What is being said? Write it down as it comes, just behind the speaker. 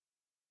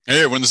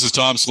Hey everyone, this is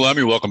Tom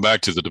Salemi. Welcome back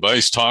to the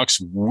Device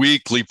Talks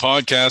weekly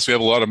podcast. We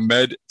have a lot of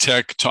med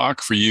tech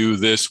talk for you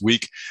this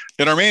week.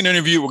 In our main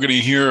interview, we're going to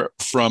hear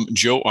from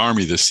Joe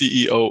Army, the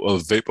CEO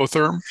of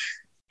Vapotherm,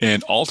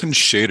 and Alton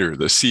Shader,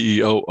 the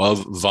CEO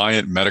of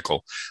Viant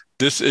Medical.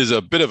 This is a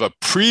bit of a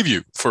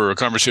preview for a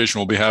conversation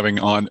we'll be having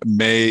on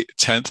May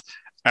 10th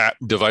at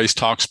Device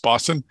Talks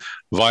Boston.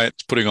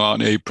 Viant's putting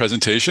on a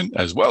presentation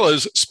as well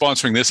as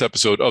sponsoring this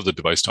episode of the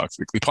Device Talks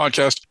Weekly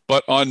podcast.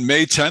 But on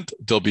May 10th,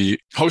 they'll be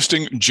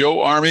hosting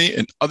Joe Army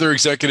and other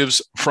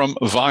executives from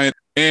Viant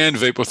and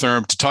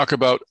Vapotherm to talk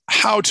about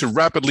how to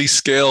rapidly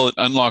scale and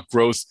unlock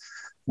growth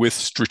with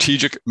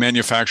strategic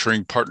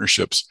manufacturing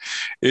partnerships.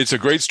 It's a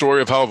great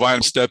story of how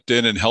Viant stepped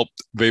in and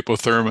helped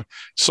Vapotherm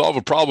solve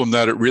a problem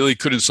that it really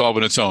couldn't solve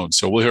on its own.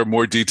 So we'll hear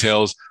more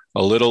details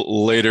a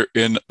little later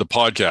in the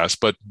podcast,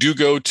 but do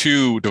go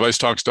to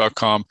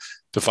devicetalks.com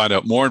to find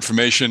out more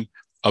information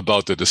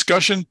about the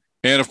discussion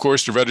and, of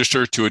course, to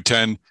register to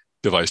attend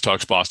Device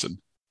Talks Boston.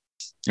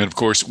 And, of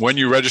course, when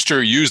you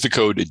register, use the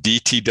code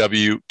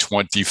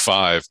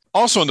DTW25.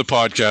 Also on the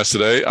podcast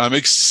today, I'm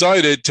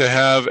excited to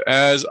have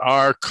as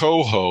our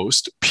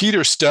co-host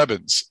Peter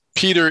Stebbins.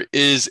 Peter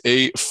is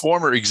a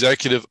former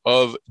executive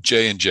of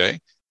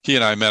J&J. He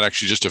and I met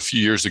actually just a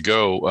few years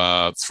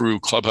ago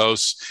through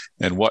Clubhouse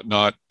and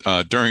whatnot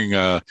during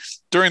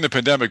the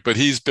pandemic. But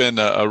he's been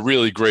a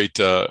really great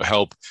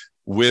help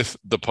with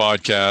the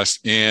podcast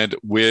and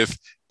with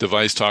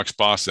Device Talks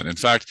Boston. In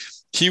fact,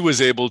 he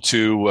was able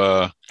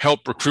to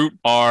help recruit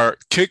our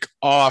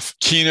kickoff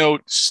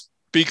keynote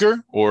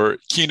speaker or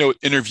keynote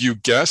interview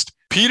guest.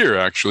 Peter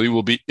actually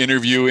will be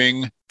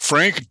interviewing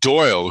Frank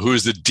Doyle, who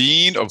is the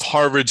Dean of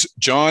Harvard's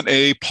John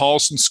A.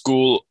 Paulson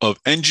School of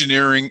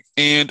Engineering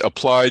and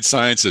Applied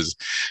Sciences.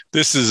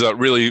 This is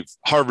really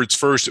Harvard's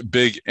first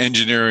big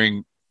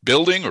engineering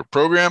building or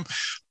program.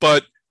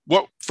 But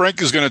what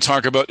Frank is going to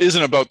talk about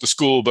isn't about the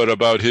school, but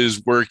about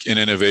his work in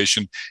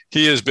innovation.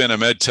 He has been a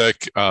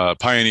medtech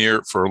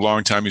pioneer for a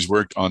long time. He's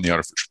worked on the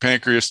artificial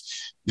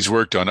pancreas. He's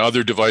worked on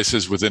other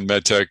devices within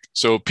medtech.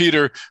 So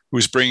Peter,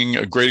 who's bringing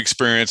a great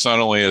experience, not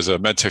only as a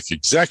medtech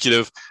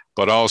executive,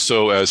 but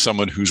also as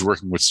someone who's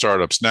working with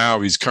startups now.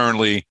 He's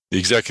currently the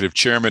executive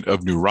chairman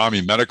of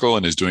Nurami Medical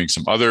and is doing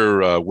some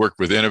other work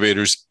with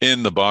innovators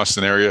in the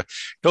Boston area.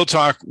 He'll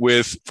talk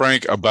with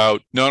Frank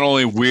about not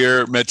only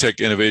where medtech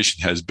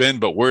innovation has been,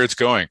 but where it's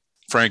going.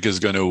 Frank is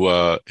going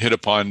to hit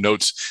upon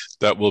notes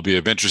that will be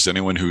of interest to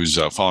anyone who's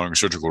following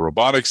surgical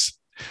robotics,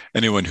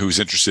 anyone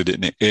who's interested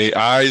in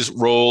AI's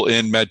role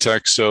in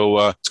medtech.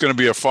 So it's going to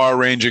be a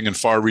far-ranging and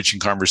far-reaching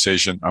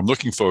conversation. I'm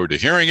looking forward to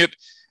hearing it.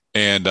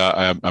 And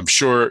I'm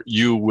sure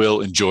you will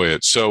enjoy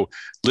it. So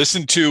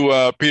listen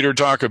to Peter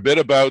talk a bit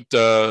about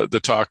the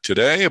talk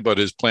today, about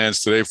his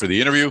plans today for the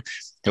interview.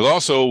 He'll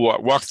also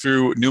walk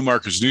through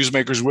Newmarker's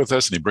Newsmakers with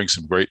us, and he brings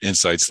some great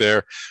insights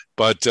there.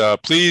 But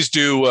please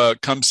do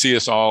come see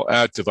us all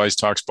at Device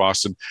Talks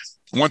Boston.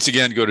 Once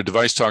again, go to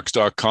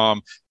devicetalks.com.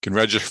 You can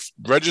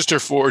register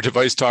for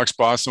Device Talks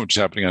Boston, which is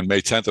happening on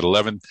May 10th at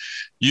 11.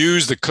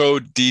 Use the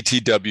code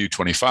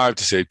DTW25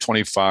 to save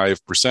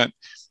 25%.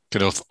 You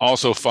can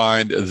also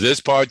find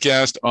this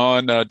podcast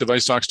on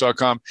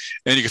devicetalks.com.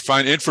 And you can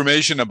find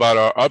information about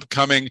our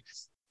upcoming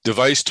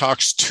Device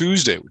Talks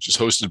Tuesday, which is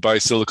hosted by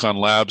Silicon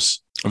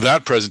Labs.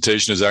 That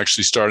presentation is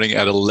actually starting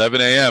at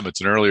 11 a.m.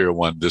 It's an earlier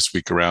one this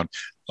week around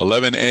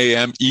 11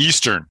 a.m.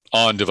 Eastern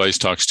on Device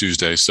Talks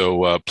Tuesday.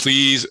 So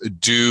please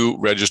do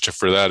register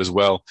for that as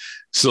well.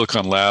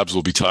 Silicon Labs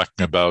will be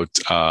talking about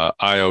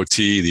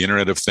IoT, the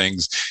Internet of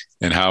Things,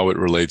 and how it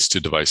relates to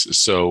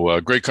devices.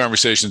 So great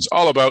conversations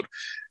all about.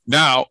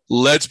 Now,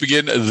 let's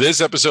begin this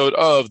episode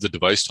of the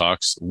Device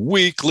Talks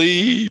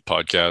weekly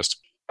podcast.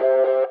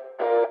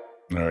 All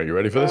right, you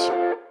ready for this?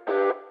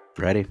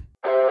 Ready.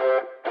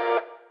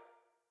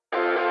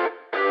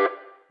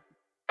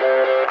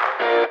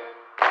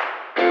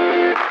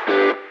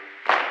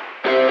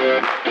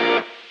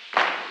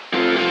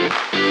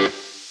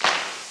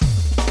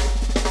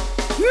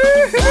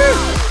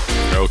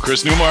 Oh,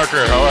 Chris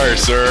Newmarker, how are you,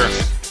 sir?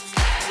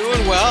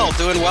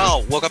 Doing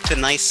well. Woke up to a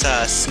nice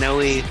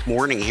snowy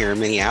morning here in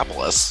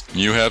Minneapolis.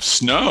 You have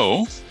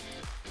snow?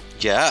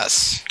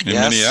 Yes. In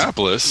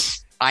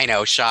Minneapolis? I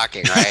know,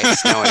 shocking, right?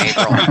 Snow in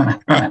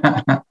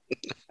April.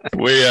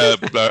 We,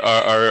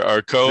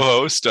 our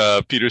co-host,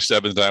 Peter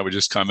Stebbins and I were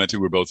just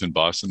commenting, we're both in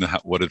Boston.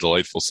 What a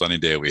delightful sunny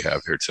day we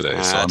have here today.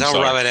 So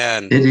don't rub it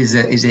in. It is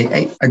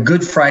a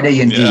good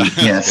Friday indeed. Yeah.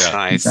 Yes. Yeah.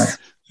 Nice.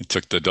 Exactly. I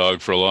took the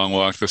dog for a long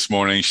walk this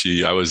morning.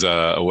 I was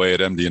away at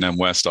MD&M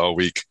West all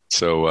week.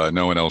 So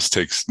no one else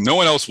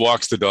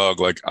walks the dog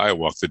like I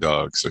walk the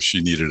dog. So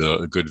she needed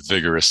a good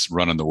vigorous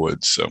run in the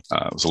woods. So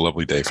it was a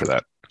lovely day for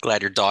that.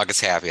 Glad your dog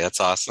is happy. That's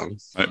awesome.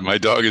 My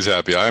dog is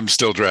happy. I'm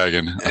still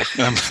dragging.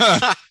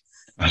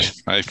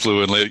 I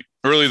flew in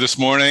early this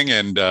morning,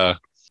 and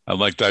I'm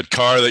like that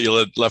car that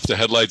you left the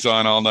headlights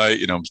on all night.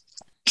 You know,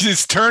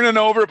 it's turning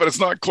over, but it's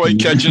not quite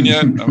catching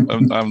yet.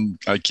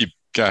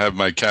 I have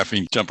my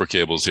caffeine jumper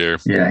cables here.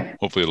 Yeah.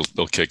 Hopefully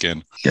they'll kick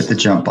in. Get the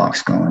jump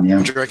box going. Yeah.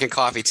 I'm drinking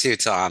coffee too,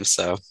 Tom.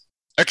 So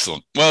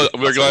Excellent. Well,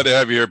 we're glad to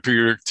have you here,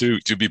 Peter,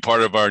 to be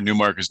part of our New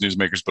Markets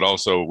Newsmakers, but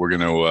also we're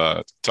going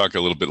to talk a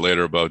little bit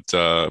later about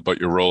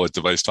your role at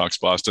Device Talks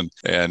Boston,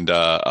 and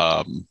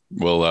you're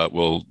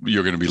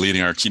going to be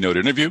leading our keynote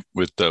interview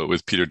with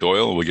Peter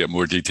Doyle. We'll get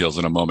more details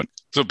in a moment.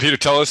 So, Peter,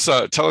 tell us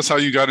how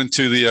you got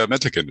into the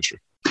medtech industry.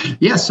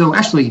 Yeah, so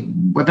actually,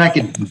 back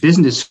at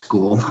business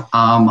school,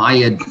 I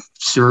had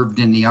served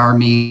in the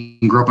Army,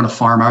 grew up on a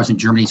farm. I was in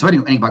Germany, so I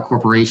didn't know anything about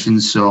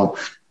corporations. So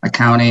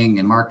accounting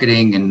and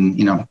marketing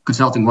and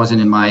consulting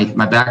wasn't in my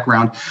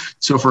background.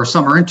 So for a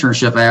summer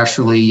internship, I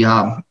actually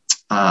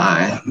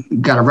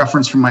got a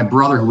reference from my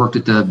brother who worked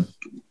at the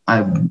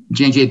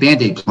J&J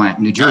Band-Aid plant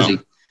in New Jersey.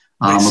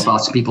 Nice. About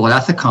some people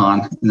at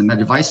Ethicon in the med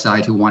device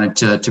side who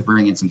wanted to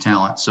bring in some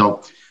talent.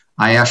 So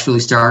I actually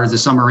started as a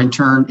summer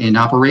intern in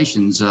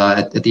operations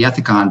at the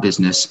Ethicon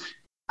business,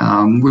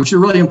 which is a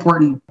really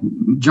important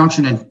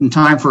junction in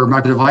time for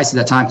medical device at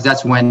that time, because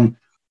that's when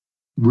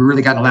we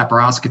really got a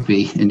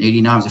laparoscopy. In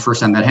 89 was the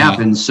first time that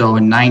happened. So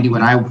in 90,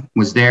 when I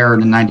was there,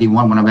 and in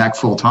 91, when I'm back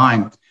full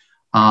time,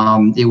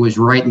 it was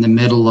right in the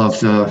middle of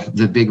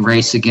the big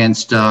race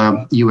against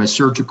U.S.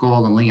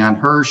 Surgical and Leon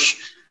Hirsch.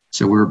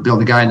 So we were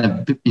building, the guy in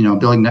the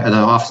building, the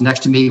office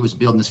next to me was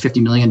building this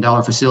 $50 million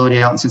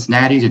facility out in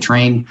Cincinnati to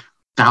train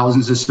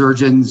thousands of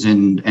surgeons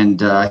and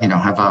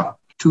have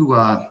two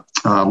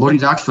loading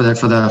docks for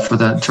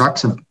the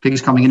trucks of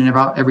pigs coming in and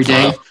out every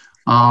day.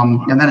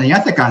 And then on the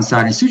Ethicon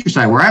side and suture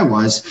side, where I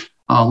was,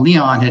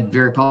 Leon had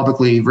very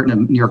publicly written a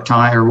New York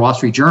Times or Wall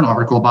Street Journal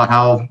article about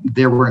how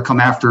they were going to come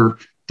after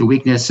the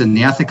weakness in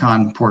the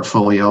Ethicon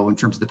portfolio in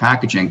terms of the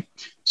packaging.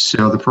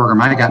 So the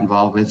program I got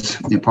involved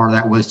with, part of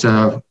that was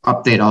to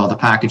update all the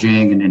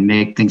packaging and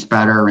make things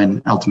better.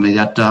 And ultimately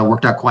that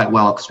worked out quite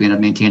well because we ended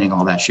up maintaining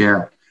all that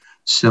share.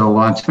 So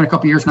I spent a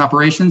couple of years in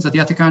operations at the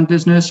Ethicon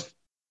business.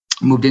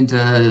 Moved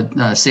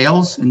into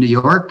sales in New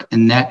York,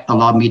 and that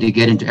allowed me to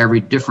get into every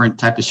different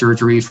type of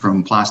surgery,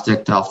 from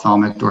plastic to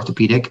ophthalmic to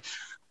orthopedic.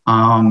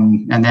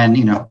 And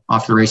then,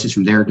 off the races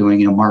from there,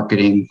 doing,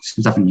 marketing,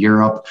 some stuff in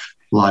Europe,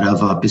 a lot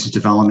of business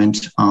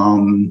development.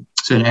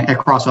 So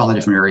across all the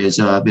different areas,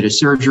 a bit of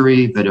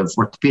surgery, a bit of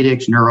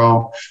orthopedics,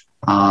 neuro,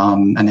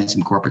 and then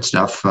some corporate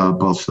stuff,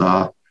 both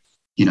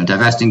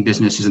divesting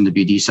businesses in the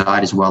BD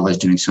side, as well as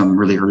doing some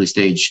really early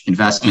stage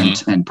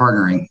investment and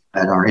partnering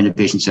at our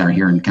innovation center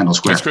here in Kendall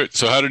Square. That's great.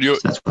 So how did you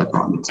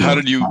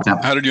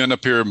end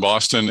up here in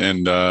Boston,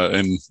 and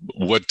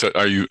what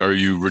are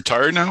you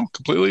retired now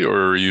completely,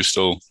 or are you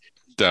still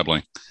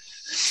dabbling?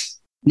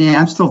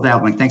 Yeah, I'm still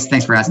dabbling.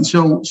 Thanks for asking.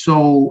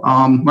 So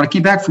when I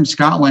came back from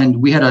Scotland,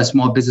 we had a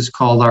small business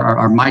called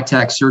our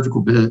MyTech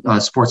surgical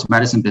sports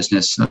medicine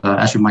business,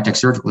 actually MyTech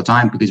surgical at the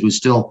time, because it was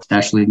still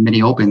actually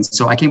mini open.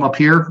 So I came up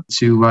here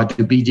to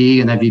do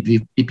BD and then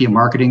VP of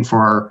marketing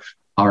for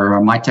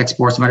our MyTech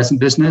sports medicine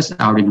business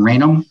out in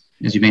Raynham.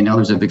 As you may know,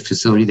 there's a big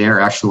facility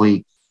there,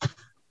 actually.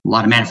 A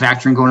lot of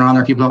manufacturing going on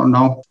there. People don't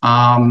know.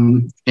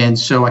 And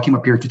so I came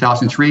up here in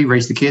 2003,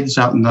 raised the kids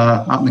out in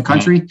the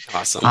country.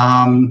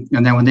 Awesome.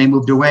 And then when they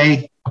moved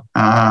away,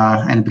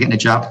 I ended up getting a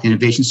job at the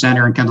Innovation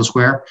Center in Kendall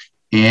Square.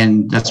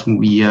 And that's when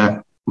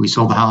we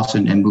sold the house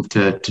and moved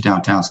to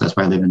downtown. So that's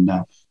why I live in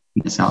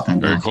the South End.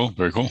 Very cool.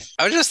 Very cool.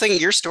 I was just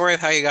thinking your story of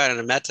how you got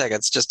into medtech.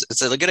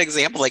 It's a good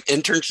example. Like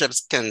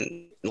internships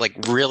can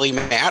really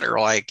matter.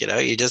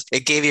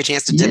 It gave you a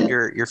chance to dip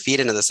your feet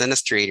into this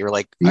industry. You're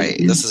like,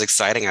 this is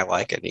exciting. I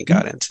like it. And you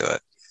got into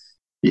it.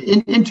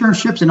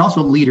 Internships and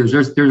also leaders.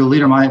 There's a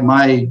leader.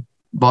 My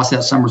boss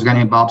that summer was a guy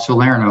named Bob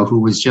Salerno, who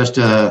was just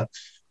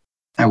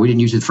we didn't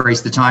use the phrase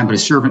at the time, but a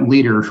servant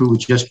leader who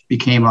just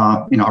became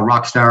a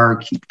rock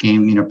star,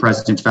 became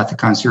president of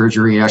Ethicon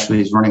Surgery. Actually,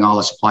 he's running all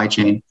the supply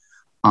chain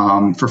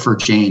for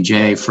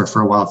J&J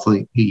for a while.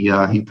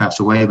 He passed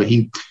away, but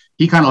he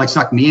kind of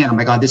sucked me in. I'm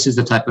like, oh, this is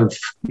the type of,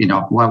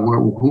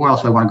 who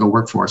else do I want to go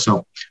work for?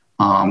 So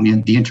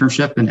the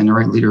internship and the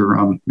right leader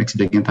makes a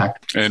big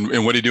impact.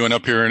 And what are you doing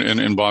up here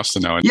in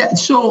Boston now? Yeah,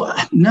 so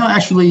no,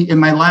 actually in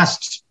my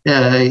last,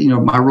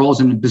 my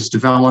roles in business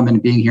development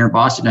and being here in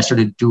Boston, I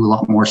started to do a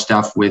lot more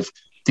stuff with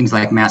things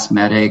like Mass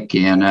Medic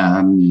and,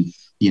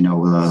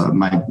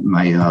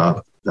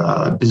 my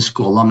Business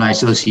School Alumni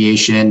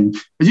Association.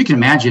 As you can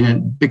imagine, a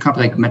big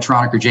company like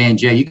Medtronic or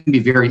J&J, you can be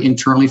very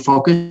internally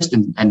focused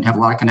and have a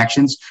lot of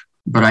connections,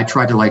 but I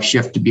tried to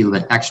shift to be a little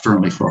bit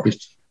externally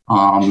focused.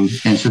 And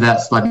so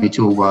that's led me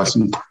to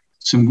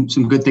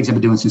some good things I've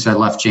been doing since I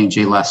left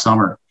J&J last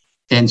summer.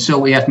 And so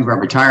we asked me where I'm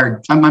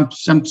retired. I'm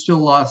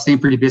still staying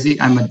pretty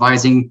busy. I'm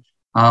advising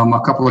a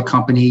couple of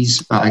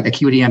companies,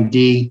 Acuity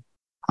MD,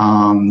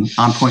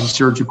 OnPoint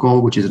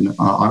Surgical, which is an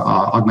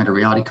augmented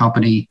reality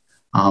company,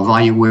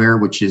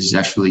 ValueWare, which is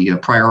actually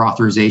prior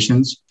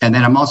authorizations. And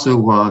then I'm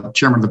also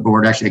chairman of the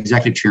board, actually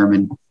executive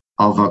chairman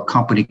of a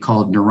company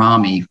called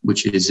Neurami,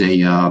 which is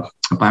a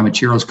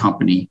biomaterials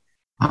company,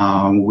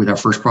 with our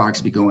first products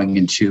to be going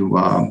into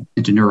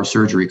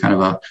neurosurgery, kind of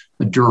a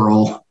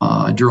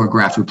dural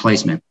graft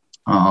replacement.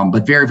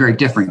 But very, very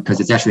different because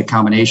it's actually a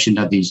combination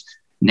of these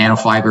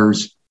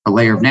nanofibers, a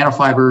layer of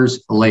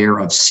nanofibers, a layer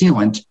of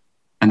sealant,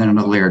 and then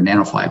another layer of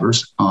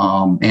nanofibers.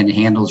 And it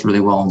handles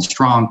really well and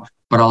strong,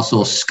 but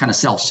also kind of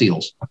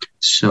self-seals.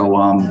 So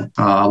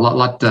a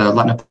lot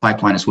in the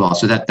pipeline as well.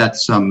 So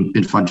that's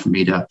been fun for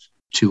me to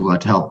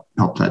help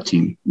that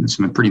team. There's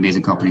some pretty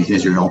amazing companies,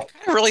 as you know.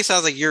 It really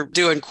sounds like you're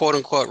doing quote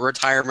unquote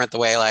retirement the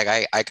way like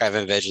I kind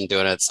of envision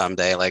doing it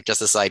someday. Like just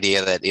this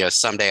idea that, you know,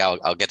 someday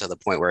I'll get to the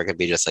point where it could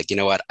be just like, you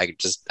know what, I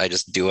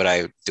just do what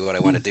I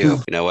want to do.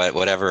 You know what,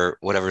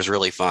 whatever's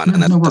really fun.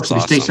 And that's awesome.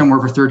 You stay somewhere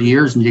for 30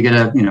 years and you get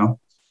a, you know,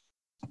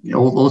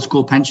 old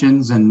school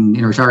pensions and,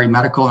 you know, retiree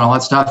medical and all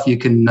that stuff. You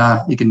can,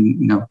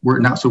 you know, we're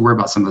not so worried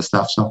about some of the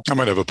stuff. So I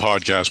might have a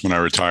podcast when I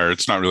retire.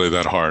 It's not really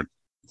that hard.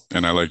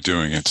 And I like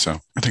doing it. So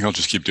I think I'll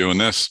just keep doing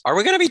this. Are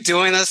we going to be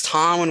doing this,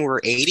 Tom, when we're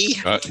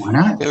 80? Why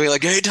not? Going to be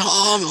like, hey,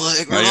 Tom,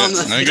 like,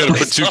 I got to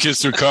put 2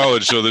 kids through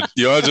college. So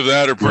the odds of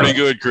that are pretty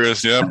good,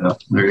 Chris. Yep.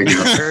 There you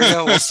go. There you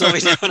go. We'll still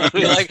be doing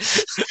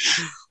it.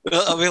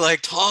 I'll be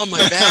like, Tom,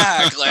 my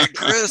back. Like,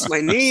 Chris,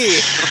 my knee.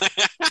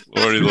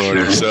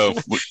 Lordy. So...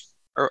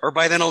 Or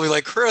by then I'll be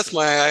like, Chris,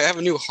 I have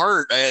a new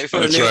heart. I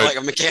put like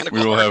a mechanical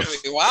We will heart.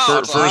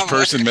 have first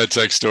person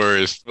medtech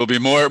stories. There'll be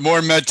more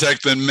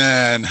medtech than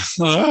man.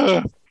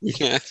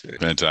 Yeah.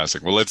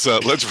 Fantastic. Well, let's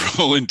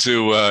roll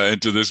into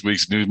this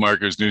week's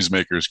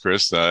newsmakers,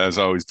 Chris. As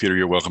always, Peter,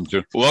 you're welcome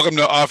to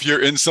off your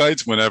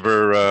insights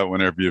whenever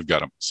you've got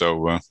them.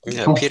 So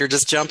Peter,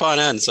 just jump on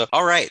in. So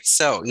all right.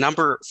 So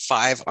number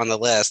 5 on the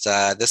list.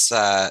 This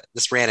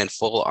ran in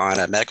full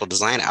on medical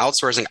design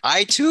outsourcing.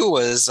 I too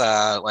was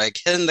like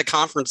hitting the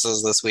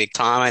conferences this week.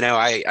 Tom, I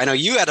know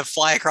you had to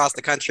fly across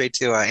the country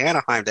to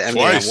Anaheim to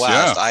MDM West.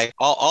 Yeah.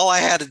 All I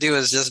had to do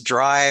is just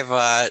drive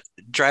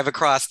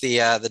across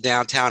the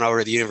downtown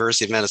over the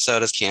University of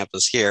Minnesota's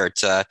campus here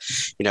to,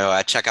 you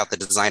know, check out the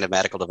Design of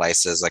Medical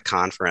Devices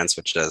conference,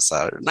 which is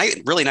a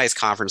really nice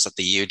conference that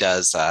the U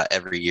does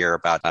every year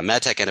about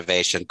medtech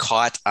innovation.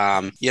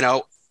 You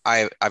know,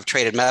 I've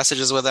traded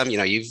messages with him. You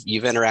know,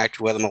 you've interacted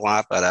with him a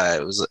lot, but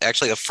it was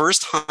actually the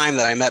first time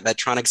that I met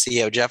Medtronic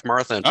CEO Jeff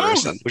Martha in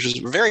person, which is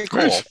very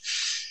cool. Great.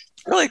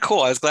 Really cool.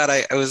 I was glad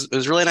it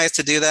was really nice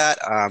to do that.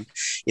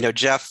 You know,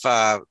 Jeff,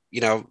 you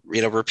know,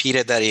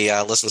 repeated that he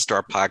listens to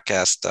our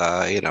podcast,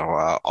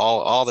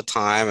 all the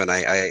time. And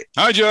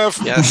hi, Jeff.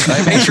 Yes,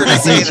 I make sure to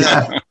say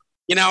that.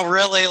 You know,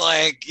 really,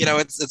 like, you know,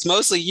 it's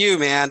mostly you,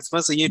 man. It's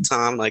mostly you,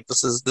 Tom. Like,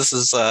 this is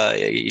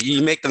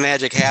you make the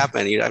magic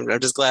happen. I'm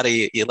just glad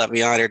you let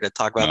me on here to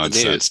talk about the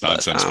news. It's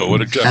nonsense. But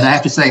what and I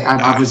have to say,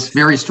 I was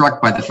very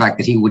struck by the fact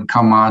that he would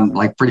come on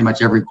like pretty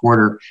much every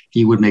quarter.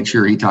 He would make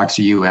sure he talks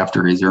to you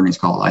after his earnings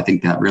call. I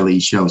think that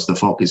really shows the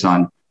focus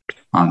on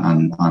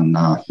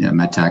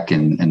medtech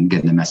and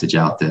getting the message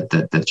out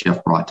that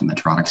Jeff brought to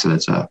Medtronic. So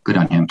that's good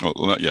on him.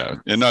 Well, yeah,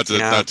 and not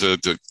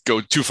to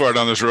go too far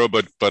down this road,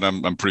 but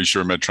I'm pretty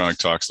sure Medtronic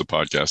Talks, the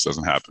podcast,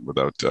 doesn't happen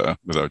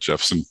without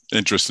Jeff's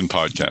interest in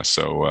podcasts.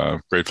 So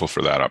grateful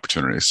for that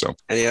opportunity. So,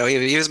 and, you know,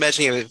 he was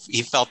mentioning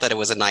he felt that it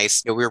was a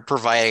nice. You know, we were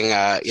providing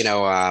a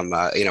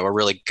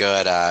really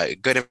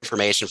good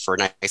information for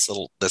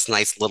this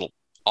nice little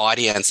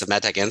audience of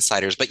MedTech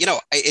insiders. But, you know,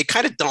 it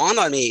kind of dawned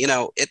on me, you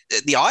know,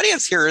 the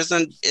audience here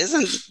isn't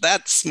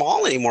that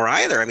small anymore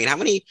either. I mean, how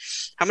many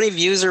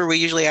views are we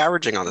usually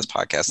averaging on this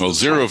podcast? Well,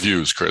 0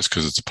 views, Chris,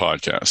 because it's a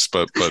podcast,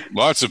 but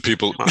lots of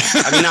people.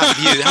 I mean, not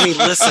views. How many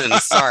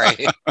listens?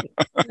 Sorry.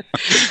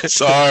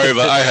 Sorry,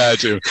 but I had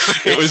to.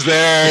 It was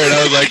there, and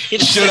I was like,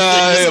 should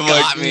I? I'm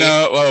like, me.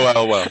 No.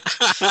 Well.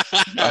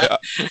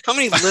 How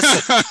many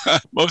listens?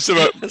 Most of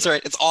our. That's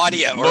right. It's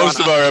audio. Most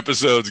of our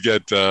episodes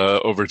get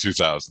over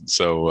 2,000.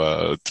 So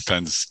it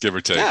depends, give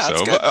or take. Yeah,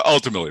 so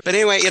ultimately. But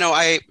anyway, you know,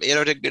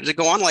 to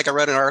go on, like I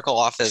wrote an article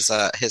off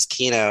his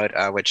keynote,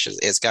 which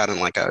is gotten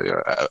like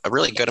a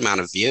really good amount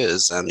of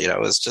views, and you know,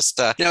 it was just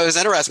it was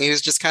interesting. He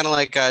was just kind of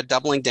like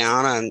doubling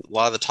down on a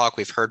lot of the talk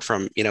we've heard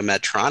from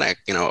Medtronic,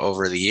 you know,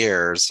 over the years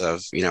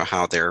of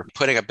how they're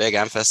putting a big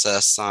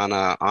emphasis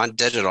on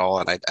digital.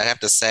 And I have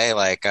to say,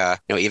 like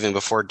even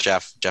before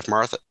Jeff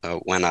Martha,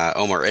 when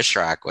Omar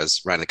Ishrak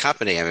was running the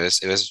company, I mean,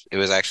 it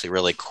was actually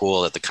really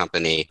cool that the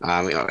company,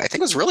 I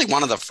think was really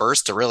one of the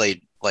first to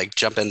really like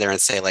jump in there and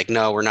say like,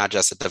 no, we're not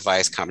just a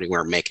device company.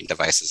 We're making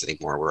devices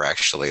anymore. We're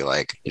actually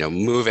like,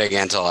 moving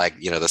into like,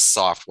 the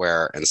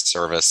software and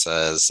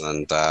services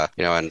and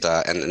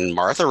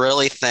Martha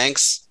really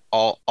thinks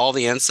all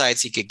the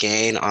insights you could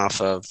gain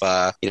off of,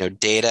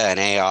 data and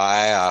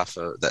AI off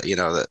of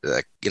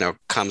that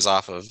comes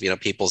off of,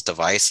 people's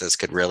devices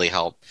could really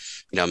help,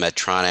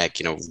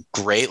 Medtronic,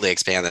 greatly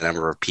expand the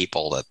number of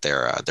people that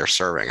they're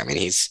serving. I mean,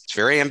 he's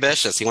very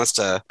ambitious. He wants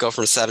to go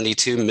from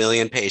 72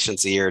 million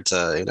patients a year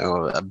to,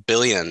 1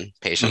 billion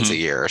patients a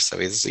year. So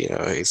he's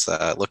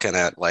looking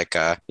at like,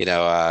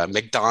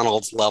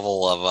 McDonald's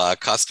level of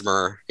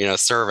customer,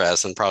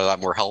 service, and probably a lot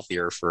more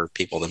healthier for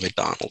people than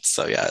McDonald's.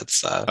 So yeah,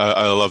 it's.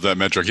 I love that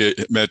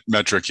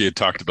metric. He had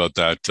talked about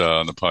that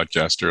on the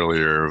podcast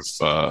earlier.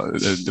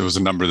 It was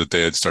a number that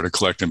they had started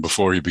collecting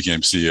before he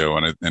became CEO,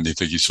 and I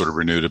think he sort of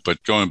renewed it. But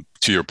going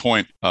to your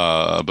point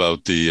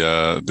about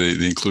the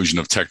inclusion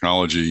of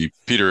technology,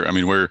 Peter, I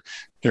mean,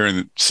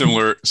 Hearing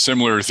similar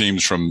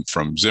themes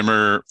from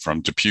Zimmer,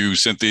 from DePuy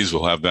Synthes.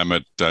 We'll have them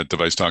at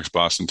Device Talks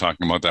Boston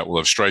talking about that. We'll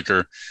have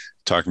Stryker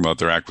talking about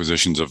their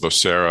acquisitions of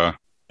Vocera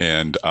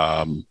and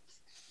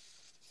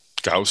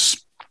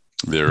Gauss,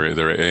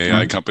 their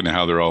AI company,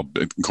 how they're all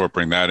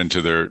incorporating that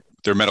into their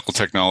medical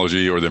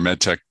technology or their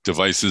med tech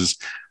devices.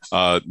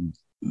 What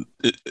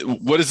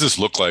does this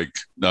look like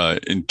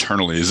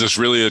internally? Is this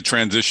really a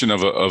transition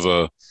of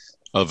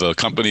a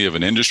company, of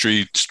an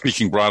industry?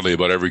 Speaking broadly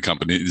about every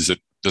company,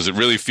 does it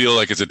really feel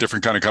like it's a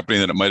different kind of company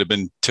than it might have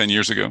been 10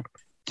 years ago?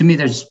 To me,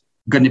 there's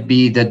going to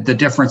be the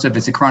difference if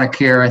it's a chronic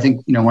care. I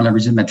think, one of the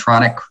reasons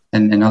Medtronic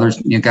and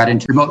others got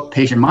into remote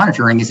patient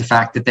monitoring is the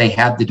fact that they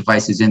have the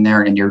devices in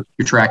there and you're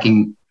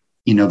tracking,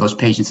 those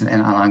patients on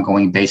an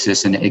ongoing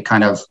basis. And it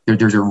kind of,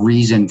 there's a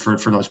reason for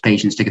those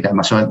patients to get that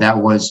much. So that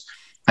was,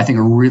 I think,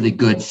 a really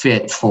good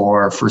fit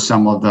for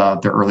some of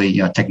the early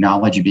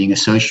technology being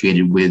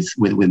associated with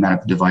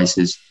medical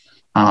devices.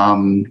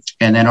 And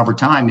then over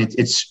time,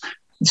 it's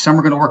some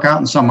are going to work out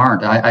and some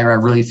aren't. I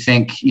really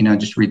think,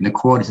 just reading the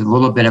quote, it's a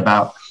little bit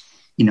about,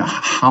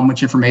 how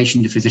much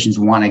information do physicians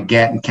want to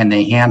get and can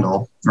they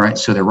handle, right?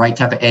 So the right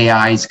type of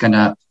AI is going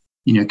to,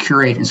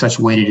 curate in such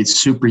a way that it's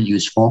super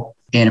useful.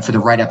 And for the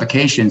right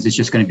applications, it's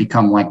just going to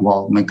become like,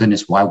 well, my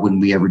goodness, why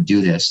wouldn't we ever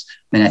do this?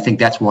 And I think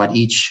that's what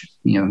each,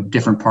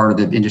 different part of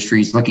the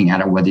industry is looking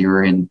at it, whether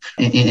you're in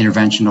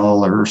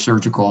interventional or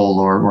surgical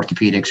or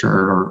orthopedics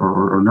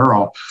or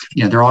neuro,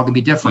 they're all going to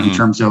be different in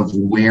terms of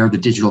where the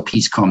digital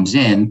piece comes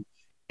in.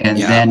 And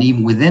then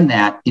even within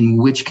that, in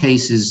which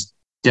cases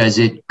does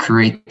it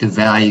create the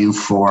value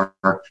for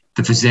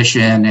the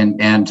physician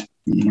and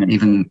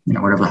even,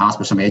 whatever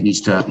hospital somebody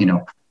needs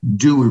to,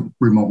 do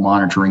remote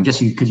monitoring. Just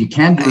because you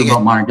can do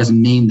remote monitoring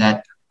doesn't mean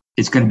that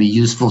it's going to be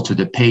useful to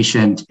the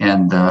patient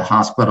and the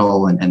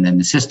hospital and then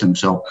the system.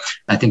 So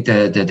I think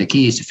the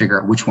key is to figure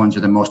out which ones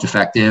are the most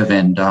effective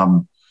and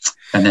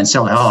then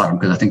sell the hell out of them,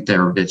 because I think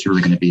it's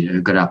really going to be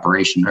a good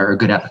operation or a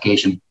good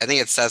application. I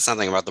think it says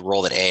something about the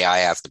role that AI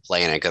has to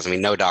play in it, because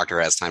no doctor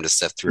has time to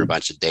sift through a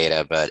bunch of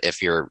data. But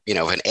if you're,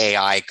 if an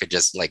AI could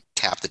just like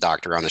tap the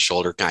doctor on the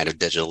shoulder kind of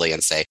digitally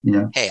and say,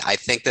 hey, I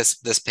think this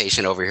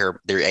patient over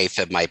here, their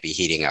AFib might be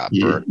heating up,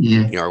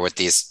 or with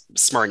these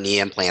smart knee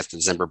implants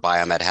that Zimmer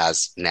Biomet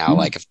has now,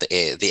 like if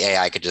the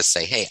AI could just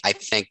say, hey, I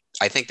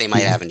think they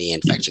might have a knee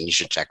infection. You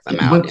should check them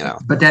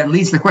out. But that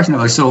leads to the question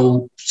of,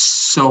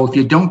 so if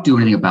you don't do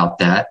anything about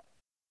that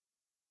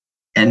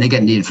and they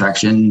get a knee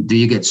infection, do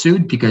you get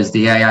sued because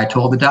the AI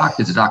told the doc?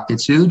 Does the doc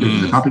get sued?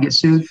 Does the company get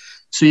sued?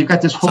 So you've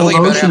got this whole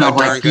notion of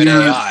like,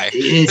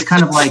 it's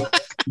kind of like,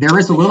 there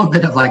is a little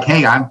bit of like,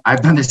 hey,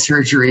 I've done this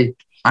surgery.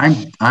 I'm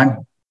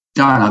done.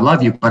 I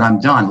love you, but I'm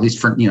done, at least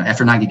for,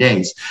 after 90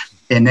 days.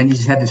 And then you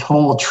just had this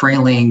whole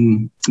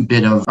trailing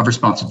bit of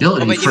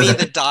responsibility. But you mean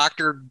the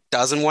doctor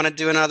doesn't want to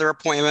do another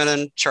appointment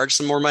and charge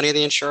some more money to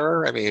the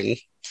insurer? I think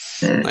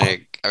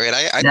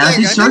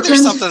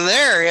there's something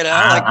there,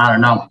 I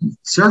don't know.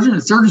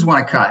 Surgeons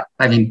want to cut.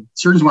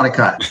 Surgeons want to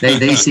cut.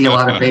 They see a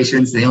lot of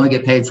patients. They only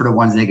get paid for the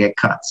ones they get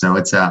cut. So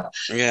it's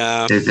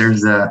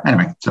there's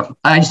anyway. So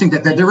I just think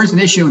that there is an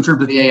issue in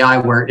terms of the AI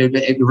where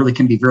it really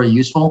can be very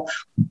useful,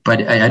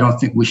 but I don't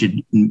think we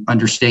should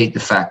understate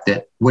the fact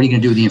that what are you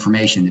going to do with the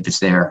information if it's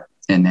there,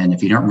 and then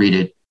if you don't read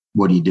it,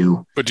 what do you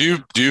do? But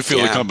do you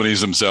feel the companies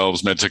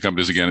themselves, med tech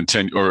companies again, in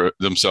 10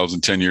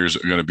 years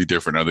are going to be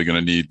different? Are they going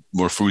to need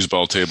more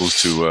foosball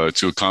tables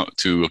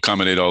to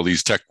accommodate all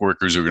these tech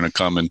workers who are going to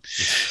come and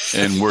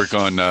work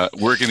on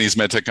work in these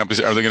med tech companies?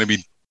 Are they going to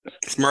be?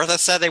 Martha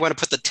said they want to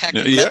put the tech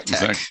in med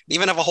tech. Exactly.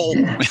 Even have a whole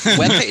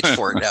webpage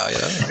for it now.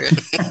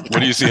 What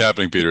do you see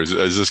happening, Peter?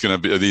 Is this going to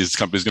be? Are these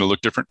companies going to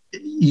look different?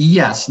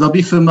 Yes, they'll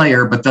be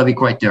familiar, but they'll be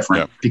quite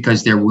different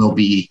because there will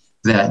be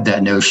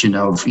that notion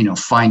of,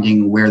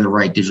 finding where the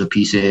right digital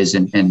piece is.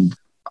 And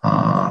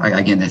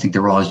again, I think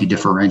there will always be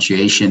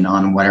differentiation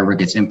on whatever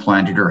gets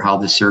implanted or how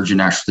the surgeon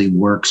actually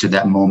works at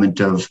that moment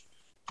of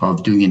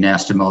doing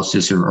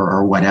anastomosis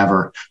or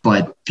whatever.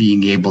 But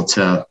being able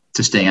to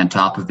stay on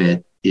top of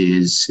it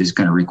is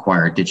going to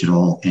require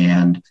digital.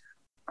 And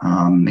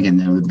again,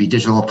 there would be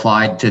digital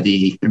applied to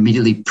the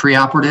immediately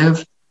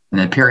preoperative and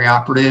then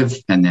perioperative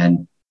and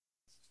then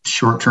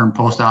short-term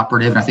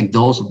postoperative. And I think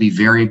those will be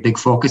very big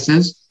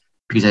focuses,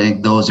 because I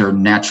think those are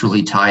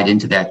naturally tied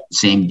into that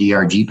same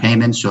DRG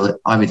payment, so that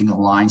everything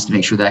aligns to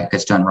make sure that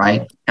gets done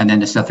right. And then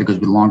the stuff that goes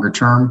with longer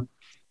term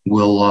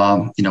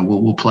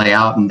will play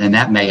out, and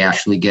that may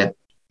actually it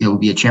will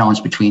be a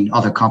challenge between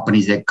other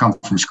companies that come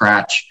from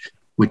scratch,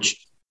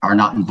 which are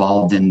not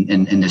involved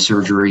in the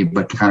surgery,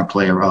 but can kind of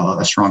play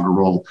a stronger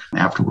role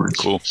afterwards.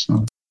 Cool.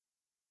 So.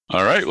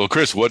 All right. Well,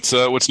 Chris,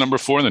 what's number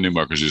 4 in the new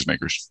markers use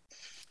makers?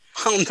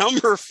 Well,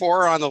 number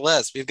 4 on the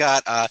list, we've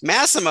got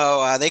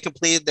Masimo. They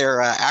completed their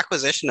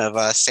acquisition of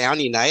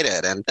Sound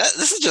United, and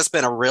this has just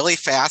been a really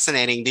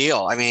fascinating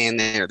deal.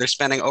 They're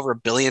spending over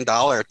 $1 billion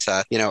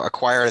to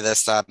acquire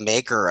this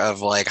maker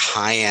of like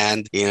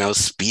high-end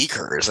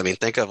speakers.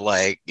 Think of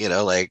like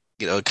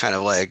kind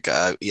of like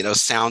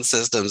sound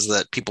systems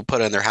that people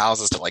put in their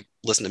houses to like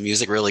listen to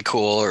music really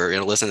cool, or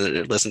listen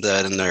to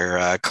it in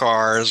their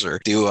cars, or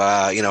do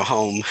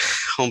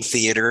home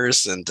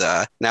theaters. And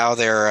now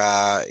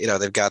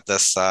they've got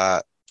this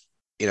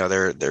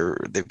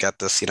they've got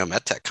this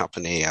medtech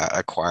company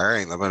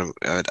acquiring them.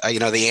 And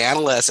the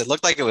analysts, it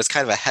looked like it was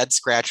kind of a head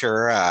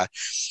scratcher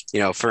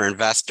for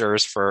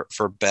investors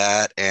for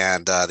bet,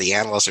 and the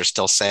analysts are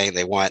still saying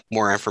they want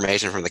more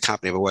information from the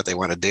company about what they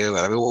want to do.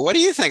 I mean, what do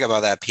you think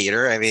about that,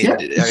 Peter? I mean,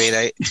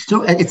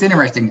 so it's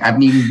interesting. I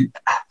mean,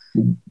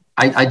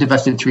 I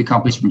divested 3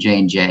 companies from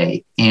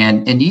J&J,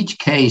 and in each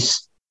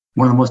case,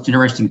 one of the most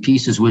interesting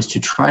pieces was to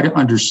try to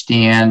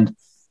understand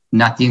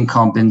not the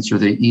incumbents or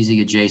the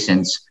easy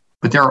adjacents,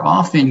 but there are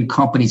often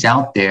companies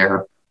out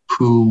there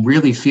who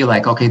really feel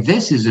like, okay,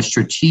 this is a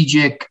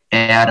strategic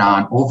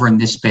add-on over in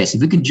this space.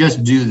 If we could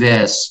just do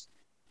this,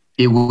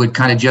 it would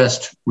kind of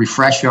just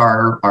refresh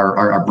our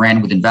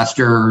brand with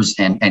investors,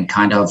 and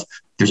kind of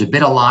there's a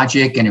bit of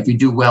logic. And if we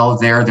do well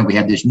there, then we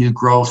have this new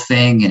growth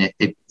thing, and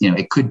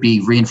it could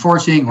be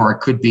reinforcing, or it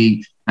could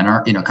be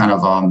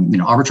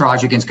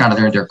arbitrage against kind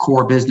of their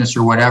core business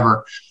or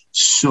whatever.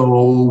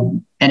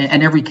 So, and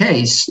in every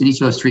case, in each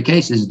of those 3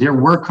 cases, there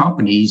were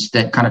companies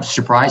that kind of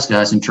surprised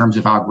us in terms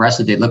of how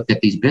aggressive they looked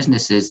at these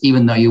businesses,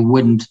 even though you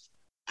wouldn't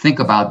think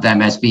about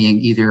them as being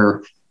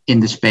either in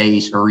the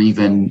space or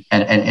even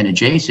an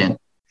adjacent.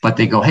 But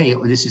they go, hey,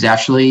 this is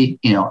actually,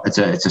 it's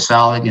a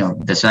solid,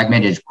 the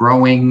segment is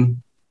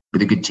growing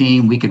with a good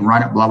team. We can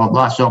run it, blah, blah,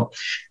 blah. So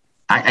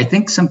I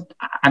think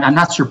I'm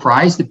not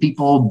surprised that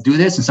people do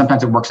this, and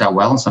sometimes it works out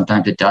well and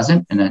sometimes it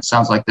doesn't. And it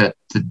sounds like the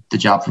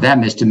job for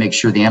them is to make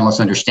sure the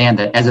analysts understand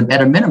that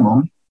at a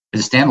minimum,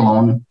 as a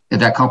standalone,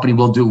 that company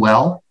will do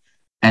well.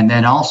 And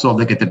then also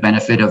they get the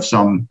benefit of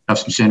some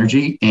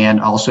synergy,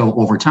 and also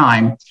over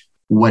time,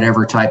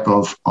 whatever type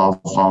of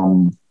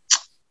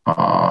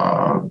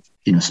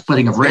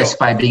splitting of risk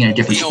by being in a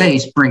different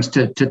space brings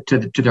to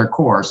their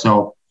core.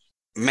 So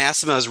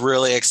Masimo is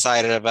really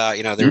excited about,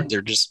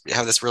 they're just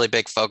have this really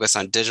big focus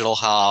on digital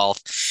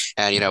health,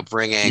 and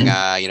bringing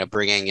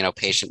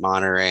patient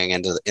monitoring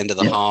into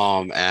the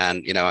home,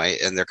 and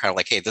and they're kind of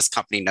like, hey, this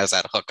company knows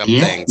how to hook up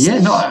things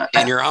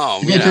in your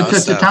home.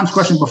 To Tom's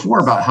question before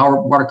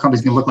about what our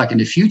company's going to look like in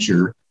the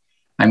future,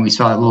 and we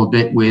saw a little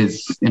bit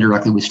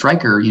indirectly with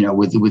Stryker,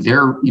 with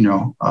their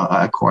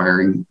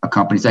acquiring a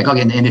company. It's like,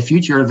 okay, in the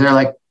future, they're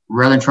like,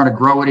 rather than trying to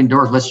grow it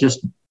indoors, let's just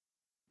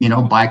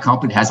buy a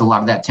company that has a lot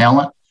of that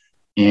talent.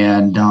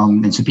 And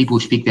some people who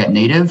speak that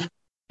native,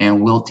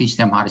 and we'll teach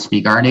them how to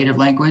speak our native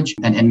language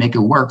and make it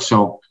work.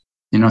 So,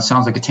 it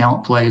sounds like a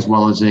talent play as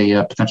well as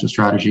a potential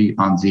strategy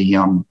on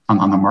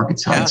the market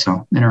side. Yeah.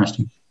 So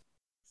interesting.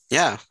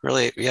 Yeah,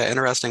 really. Yeah.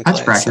 Interesting.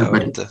 That's practical,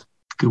 but it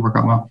could work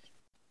out well.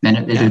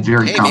 And it's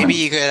very common. Maybe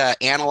you could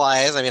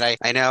analyze. I mean, I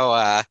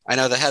know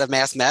the head of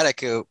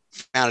Massmedic who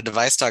founded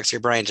Device Talks here,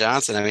 Brian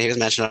Johnson. I mean, he was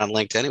mentioned on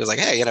LinkedIn. He was like,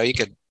 hey, you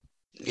could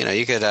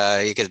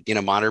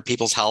monitor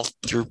people's health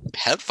through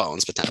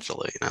headphones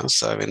potentially,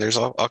 So I mean, there's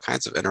all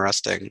kinds of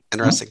interesting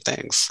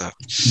things. So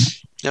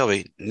it'll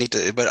be neat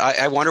to. But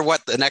I wonder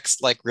what the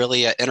next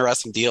really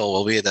interesting deal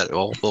will be that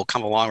will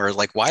come along, or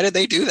like, why did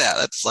they do that?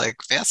 That's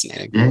like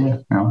fascinating. Yeah.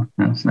 No,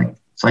 it's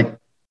like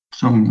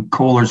some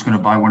Kohler's going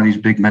to buy one of these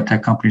big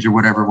medtech companies or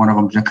whatever. One of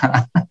them to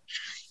kind of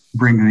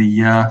bring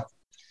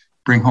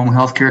home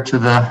healthcare to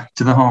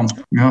the home.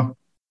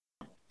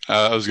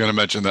 I was going to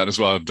mention that as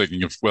well. I'm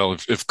thinking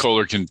if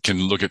Kohler can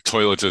look at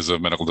toilets as a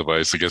medical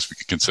device, I guess we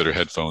could consider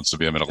headphones to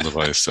be a medical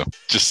device. So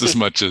just as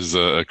much as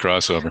a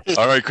crossover.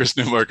 All right, Chris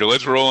Newmarker,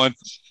 let's roll on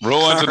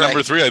to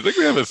number 3. I think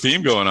we have a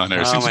theme going on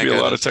there. It seems to be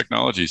a lot of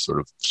technology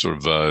sort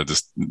of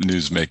this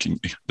news making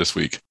this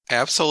week.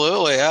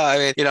 Absolutely. Yeah.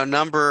 I mean,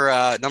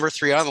 number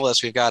 3 on the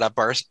list, we've got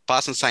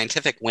Boston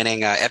Scientific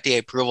winning FDA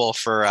approval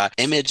for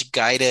image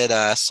guided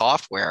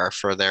software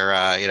for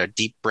their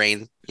deep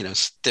brain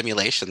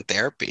stimulation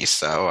therapy.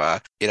 So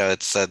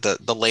it's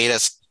the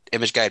latest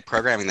image guide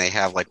programming they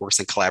have, works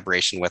in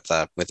collaboration with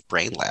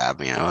BrainLab.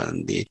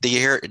 And the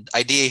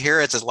idea here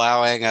is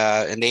allowing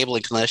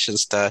enabling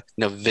clinicians to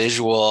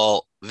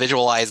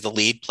visualize the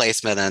lead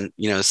placement and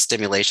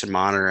stimulation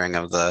monitoring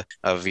of the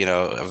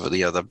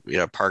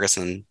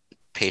Parkinson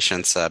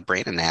patient's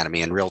brain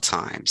anatomy in real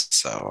time.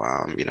 So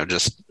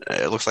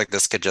it looks like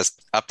this could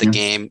just up the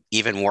game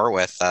even more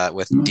with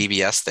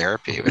DBS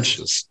therapy, which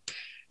is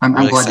I'm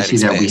glad to see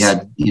that we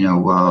had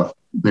the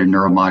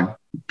neuromod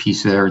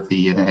piece there,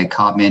 the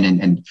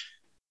Codman and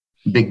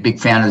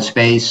big fan of the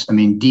space. I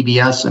mean,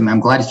 DBS.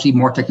 I'm glad to see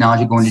more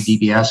technology going to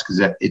DBS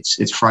because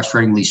it's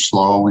frustratingly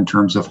slow in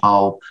terms of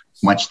how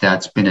much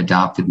that's been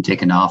adopted and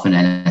taken off. And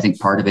I think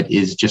part of it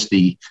is just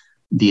the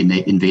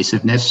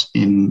invasiveness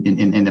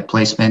in the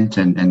placement,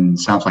 and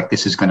sounds like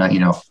this is going to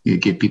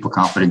give people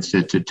confidence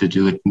to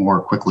do it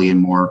more quickly and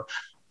more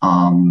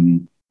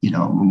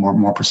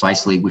more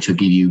precisely, which will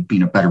give you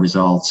better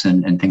results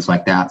and things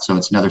like that. So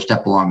it's another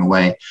step along the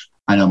way.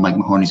 I know Mike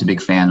Mahoney's a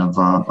big fan of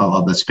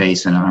the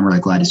space, and I'm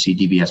really glad to see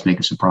DBS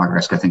making some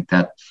progress. I think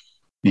that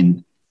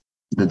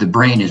the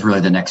brain is really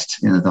the next,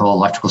 the whole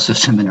electrical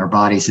system in our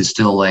bodies is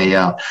still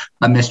a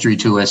mystery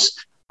to us.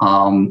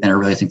 And I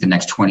really think the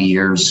next 20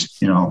 years,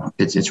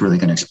 it's really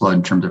going to explode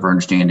in terms of our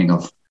understanding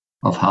of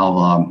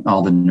how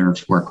all the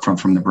nerves work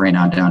from the brain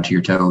on down to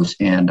your toes,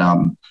 and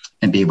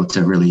be able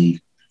to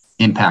really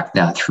impact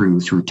that through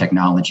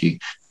technology.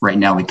 Right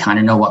now, we kind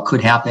of know what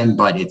could happen,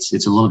 but it's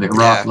a little bit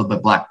rough, a little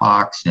bit black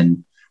box,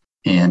 and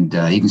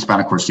even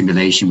spinal cord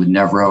stimulation with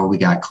Nevro, we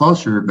got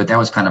closer, but that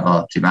was kind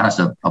of to be honest,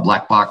 a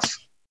black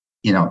box,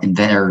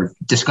 inventor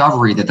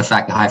discovery that the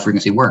fact that high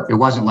frequency worked. It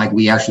wasn't like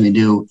we actually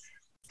knew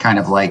kind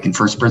of like in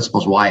first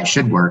principles why it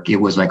should work. It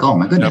was like, oh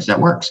my goodness, that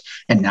works.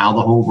 And now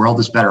the whole world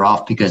is better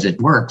off because it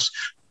works.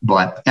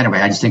 But anyway,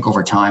 I just think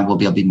over time we'll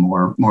be able to be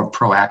more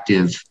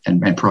proactive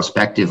and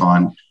prospective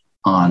on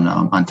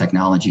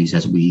technologies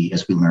as we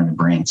learn the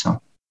brain.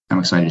 So I'm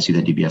excited to see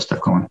the DBS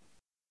stuff going.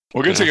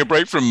 We're going to take a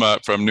break from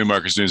New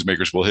Markets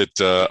Newsmakers. We'll hit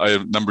I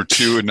have number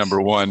 2 and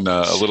number 1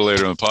 a little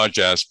later in the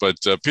podcast. But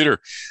Peter,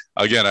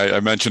 again, I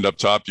mentioned up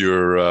top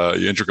you're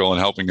integral in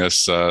helping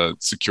us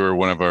secure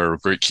one of our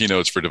great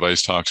keynotes for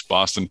Device Talks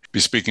Boston. Be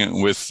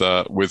speaking with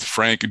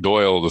Frank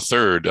Doyle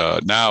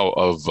III, now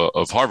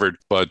of Harvard,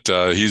 but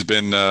he's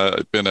been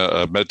a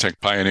medtech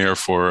pioneer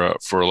for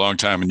a long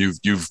time, and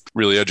you've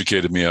really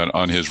educated me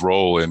on his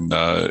role in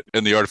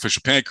the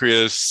artificial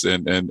pancreas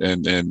and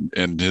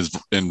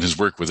his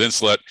work with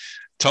Insulet.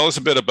 Tell us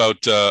a bit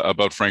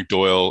about Frank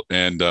Doyle,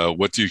 and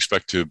what do you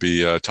expect to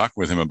be talking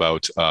with him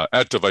about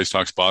at Device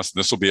Talks Boston?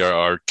 This will be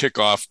our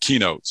kickoff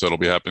keynote, so it'll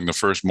be happening the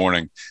first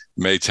morning,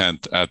 May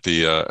 10th, at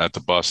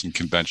the Boston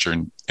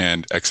Convention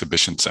and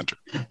Exhibition Center.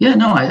 Yeah,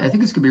 no, I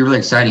think it's going to be really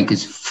exciting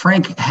because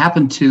Frank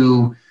happened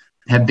to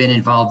have been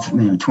involved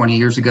 20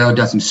 years ago,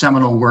 done some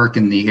seminal work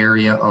in the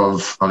area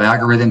of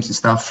algorithms and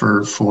stuff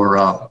for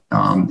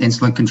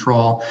insulin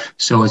control.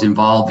 So was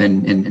involved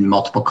in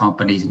multiple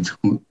companies,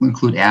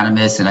 include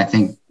Animas, and I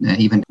think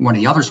even one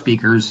of the other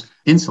speakers,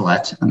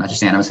 Insulet, not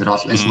just Animas, but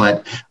also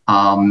Insulet.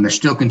 They're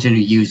still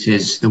continuing to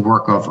use the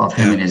work of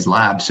him in his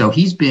lab. So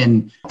he's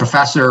been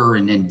professor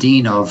and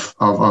dean of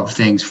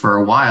things for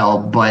a while,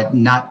 but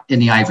not in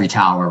the ivory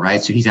tower,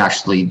 right? So he's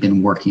actually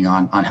been working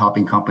on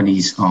helping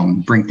companies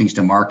bring things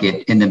to market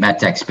in the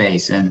medtech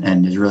space,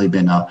 and has really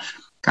been a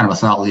kind of a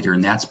thought leader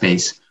in that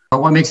space.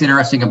 But what makes it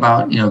interesting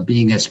about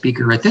being a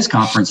speaker at this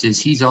conference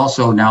is he's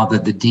also now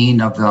the dean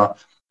of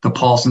the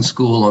Paulson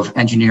School of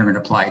Engineering and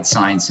Applied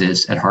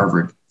Sciences at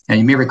Harvard. And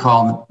you may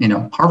recall,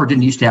 Harvard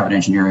didn't used to have an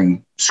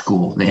engineering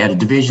school. They had a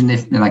division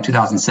in like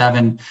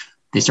 2007.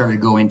 They started to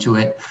go into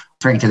it.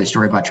 Frank can tell the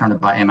story about trying to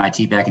buy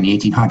MIT back in the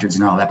 1800s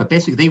and all that. But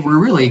basically, they were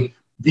really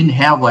didn't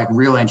have like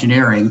real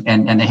engineering,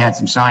 and they had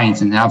some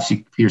science and obviously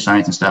computer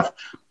science and stuff.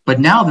 But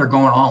now they're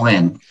going all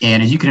in.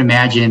 And as you can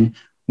imagine,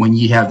 when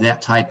you have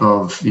that type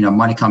of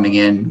money coming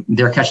in,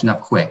 they're catching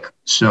up quick.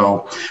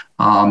 So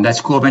that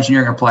School of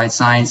Engineering and Applied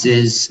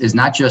Sciences is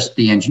not just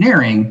the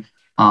engineering,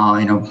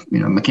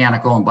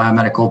 mechanical and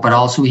biomedical, but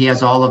also he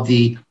has all of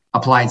the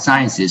applied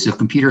sciences. So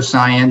computer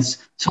science,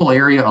 this whole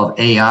area of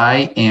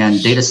AI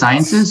and data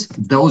sciences,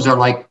 those are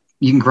like,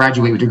 you can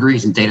graduate with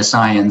degrees in data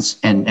science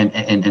and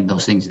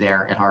those things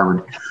there at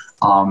Harvard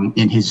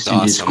in his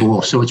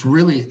school. So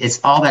it's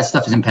all that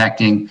stuff is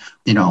impacting,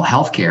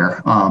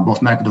 healthcare,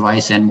 both medical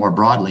device and more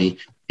broadly,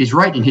 is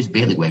right in his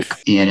bailiwick.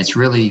 And it's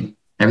really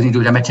everything to do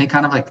with MIT,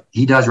 kind of like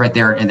he does right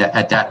there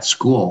at that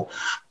school.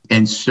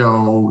 And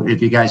so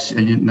if you guys,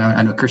 I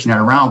know Chris, you're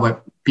not around,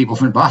 but people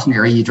from the Boston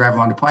area, you drive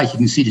along the Pike, you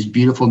can see this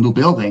beautiful new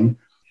building,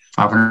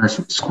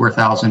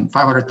 500,000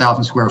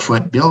 square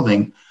foot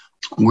building,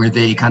 where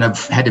they kind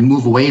of had to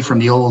move away from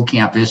the old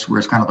campus, where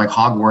it's kind of like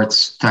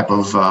Hogwarts type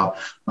of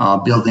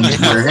buildings.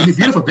 It's a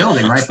beautiful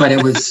building, right? But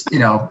it was,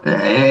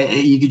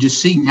 you could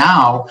just see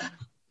now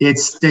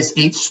it's this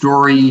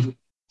 8-story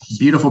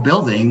beautiful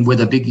building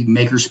with a big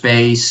maker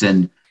space,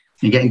 and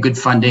you're getting good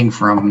funding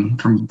from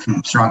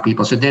strong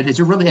people. So that it's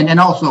a really, and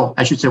also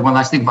I should say one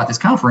last thing about this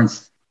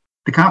conference.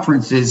 The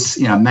conference is,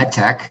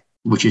 MedTech,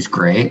 which is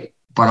great,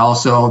 but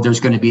also there's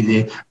going to be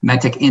the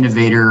MedTech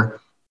Innovator,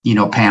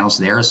 panels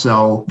there.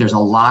 So there's a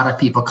lot of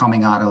people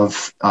coming out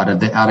of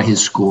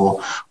his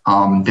school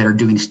that are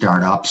doing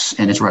startups,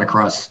 and it's right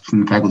across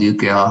from the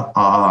Pagliuca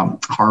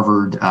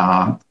Harvard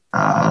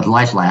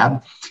Life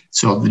Lab.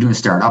 So they're doing a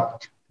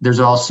startup. There's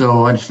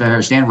also, if I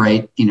understand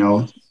right,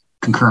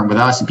 concurrent with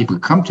us and people who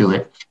come to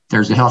it,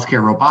 there's a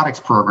healthcare robotics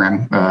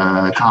program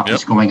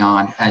conference going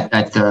on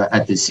at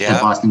the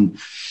Boston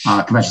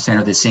Convention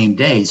Center the same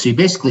day. So you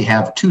basically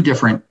have two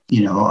different,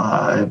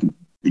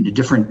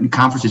 different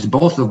conferences,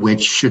 both of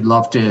which should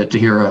love to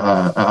hear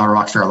a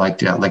rock star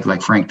like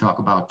Frank talk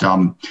about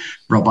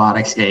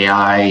robotics,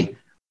 AI,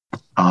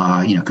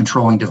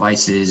 controlling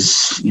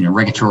devices,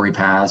 regulatory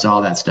paths,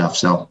 all that stuff.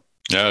 So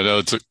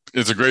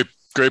it's a great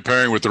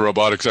pairing with the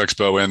Robotics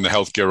Expo and the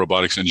Healthcare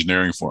Robotics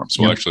Engineering Forum.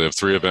 So we'll actually have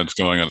 3 events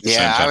going on at the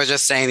same time. I was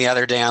just saying the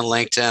other day on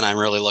LinkedIn, I'm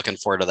really looking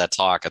forward to that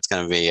talk. It's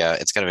going to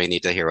be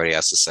neat to hear what he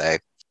has to say.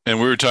 And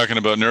we were talking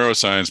about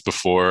neuroscience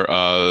before.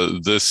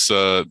 The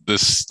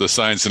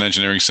Science and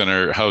Engineering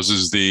Center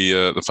houses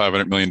the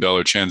 $500 million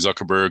Chan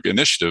Zuckerberg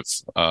Initiative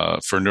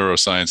for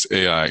Neuroscience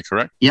AI,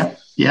 correct? Yeah.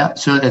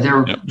 So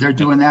they're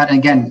doing that. And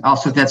again,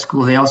 also at that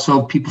school,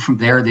 people from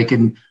there, they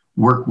can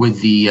work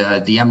with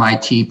the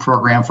MIT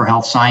program for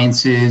health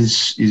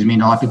sciences. A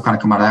lot of people kind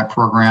of come out of that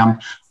program,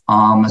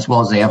 as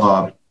well as they have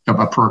a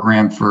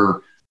program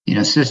for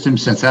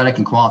systems, synthetic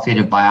and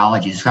qualitative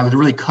biology. It's kind of the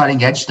really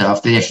cutting edge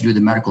stuff they actually do at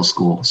the medical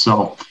school.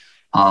 So,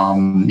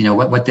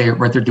 what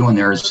they're doing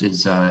there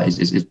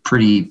is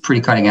pretty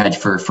cutting edge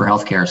for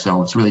healthcare.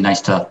 So it's really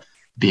nice to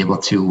be able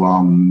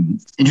to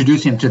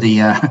introduce him to the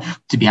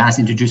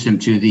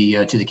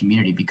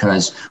community,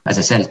 because, as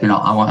I said, it's been,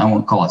 I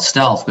won't call it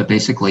stealth, but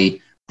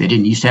basically they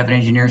didn't used to have an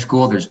engineering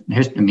school.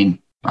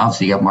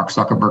 Obviously, you got Mark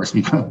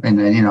Zuckerberg and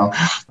then,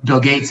 Bill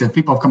Gates, and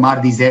people have come out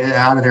of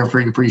there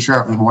pretty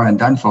sharp, one and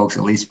done folks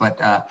at least.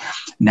 But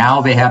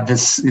now they have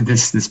this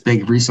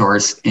big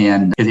resource,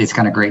 and it's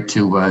kind of great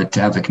to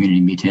have the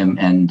community meet him,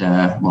 and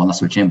not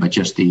so much him, but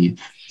just the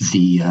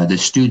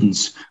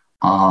students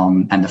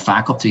and the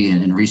faculty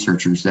and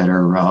researchers that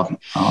are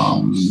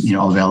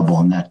available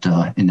in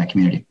that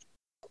community.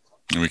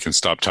 And we can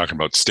stop talking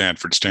about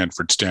Stanford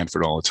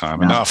all the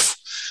time. Yeah. Enough.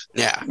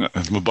 Yeah.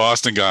 I'm a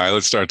Boston guy.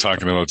 Let's start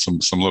talking about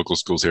some local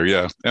schools here.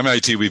 Yeah.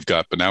 MIT we've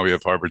got, but now we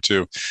have Harvard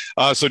too.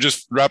 So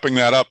just wrapping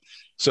that up.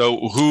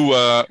 So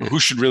who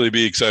should really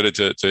be excited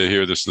to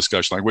hear this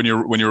discussion? Like when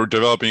you're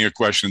developing your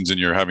questions and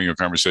you're having a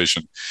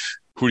conversation,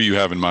 who do you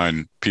have in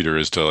mind, Peter,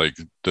 as to like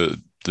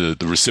the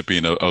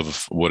recipient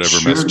of whatever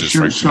messages?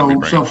 Sure.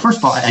 So first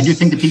of all, I do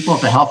think the people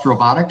at the Health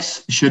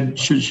Robotics should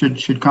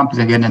come, because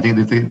again, I think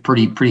that they're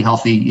pretty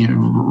healthy,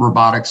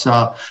 robotics,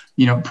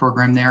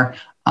 program there.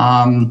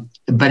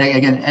 But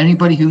again,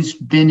 anybody who's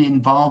been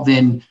involved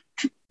in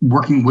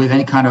working with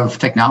any kind of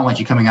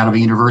technology coming out of a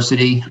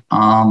university,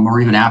 or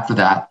even after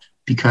that,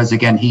 because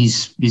again,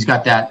 he's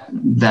got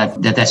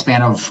that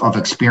span of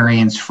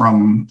experience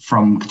from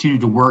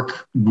continuing to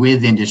work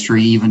with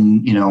industry,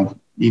 even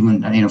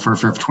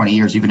for 20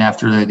 years, even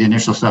after the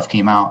initial stuff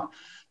came out.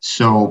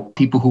 So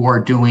people who are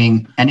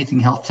doing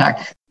anything health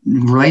tech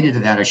related to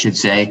that, I should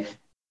say,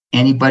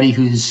 anybody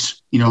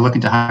who's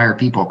looking to hire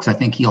people, because I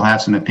think he'll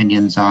have some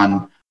opinions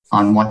on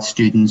what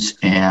students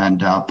and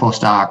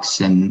postdocs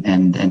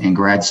and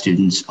grad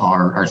students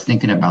are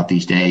thinking about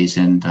these days.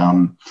 And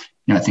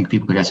I think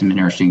people could have some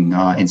interesting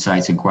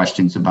insights and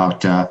questions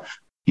about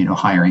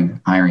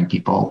hiring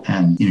people,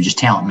 and just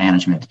talent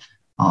management,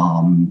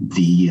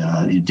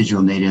 the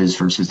digital natives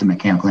versus the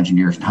mechanical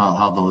engineers, and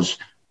how those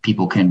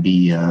people can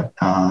be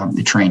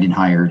trained and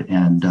hired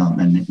and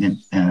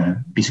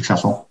be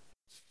successful.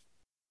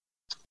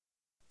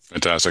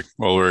 Fantastic.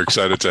 Well, we're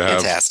excited to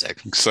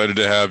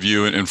have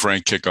you and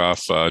Frank kick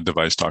off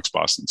Device Talks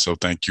Boston. So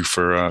thank you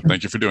for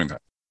doing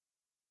that.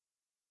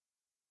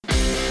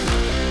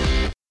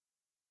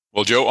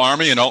 Well, Joe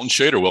Army and Alton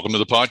Shader, welcome to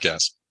the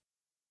podcast.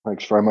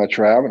 Thanks very much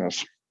for having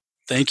us.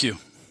 Thank you.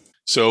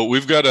 So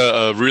we've got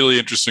a really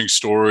interesting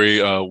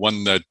story,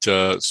 one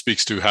that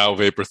speaks to how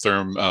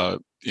Vapotherm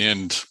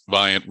and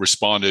Viant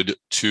responded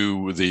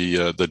to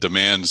the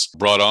demands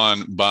brought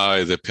on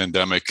by the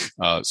pandemic.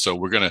 So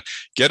we're going to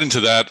get into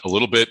that a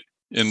little bit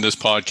in this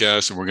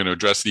podcast, and we're going to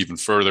address it even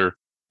further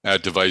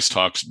at Device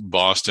Talks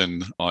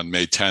Boston on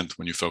May 10th,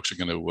 when you folks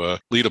are going to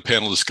lead a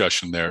panel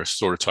discussion there,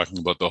 sort of talking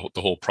about the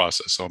whole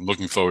process. So I'm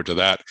looking forward to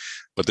that.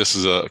 But this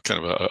is a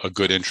kind of a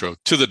good intro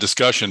to the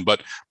discussion.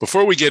 But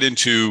before we get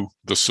into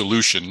the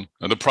solution,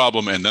 the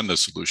problem, and then the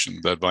solution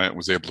that Viant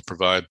was able to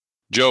provide,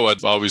 Joe,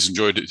 I've always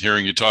enjoyed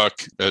hearing you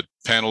talk at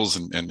panels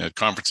and at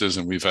conferences,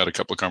 and we've had a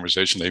couple of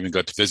conversations. I even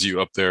got to visit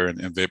you up there in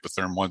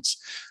Vapotherm once,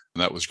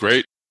 and that was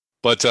great.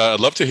 But I'd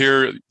love to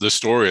hear the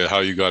story of how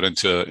you got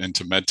into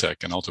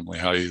medtech and ultimately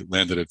how you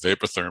landed at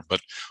Vapotherm.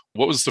 But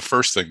what was the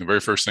very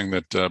first thing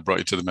that brought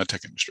you to the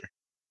medtech industry?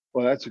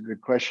 Well, that's a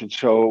good question.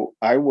 So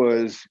I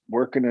was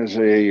working as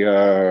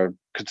a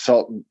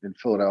consultant in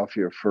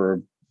Philadelphia for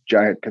a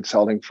giant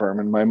consulting firm,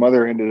 and my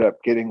mother ended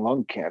up getting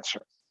lung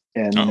cancer.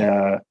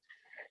 And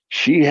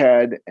she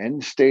had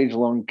end-stage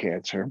lung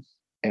cancer,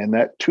 and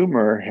that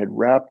tumor had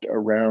wrapped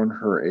around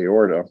her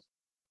aorta.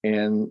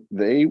 And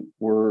they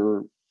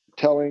were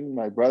telling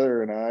my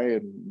brother and I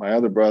and my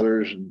other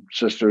brothers and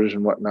sisters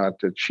and whatnot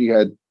that she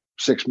had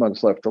 6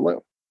 months left to live.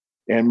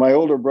 And my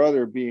older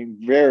brother, being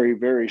very,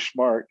 very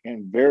smart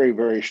and very,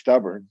 very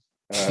stubborn,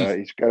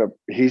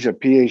 he's a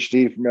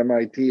PhD from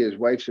MIT. His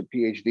wife's a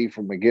PhD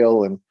from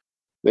McGill, and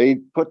they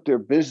put their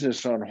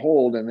business on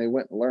hold and they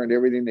went and learned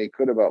everything they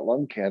could about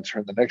lung cancer.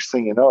 And the next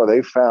thing you know,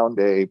 they found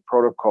a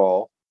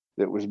protocol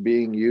that was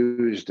being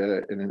used in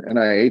an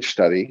NIH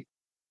study.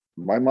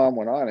 My mom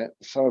went on it,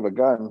 son of a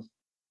gun.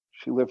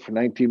 She lived for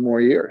 19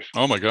 more years.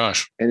 Oh my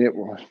gosh. And it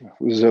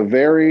was a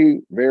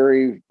very,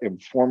 very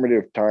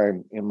informative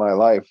time in my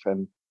life.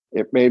 And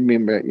it made me,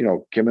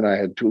 Kim and I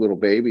had two little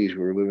babies. We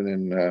were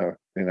living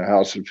in a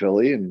house in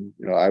Philly, and,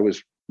 I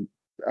was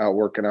out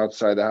working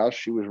outside the house.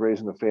 She was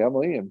raising the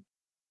family. And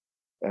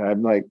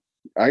I'm like,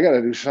 I got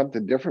to do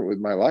something different with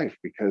my life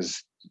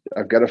because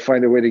I've got to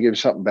find a way to give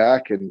something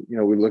back. And,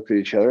 we looked at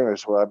each other and I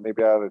said, well,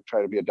 maybe I ought to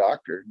try to be a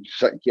doctor. And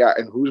she's like, yeah.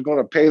 And who's going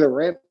to pay the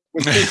rent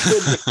with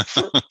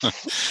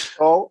this?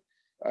 So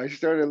I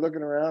started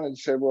looking around and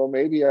said, well,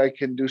 maybe I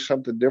can do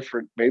something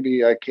different.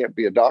 Maybe I can't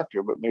be a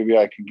doctor, but maybe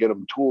I can get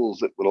them tools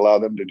that would allow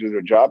them to do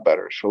their job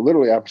better. So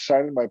literally I'm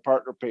signing my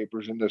partner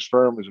papers in this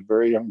firm as a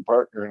very young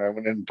partner. And I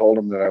went in and told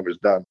them that I was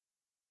done.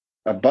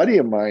 A buddy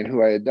of mine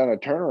who I had done a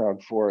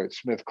turnaround for at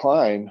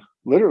SmithKline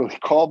literally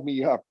called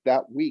me up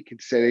that week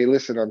and said, hey,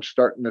 listen, I'm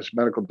starting this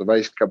medical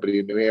device company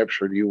in New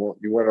Hampshire. Do you want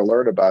to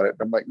learn about it?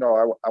 And I'm like,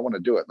 no, I want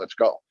to do it. Let's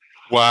go.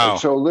 Wow. And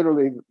so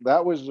literally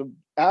that was the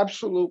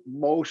absolute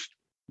most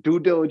due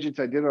diligence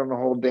I did on the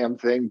whole damn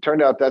thing.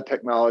 Turned out that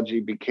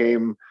technology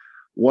became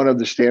one of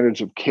the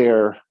standards of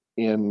care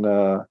in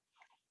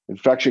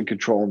infection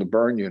control in the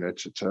burn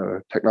units. It's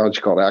a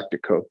technology called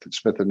Acticoat that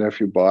Smith &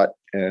 Nephew bought.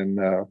 And,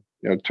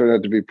 it turned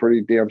out to be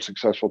pretty damn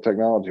successful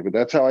technology, but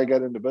that's how I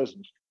got into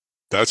business.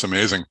 That's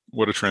amazing.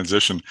 What a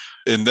transition.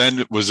 And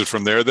then was it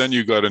from there then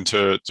you got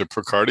into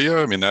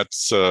Procardia? I mean,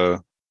 that's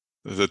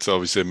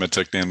obviously a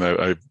medtech name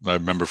I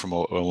remember from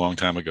a long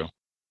time ago.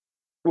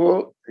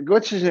 Well,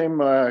 what's his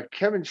name?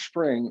 Kevin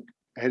Spring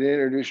had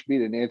introduced me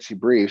to Nancy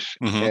Briefs.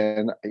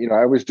 Mm-hmm. And,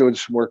 I was doing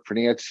some work for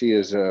Nancy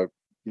as a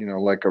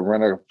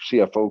run a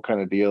CFO kind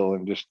of deal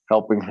and just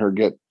helping her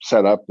get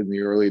set up in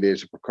the early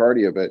days of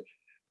Procardia. But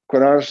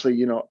quite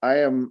honestly, I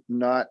am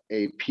not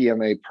a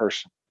PMA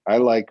person. I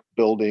like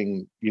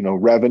building,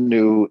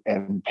 revenue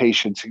and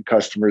patients and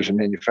customers and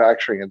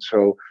manufacturing. And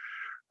so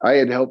I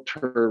had helped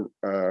her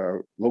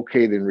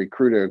locate and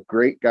recruit a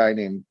great guy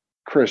named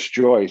Chris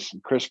Joyce.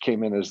 And Chris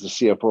came in as the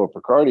CFO of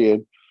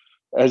Procardia.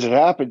 As it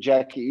happened,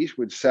 Jackie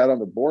Eastwood sat on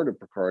the board of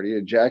Procardia.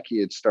 And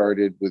Jackie had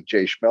started with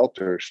Jay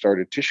Schmelter,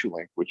 started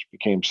TissueLink, which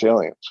became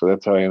Salient. So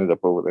that's how I ended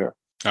up over there.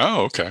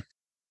 Oh, okay.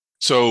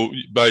 So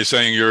by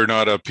saying you're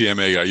not a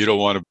PMA guy,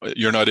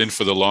 you're not in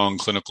for the long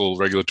clinical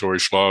regulatory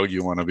slog.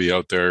 You want to be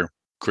out there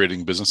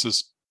creating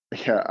businesses?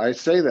 Yeah, I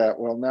say that.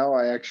 Well, now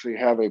I actually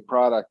have a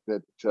product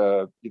that,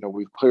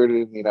 we've cleared it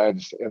in the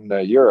United States and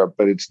Europe,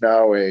 but it's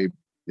now a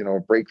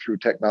breakthrough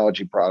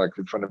technology product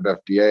in front of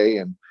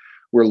FDA. And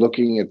we're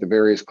looking at the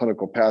various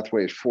clinical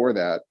pathways for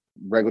that,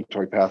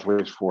 regulatory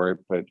pathways for it.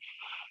 But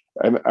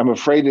I'm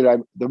afraid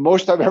that the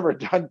most I've ever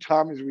done,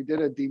 Tom, is we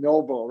did a de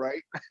novo,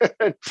 right?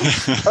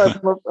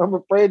 I'm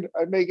afraid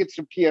I may get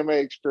some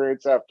PMA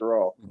experience after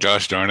all.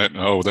 Gosh darn it.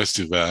 Oh, that's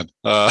too bad.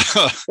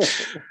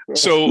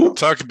 So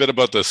talk a bit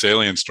about the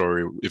Salient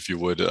story, if you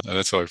would.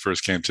 That's how I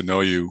first came to know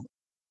you.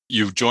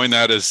 You joined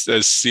that as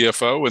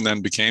CFO and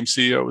then became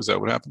CEO. Is that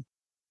what happened?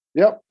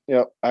 Yep.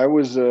 I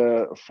was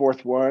a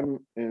fourth one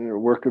and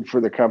working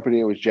for the company.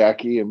 It was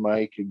Jackie and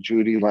Mike and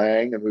Judy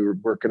Lang, and we were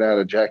working out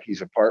of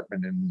Jackie's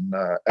apartment in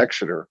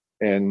Exeter,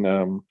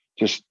 and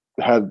just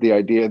had the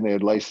idea, and they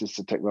had licensed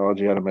the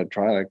technology out of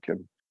Medtronic.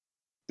 And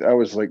that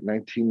was like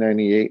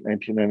 1998,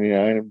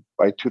 1999.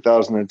 By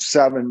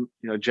 2007,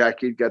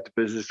 Jackie had got the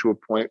business to a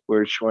point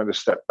where she wanted to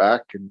step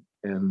back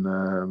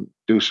and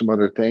do some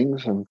other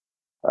things. And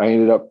I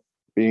ended up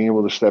being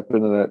able to step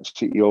into that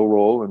CEO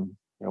role, and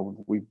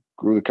we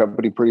grew the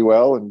company pretty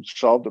well and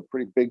solved a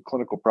pretty big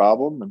clinical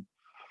problem. And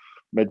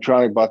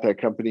Medtronic bought that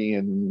company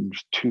in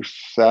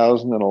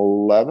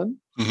 2011.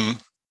 Mm-hmm.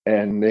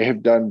 And they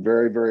have done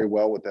very, very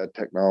well with that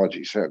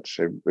technology since.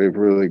 They've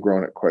really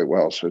grown it quite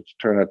well. So it's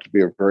turned out to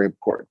be a very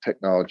important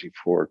technology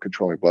for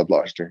controlling blood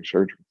loss during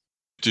surgery.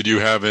 Did you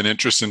have an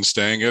interest in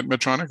staying at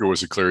Medtronic, or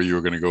was it clear you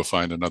were going to go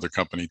find another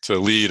company to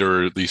lead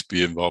or at least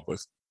be involved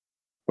with?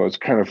 Well, it's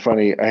kind of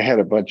funny. I had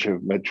a bunch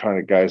of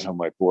Medtronic guys on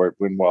my board.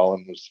 Win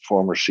Wallen was the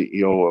former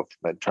CEO of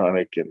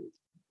Medtronic,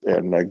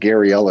 and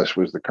Gary Ellis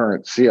was the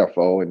current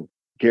CFO. And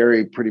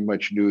Gary pretty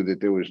much knew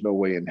that there was no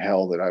way in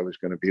hell that I was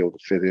going to be able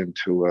to fit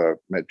into a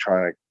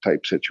Medtronic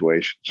type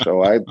situation.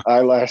 So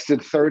I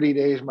lasted 30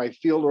 days. My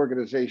field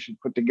organization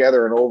put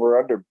together an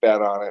over-under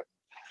bet on it.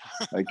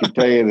 I can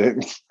tell you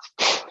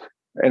that.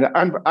 And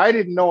I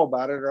didn't know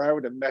about it, or I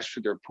would have messed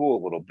with their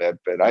pool a little bit.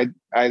 But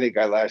I think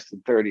I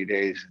lasted 30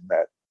 days in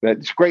that.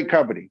 It's a great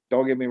company.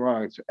 Don't get me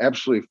wrong. It's an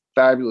absolutely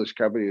fabulous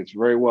company. It's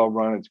very well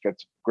run. It's got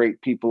some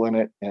great people in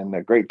it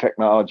and great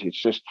technology.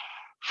 It's just,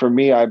 for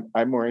me,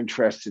 I'm more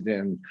interested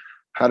in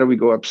how do we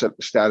go upset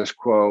the status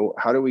quo?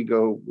 How do we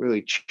go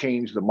really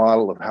change the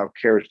model of how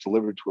care is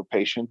delivered to a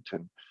patient,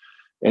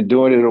 and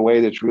doing it in a way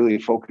that's really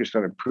focused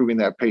on improving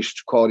that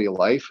patient's quality of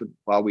life. And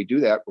while we do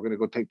that, we're going to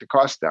go take the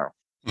cost down.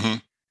 Mm-hmm.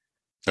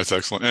 That's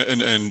excellent.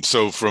 And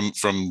so from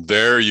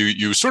there,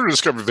 you sort of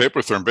discovered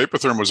Vapotherm.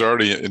 Vapotherm was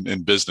already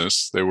in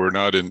business. They were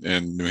not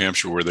in New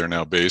Hampshire, where they're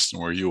now based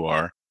and where you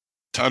are.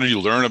 How did you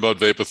learn about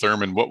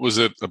Vapotherm, and what was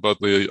it about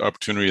the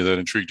opportunity that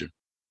intrigued you?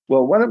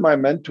 Well, one of my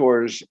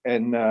mentors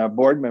and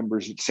board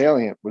members at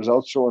Salient was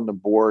also on the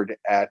board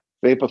at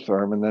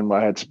Vapotherm. And then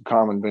I had some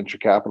common venture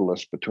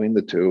capitalists between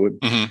the two.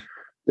 And mm-hmm.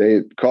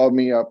 They called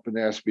me up and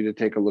asked me to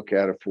take a look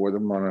at it for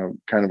them on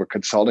a kind of a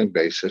consulting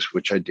basis,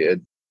 which I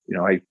did.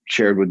 I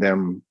shared with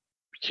them,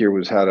 here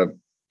was how to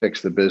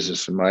fix the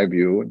business in my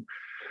view. And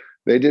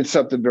they did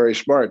something very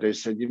smart. They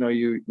said,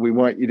 we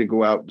want you to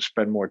go out and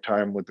spend more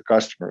time with the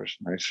customers.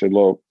 And I said,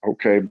 well,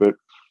 okay, but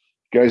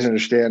you guys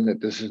understand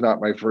that this is not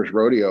my first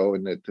rodeo,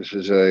 and that this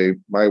is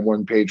my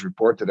 1-page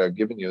report that I've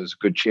given you is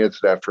a good chance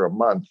that after a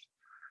month,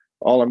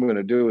 all I'm going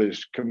to do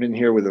is come in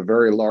here with a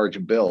very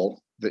large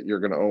bill that you're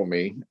going to owe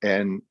me,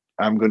 and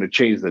I'm going to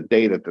change the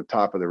date at the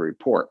top of the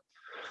report.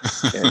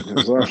 And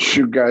as long as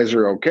you guys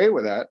are okay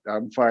with that,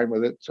 I'm fine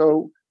with it.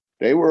 So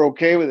they were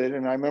okay with it.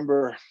 And I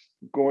remember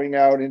going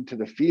out into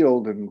the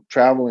field and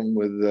traveling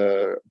with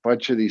a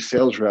bunch of these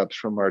sales reps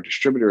from our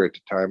distributor at the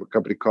time, a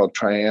company called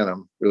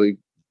Trianum, really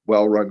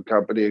well-run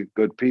company,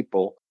 good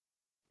people,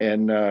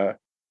 and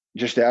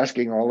just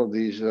asking all of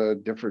these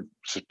different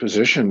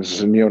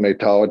positions and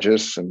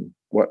neonatologists and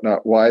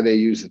whatnot, why they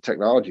use the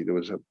technology. There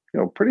was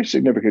a pretty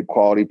significant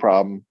quality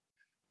problem.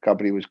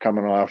 Company was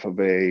coming off of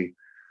a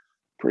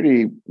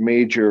pretty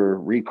major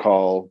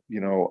recall,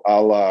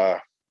 a la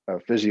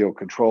Physio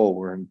Control,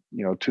 where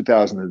in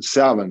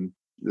 2007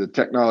 the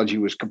technology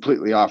was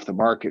completely off the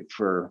market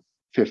for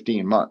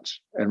 15 months.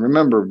 And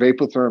remember,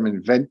 Vapotherm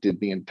invented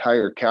the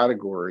entire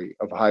category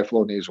of high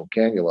flow nasal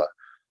cannula.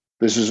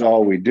 This is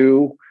all we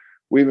do.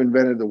 We've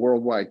invented the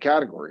worldwide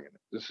category.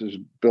 This is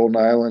Bill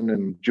Nyland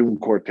and June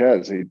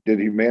Cortez. They did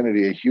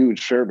humanity a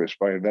huge service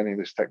by inventing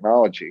this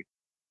technology.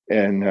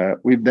 And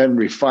we've then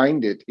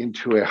refined it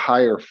into a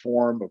higher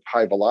form of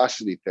high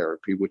velocity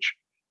therapy, which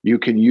you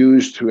can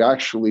use to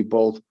actually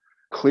both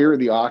clear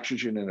the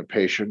oxygen in a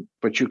patient,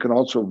 but you can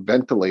also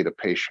ventilate a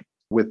patient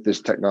with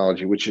this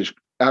technology, which is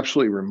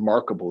absolutely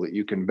remarkable that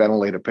you can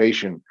ventilate a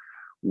patient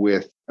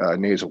with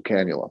nasal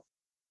cannula.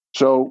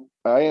 So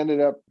I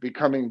ended up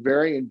becoming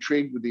very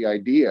intrigued with the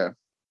idea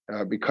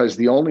because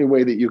the only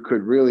way that you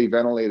could really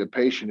ventilate a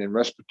patient in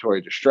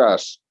respiratory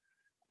distress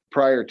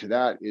prior to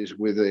that is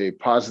with a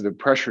positive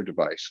pressure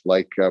device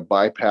like a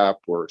BiPAP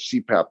or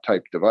CPAP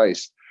type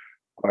device.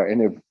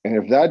 And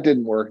if that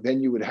didn't work,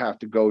 then you would have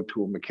to go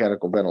to a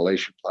mechanical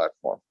ventilation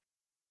platform.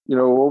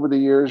 Over the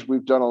years,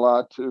 we've done a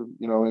lot to,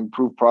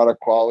 improve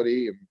product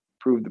quality,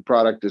 improve the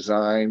product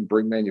design,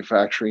 bring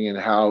manufacturing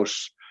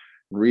in-house,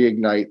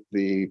 reignite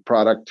the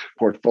product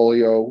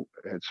portfolio.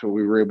 And so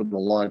we were able to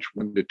launch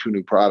 1 to 2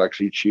 new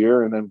products each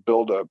year and then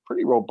build a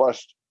pretty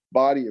robust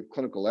body of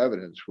clinical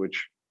evidence,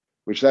 which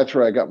that's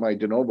where I got my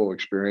de novo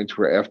experience,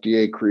 where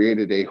FDA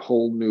created a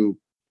whole new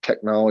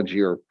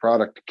technology or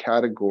product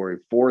category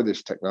for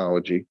this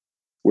technology,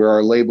 where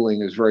our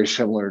labeling is very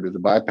similar to the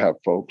BiPAP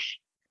folks.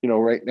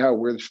 Right now,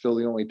 we're still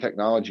the only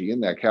technology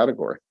in that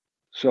category.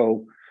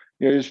 So,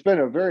 it's been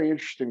a very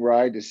interesting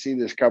ride to see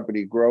this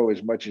company grow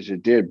as much as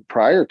it did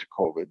prior to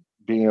COVID,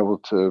 being able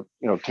to,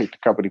 take the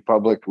company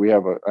public. We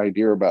have an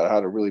idea about how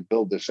to really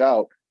build this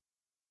out.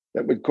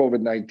 That when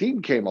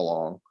COVID-19 came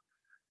along,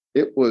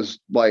 it was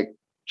like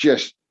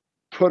just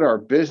put our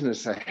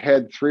business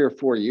ahead 3 or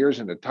 4 years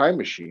in a time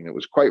machine. It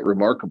was quite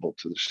remarkable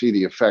to see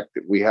the effect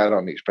that we had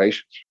on these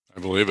patients. I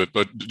believe it.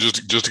 But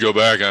just to go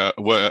back,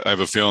 I have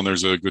a feeling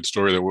there's a good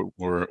story there,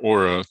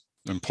 or an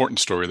important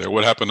story there.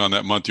 What happened on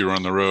that month you were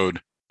on the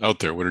road out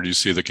there? What did you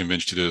see that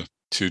convinced you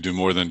to do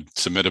more than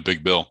submit a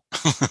big bill?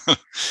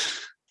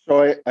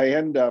 So I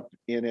end up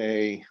in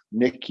a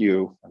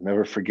NICU, I'll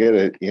never forget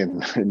it,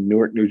 in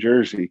Newark, New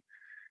Jersey.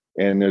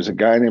 And there's a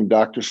guy named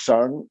Dr.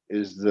 Sung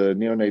is the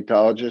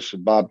neonatologist,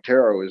 and Bob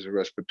Taro is a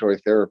respiratory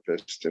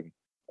therapist.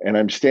 And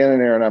I'm standing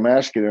there and I'm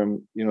asking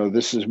him,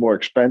 this is more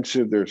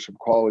expensive. There's some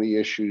quality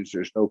issues.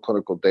 There's no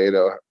clinical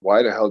data.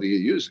 Why the hell do you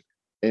use it?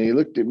 And he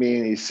looked at me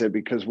and he said,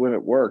 because when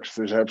it works,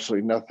 there's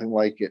absolutely nothing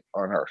like it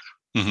on earth.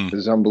 Mm-hmm.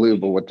 It's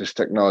unbelievable what this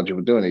technology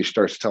will do. And he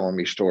starts telling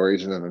me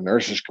stories, and then the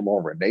nurses come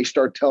over and they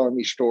start telling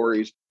me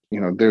stories.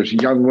 There's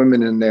young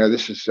women in there.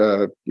 This is,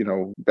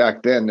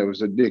 back then there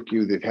was a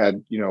NICU that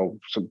had,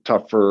 some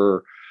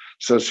tougher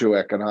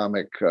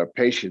socioeconomic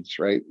patients,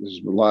 right?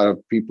 There's a lot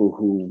of people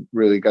who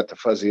really got the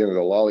fuzzy end of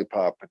the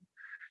lollipop, and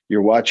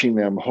you're watching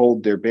them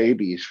hold their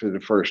babies for the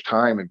first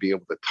time and be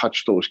able to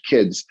touch those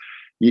kids.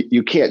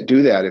 You can't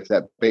do that if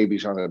that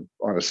baby's on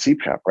a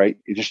CPAP, right?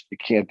 You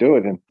can't do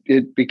it. And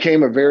it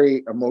became a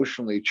very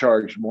emotionally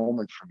charged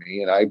moment for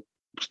me. And I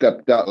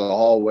stepped out of the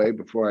hallway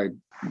before I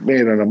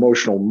made an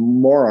emotional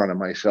moron of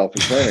myself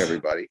in front of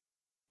everybody.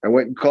 I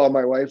went and called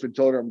my wife and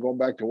told her I'm going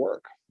back to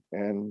work.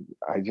 And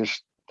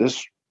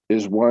this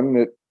is one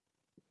that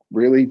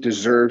really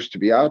deserves to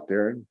be out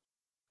there. And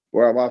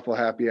well, I'm awful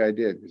happy I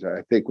did, because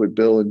I think what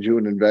Bill and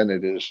June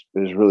invented is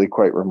really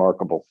quite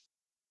remarkable.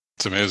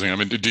 It's amazing. I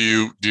mean, do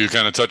you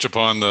kind of touch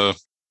upon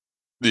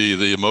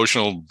the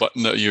emotional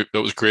button that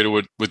was created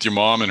with your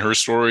mom and her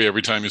story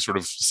every time you sort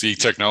of see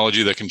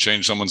technology that can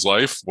change someone's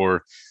life?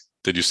 Or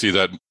did you see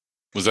that,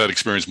 was that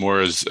experience more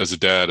as a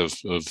dad of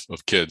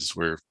kids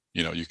where,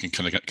 you can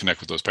connect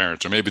with those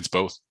parents, or maybe it's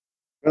both?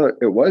 Well,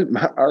 it was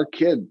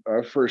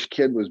our first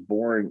kid was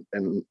born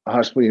in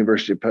Hospital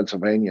University of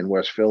Pennsylvania in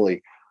West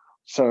Philly.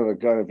 Son of a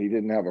gun, if he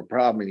didn't have a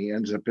problem, and he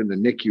ends up in the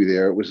NICU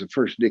there. It was the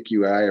first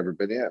NICU I ever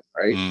been in,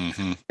 right?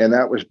 Mm-hmm. And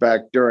that was back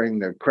during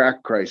the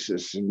crack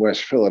crisis in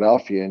West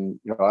Philadelphia. And,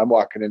 I'm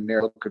walking in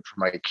there looking for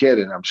my kid,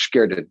 and I'm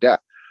scared to death.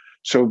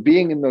 So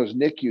being in those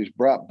NICUs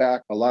brought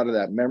back a lot of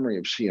that memory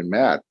of seeing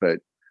Matt. But,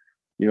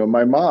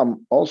 my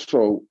mom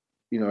also,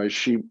 as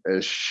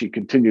she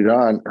continued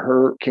on,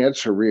 her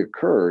cancer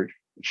reoccurred.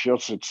 She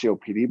also had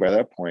COPD by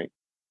that point.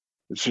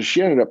 And so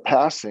she ended up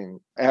passing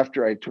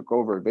after I took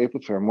over at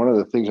Vapotherm. One of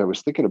the things I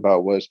was thinking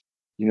about was,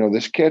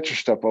 this cancer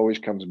stuff always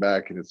comes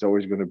back and it's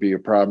always going to be a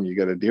problem. You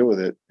got to deal with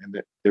it. And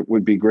it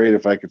would be great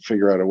if I could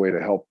figure out a way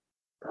to help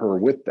her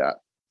with that.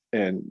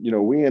 And,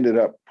 we ended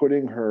up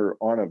putting her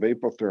on a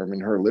Vapotherm in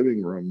her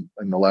living room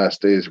in the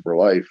last days of her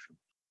life.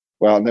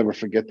 Well, I'll never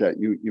forget that.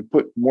 You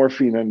put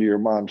morphine under your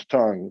mom's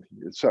tongue.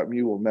 It's something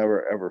you will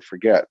never, ever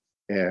forget.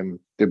 And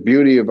the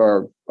beauty of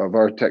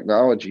our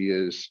technology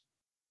is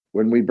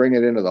when we bring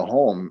it into the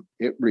home,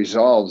 it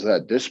resolves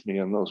that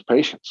dyspnea in those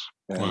patients.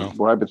 And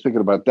I've been thinking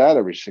about that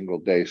every single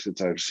day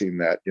since I've seen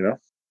that,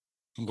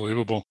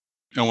 Unbelievable.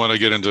 I want to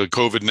get into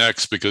COVID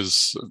next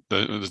because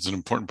that's an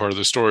important part of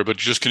the story. But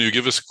just can you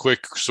give us a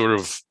quick sort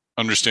of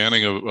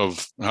understanding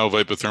of how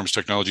Vapotherm's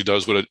technology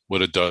does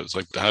what it does?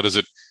 Like, how does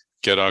it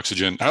get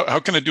oxygen? How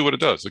can it do what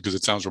it does? Because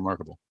it sounds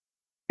remarkable.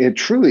 It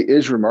truly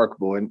is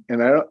remarkable, and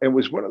it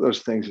was one of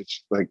those things.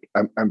 It's like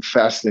I'm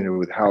fascinated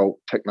with how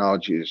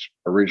technology is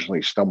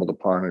originally stumbled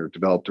upon or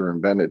developed or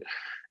invented,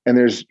 and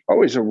there's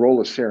always a role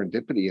of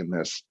serendipity in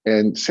this.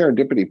 And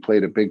serendipity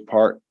played a big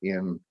part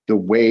in the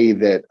way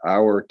that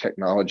our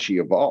technology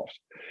evolved.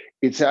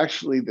 It's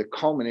actually the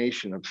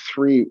culmination of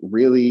three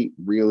really,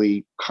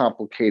 really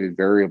complicated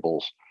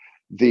variables: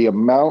 the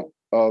amount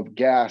of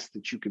gas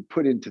that you could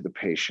put into the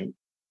patient,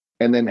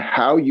 and then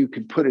how you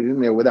could put it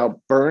in there without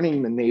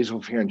burning the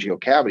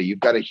nasopharyngeal cavity. You've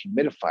got to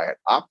humidify it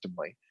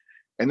optimally.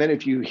 And then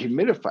if you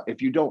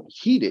don't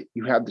heat it,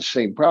 you have the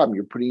same problem.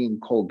 You're putting in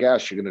cold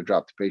gas, you're going to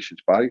drop the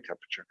patient's body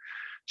temperature.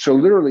 So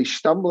literally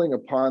stumbling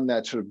upon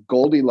that sort of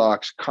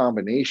Goldilocks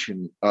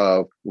combination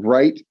of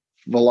right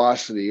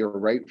velocity or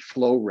right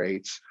flow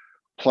rates,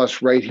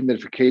 plus right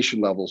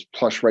humidification levels,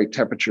 plus right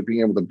temperature,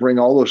 being able to bring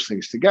all those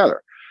things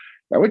together.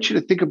 I want you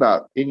to think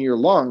about in your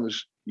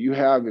lungs, you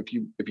have, if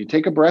you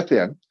take a breath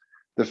in,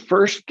 the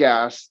first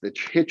gas that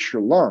hits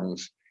your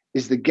lungs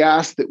is the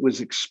gas that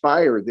was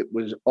expired, that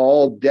was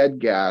all dead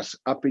gas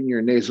up in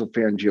your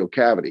nasopharyngeal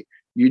cavity.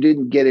 You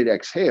didn't get it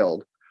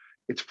exhaled.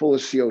 It's full of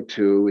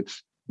CO2.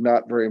 It's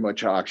not very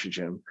much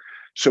oxygen.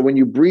 So when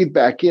you breathe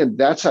back in,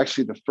 that's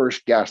actually the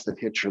first gas that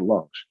hits your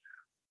lungs.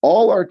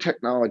 All our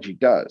technology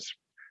does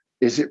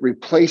is it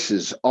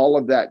replaces all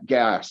of that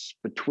gas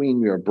between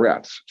your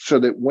breaths so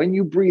that when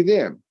you breathe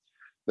in,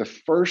 the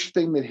first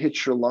thing that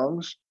hits your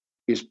lungs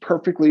is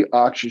perfectly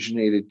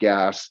oxygenated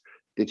gas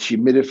that's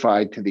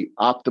humidified to the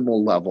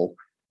optimal level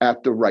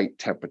at the right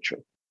temperature.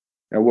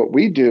 Now, what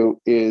we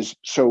do is,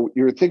 so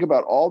you think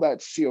about all that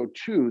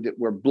CO2 that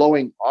we're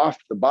blowing off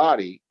the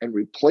body and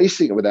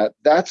replacing it with that.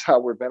 That's how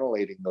we're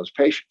ventilating those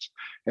patients.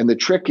 And the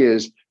trick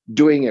is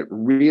doing it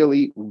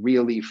really,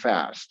 really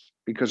fast,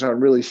 because on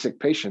really sick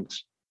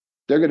patients,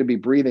 they're going to be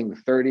breathing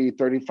 30,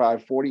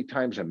 35, 40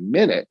 times a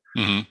minute.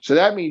 Mm-hmm. So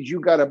that means you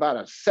got about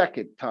a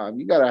second time.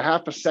 You got a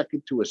half a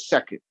second to a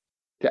second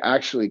to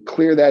actually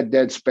clear that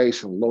dead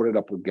space and load it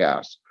up with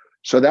gas.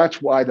 So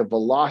that's why the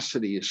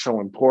velocity is so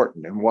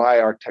important and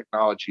why our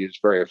technology is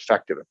very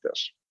effective at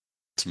this.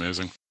 It's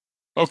amazing.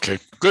 Okay,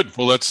 good.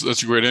 Well, that's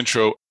a great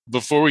intro.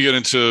 Before we get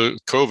into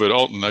COVID,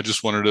 Alton, I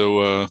just wanted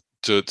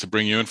to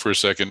bring you in for a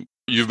second.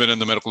 You've been in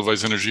the medical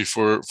device industry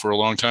for a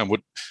long time.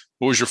 What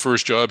was your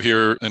first job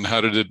here, and how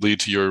did it lead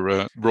to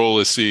your role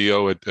as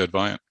CEO at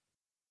Viant?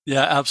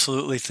 Yeah,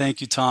 absolutely. Thank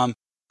you, Tom.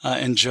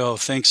 And Joe,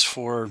 thanks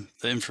for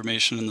the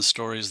information and the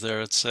stories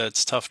there.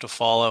 It's tough to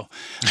follow.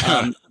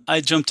 I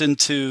jumped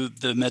into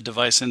the med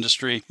device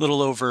industry a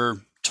little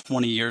over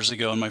 20 years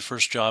ago, and my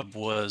first job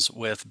was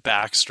with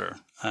Baxter.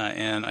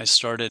 And I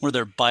started with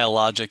their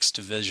biologics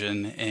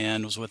division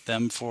and was with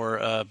them for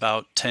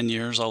about 10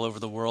 years all over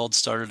the world.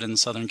 Started in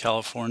Southern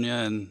California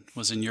and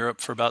was in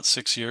Europe for about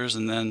 6 years,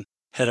 and then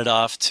headed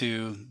off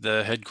to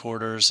the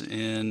headquarters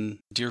in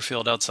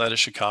Deerfield outside of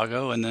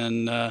Chicago, and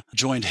then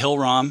joined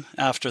Hillrom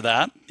after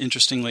that.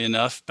 Interestingly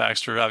enough,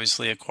 Baxter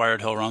obviously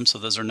acquired Hillrom, so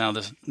those are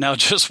now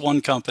just one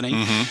company,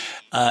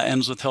 and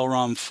was with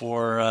Hillrom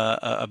for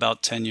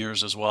about 10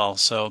 years as well.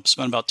 So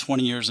spent about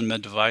 20 years in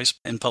med device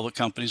in public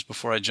companies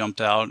before I jumped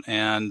out,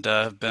 and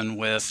have been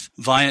with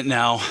Viant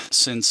now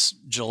since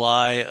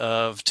July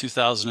of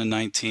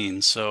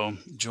 2019. So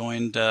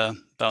joined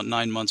about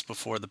 9 months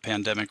before the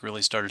pandemic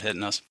really started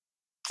hitting us.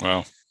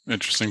 Wow.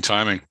 Interesting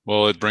timing.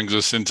 Well, it brings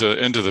us into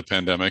the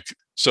pandemic.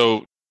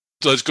 So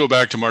let's go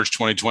back to March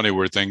 2020,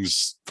 where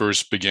things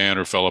first began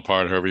or fell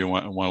apart, however you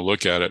want to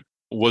look at it.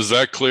 Was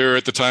that clear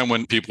at the time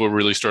when people were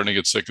really starting to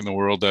get sick in the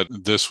world that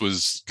this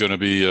was going to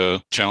be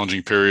a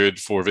challenging period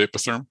for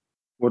Vapotherm?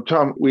 Well,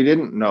 Tom, we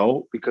didn't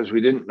know, because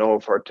we didn't know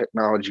if our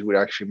technology would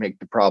actually make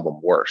the problem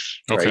worse.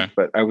 Right? Okay.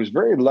 But I was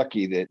very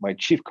lucky that my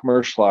chief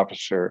commercial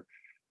officer,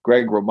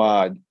 Greg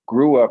Ramad,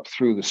 grew up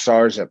through the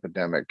SARS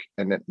epidemic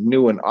and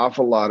knew an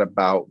awful lot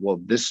about, well,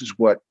 this is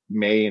what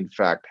may in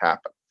fact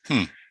happen.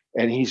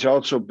 And he's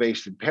also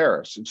based in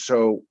Paris. And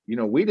so,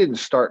 we didn't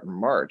start in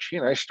March. He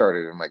and I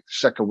started in like the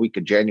second week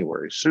of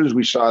January. As soon as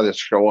we saw this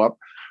show up,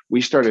 we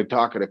started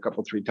talking a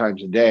couple, 3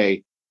 times a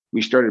day.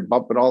 We started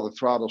bumping all the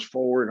throttles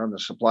forward on the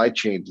supply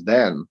chains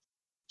then.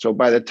 So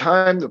by the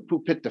time the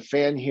poop hit the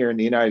fan here in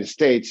the United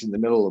States in the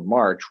middle of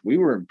March, we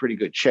were in pretty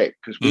good shape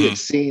because we had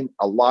seen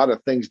a lot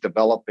of things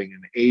developing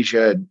in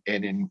Asia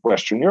and in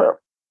Western Europe.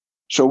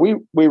 So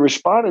we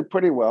responded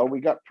pretty well. We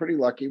got pretty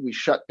lucky. We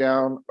shut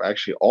down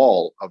actually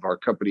all of our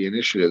company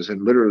initiatives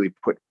and literally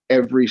put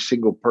every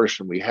single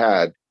person we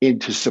had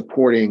into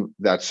supporting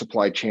that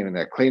supply chain in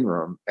that clean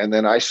room. And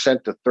then I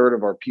sent a third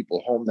of our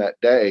people home that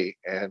day.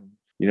 And,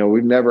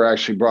 we've never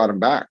actually brought them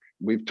back.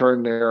 We've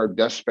turned their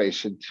desk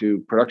space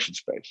into production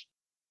space.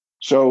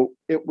 So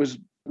it was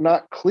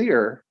not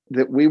clear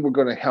that we were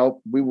going to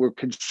help. We were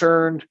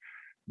concerned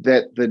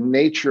that the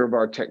nature of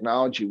our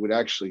technology would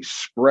actually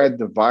spread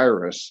the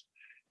virus.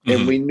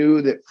 And we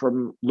knew that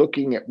from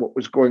looking at what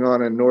was going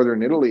on in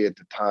Northern Italy at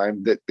the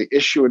time, that the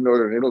issue in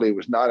Northern Italy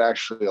was not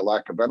actually a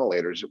lack of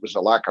ventilators. It was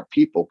a lack of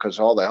people because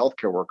all the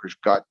healthcare workers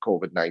got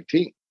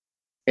COVID-19.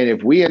 And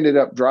if we ended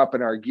up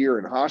dropping our gear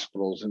in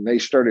hospitals and they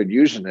started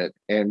using it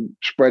and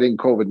spreading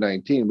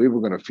COVID-19, we were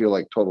going to feel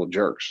like total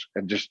jerks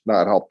and just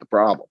not help the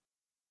problem.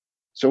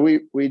 So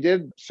we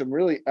did some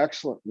really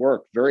excellent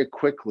work very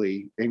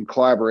quickly in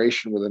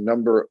collaboration with a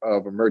number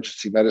of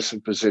emergency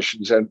medicine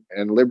physicians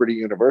and Liberty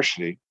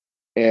University.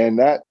 And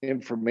that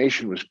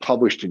information was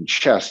published in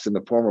Chest in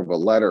the form of a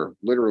letter,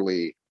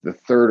 literally the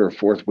 3rd or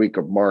 4th week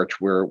of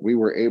March, where we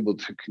were able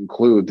to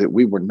conclude that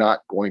we were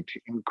not going to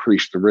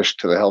increase the risk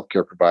to the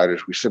healthcare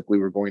providers. We simply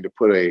were going to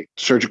put a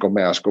surgical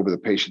mask over the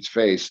patient's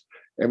face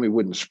and we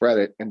wouldn't spread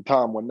it. And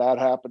Tom, when that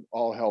happened,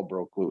 all hell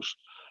broke loose.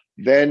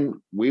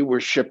 Then we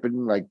were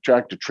shipping like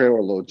tractor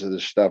trailer loads of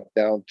this stuff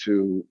down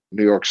to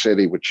New York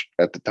City, which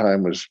at the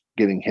time was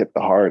getting hit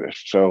the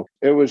hardest. So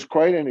it was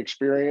quite an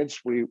experience.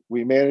 We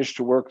managed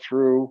to work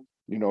through,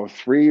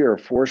 3 or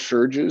 4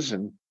 surges.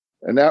 And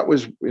that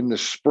was in the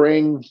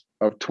spring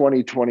of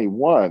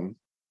 2021.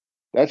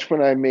 That's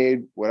when I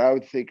made what I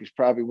would think is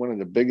probably one of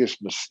the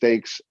biggest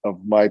mistakes of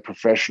my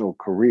professional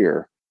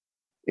career.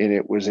 And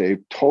it was a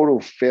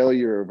total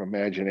failure of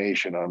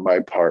imagination on my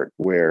part,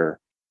 where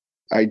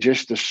I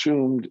just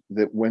assumed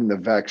that when the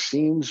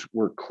vaccines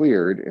were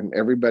cleared and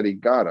everybody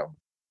got them,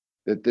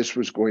 that this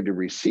was going to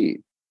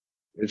recede.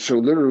 And so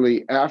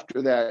literally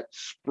after that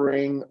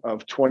spring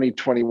of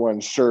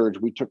 2021 surge,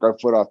 we took our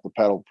foot off the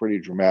pedal pretty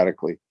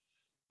dramatically.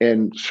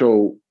 And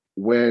so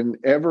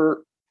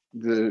whenever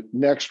the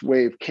next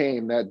wave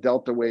came, that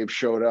Delta wave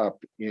showed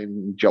up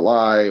in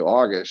July,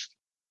 August,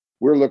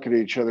 we're looking at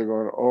each other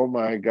going, oh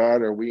my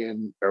God, are we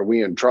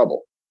in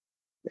trouble?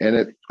 And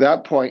at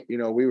that point, we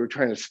were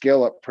trying to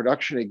scale up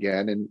production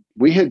again, and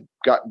we had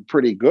gotten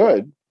pretty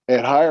good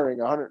at hiring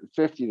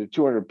 150 to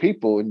 200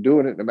 people and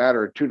doing it in a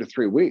matter of 2 to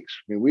 3 weeks.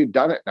 I mean, we've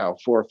done it now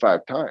 4 or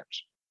 5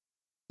 times.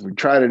 We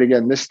tried it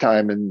again this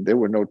time, and there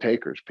were no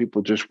takers.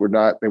 People just were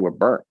not, they were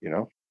burnt,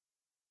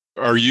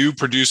 Are you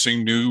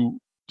producing new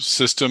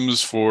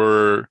systems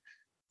for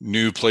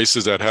new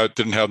places that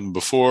didn't have them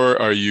before?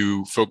 Are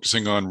you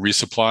focusing on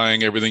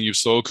resupplying everything you've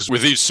sold? Because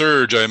with each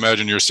surge, I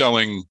imagine you're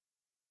selling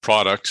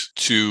product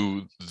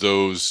to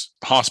those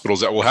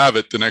hospitals that will have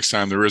it the next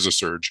time there is a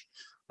surge.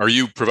 Are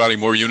you providing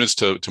more units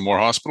to more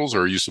hospitals,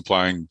 or are you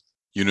supplying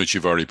units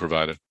you've already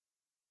provided?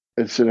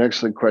 It's an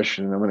excellent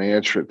question. And I'm going to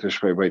answer it this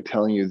way by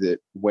telling you that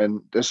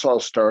when this all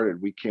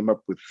started, we came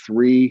up with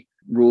 3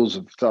 rules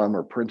of thumb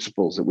or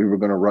principles that we were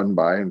going to run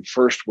by. And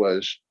first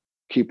was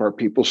keep our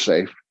people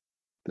safe.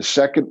 The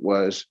second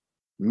was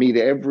meet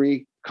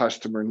every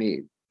customer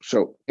need.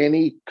 So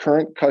any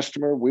current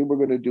customer, we were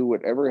going to do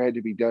whatever had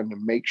to be done to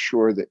make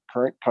sure that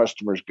current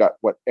customers got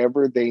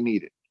whatever they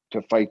needed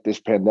to fight this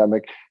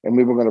pandemic, and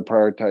we were going to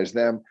prioritize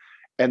them.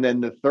 And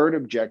then the third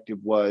objective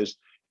was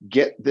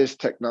get this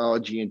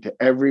technology into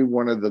every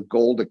one of the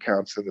gold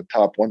accounts of the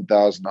top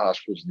 1,000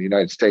 hospitals in the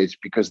United States,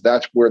 because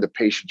that's where the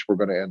patients were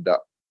going to end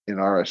up in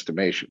our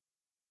estimation.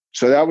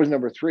 So that was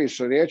number 3.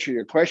 So to answer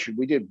your question,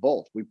 we did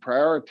both. We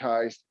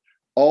prioritized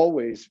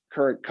always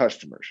current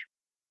customers.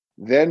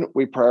 Then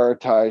we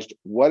prioritized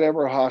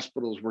whatever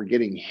hospitals were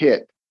getting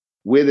hit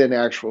with an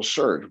actual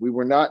surge. We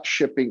were not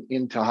shipping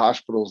into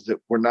hospitals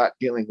that were not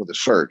dealing with a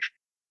surge.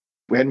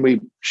 When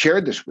we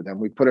shared this with them,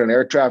 we put an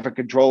air traffic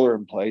controller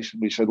in place,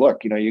 and we said,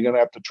 look, you're going to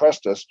have to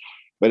trust us,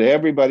 but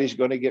everybody's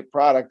going to get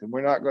product, and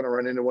we're not going to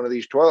run into one of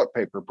these toilet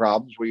paper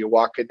problems where you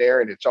walk in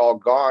there and it's all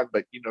gone,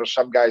 but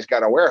some guy's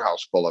got a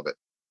warehouse full of it.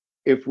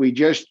 If we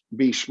just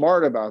be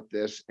smart about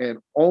this and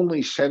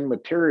only send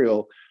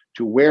material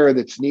to where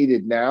that's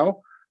needed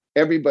now,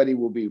 everybody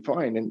will be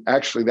fine. And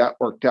actually that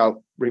worked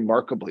out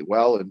remarkably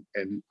well.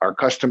 And our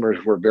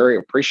customers were very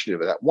appreciative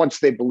of that once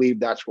they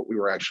believed that's what we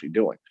were actually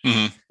doing.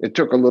 Mm-hmm. It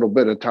took a little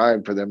bit of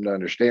time for them to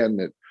understand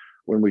that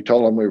when we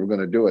told them we were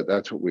going to do it,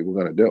 that's what we were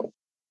going to do.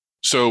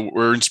 So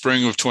we're in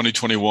spring of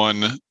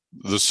 2021.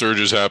 The surge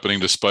is happening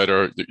despite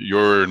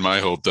your and my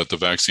hope that the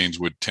vaccines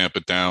would tamp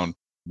it down.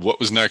 What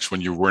was next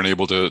when you weren't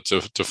able to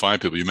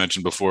find people? You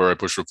mentioned before I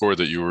pushed record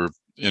that you were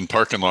in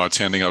parking lots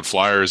handing out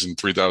flyers and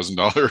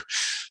 $3,000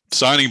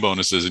 signing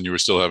bonuses, and you were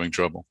still having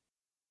trouble.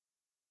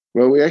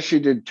 Well, we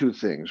actually did two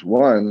things.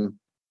 One,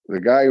 the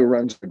guy who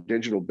runs the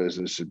digital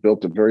business had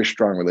built a very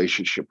strong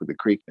relationship with the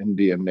Creek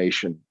Indian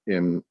Nation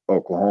in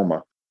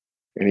Oklahoma.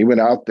 And he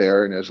went out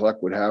there, and as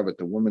luck would have it,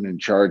 the woman in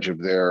charge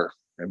of their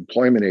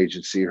employment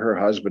agency, her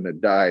husband had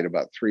died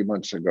about 3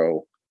 months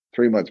ago,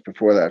 3 months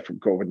before that from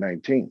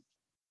COVID-19.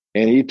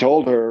 And he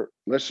told her,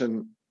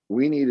 listen,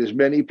 we need as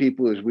many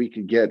people as we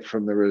could get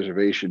from the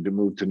reservation to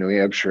move to New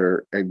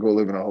Hampshire and go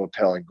live in a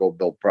hotel and go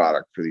build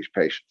product for these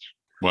patients.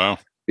 Wow.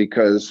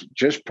 Because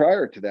just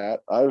prior to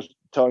that, I was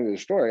telling you the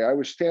story.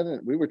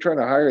 We were trying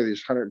to hire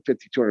these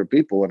 150, 200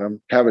 people, and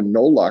I'm having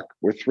no luck.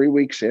 We're 3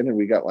 weeks in, and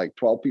we got like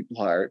 12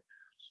 people hired.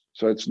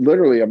 So it's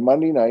literally a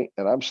Monday night,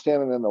 and I'm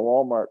standing in the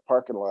Walmart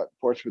parking lot in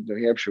Portsmouth,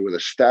 New Hampshire, with a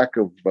stack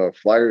of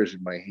flyers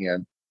in my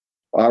hand,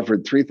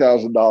 offered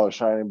 $3,000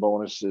 signing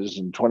bonuses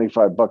and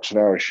 $25 an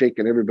hour,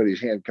 shaking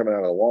everybody's hand coming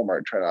out of the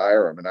Walmart trying to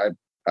hire them, and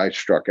I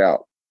struck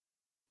out.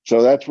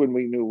 So that's when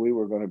we knew we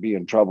were going to be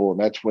in trouble, and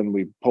that's when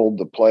we pulled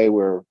the play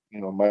where,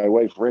 my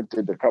wife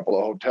rented a couple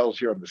of hotels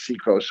here on the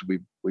seacoast.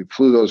 We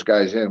flew those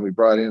guys in. We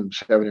brought in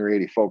 70 or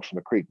 80 folks from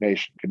the Creek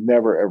Nation. Could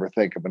never, ever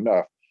think of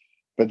enough.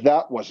 But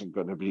that wasn't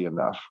going to be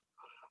enough.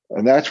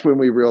 And that's when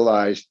we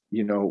realized,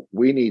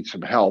 we need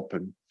some help.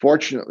 And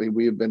fortunately,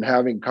 we have been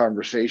having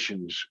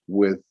conversations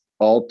with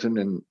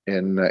Alton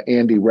and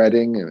Andy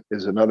Redding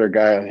is another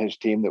guy on his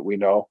team that we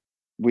know.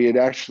 We had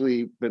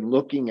actually been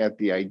looking at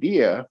the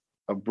idea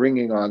of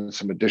bringing on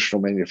some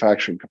additional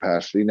manufacturing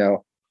capacity.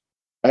 Now,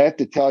 I have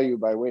to tell you,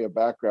 by way of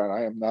background,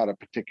 I am not a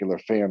particular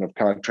fan of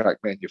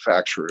contract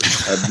manufacturers.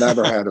 I've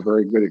never had a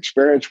very good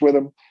experience with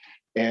them.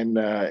 And,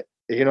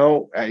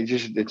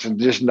 it's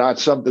just not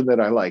something that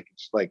I like.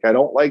 It's like, I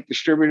don't like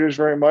distributors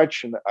very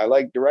much, and I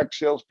like direct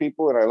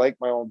salespeople, and I like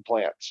my own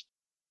plants.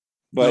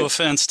 But, no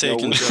offense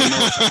taken, Joe.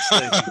 No offense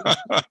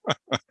taken.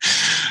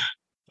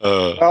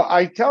 Well,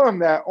 I tell them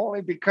that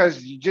only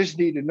because you just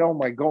need to know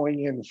my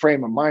going in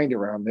frame of mind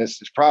around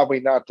this is probably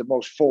not the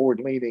most forward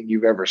leaning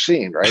you've ever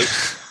seen,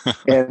 right?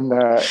 And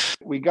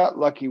we got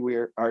lucky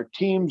where our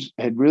teams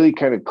had really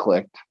kind of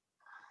clicked.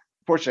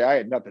 Fortunately, I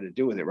had nothing to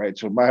do with it, right?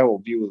 So my whole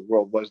view of the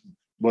world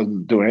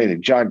wasn't doing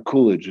anything. John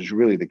Coolidge was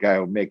really the guy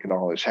who was making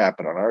all this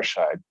happen on our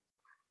side.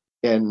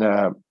 And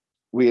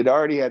we had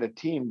already had a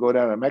team go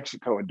down to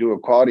Mexico and do a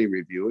quality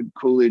review, and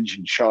Coolidge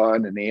and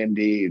Sean and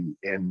Andy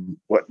and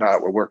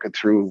whatnot were working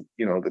through,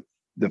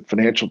 the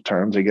financial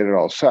terms. They get it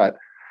all set.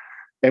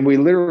 And we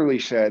literally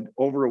said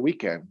over a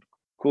weekend,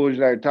 Coolidge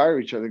and I are tired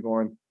of each other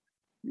going,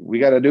 we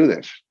got to do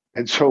this.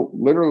 And so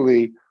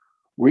literally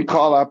we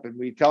call up and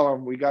we tell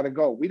them we got to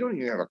go. We don't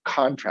even have a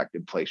contract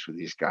in place with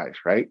these guys,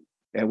 right?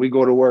 And we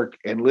go to work,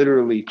 and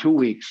literally 2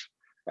 weeks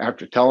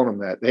after telling them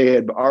that, they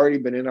had already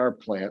been in our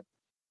plant.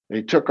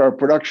 They took our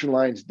production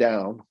lines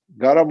down,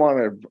 got them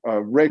on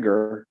a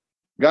rigger,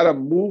 got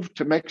them moved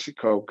to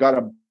Mexico, got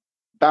them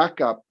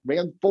back up,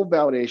 ran full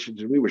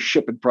validations, and we were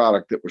shipping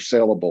product that was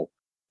saleable.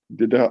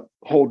 Did the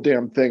whole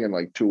damn thing in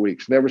like 2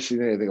 weeks. Never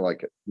seen anything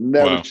like it.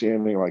 Never seen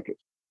anything like it.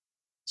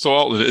 So,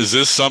 Alton, is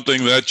this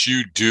something that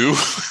you do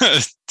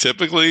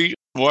typically?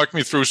 Walk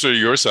me through sort of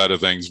your side of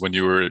things when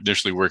you were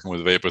initially working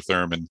with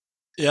Vapotherm, and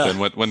then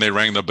when they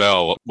rang the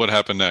bell, what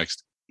happened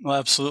next? Well,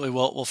 absolutely.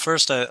 Well,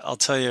 first I'll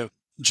tell you,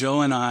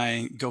 Joe and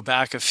I go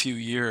back a few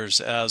years,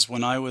 as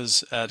when I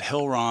was at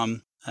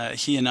Hillrom,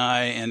 he and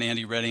I and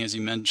Andy Redding, as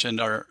you mentioned,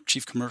 our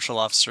chief commercial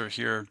officer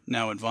here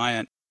now at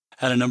Viant,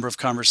 had a number of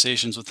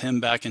conversations with him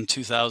back in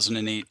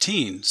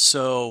 2018.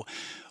 So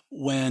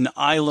when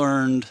I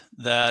learned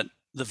that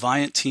the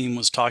Viant team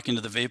was talking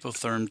to the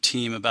Vapotherm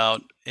team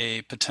about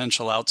a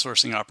potential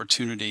outsourcing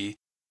opportunity,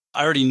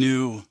 I already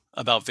knew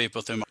about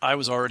Vapotherm. I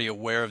was already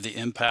aware of the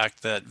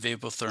impact that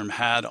Vapotherm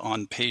had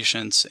on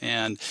patients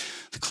and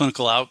the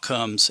clinical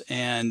outcomes.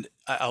 And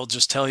I'll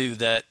just tell you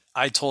that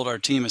I told our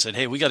team, I said,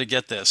 hey, we got to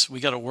get this.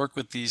 We got to work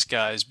with these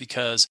guys,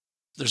 because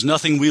there's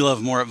nothing we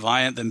love more at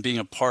Viant than being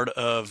a part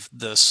of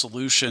the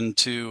solution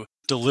to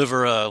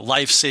deliver a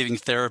life-saving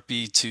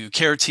therapy to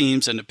care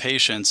teams and to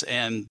patients.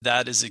 And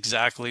that is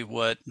exactly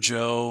what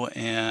Joe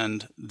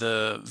and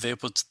the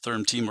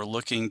Vapotherm team were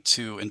looking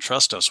to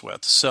entrust us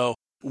with. So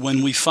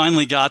when we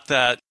finally got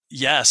that,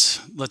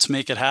 yes, let's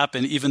make it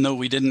happen, even though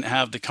we didn't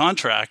have the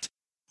contract,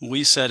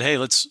 we said, hey,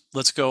 let's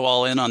go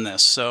all in on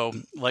this. So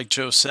like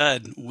Joe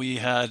said, we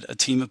had a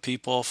team of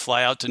people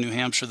fly out to New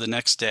Hampshire the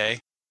next day.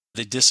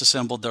 They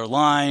disassembled their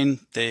line.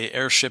 They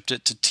airshipped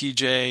it to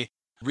TJ,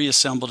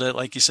 reassembled it,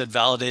 like you said,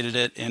 validated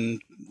it,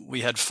 and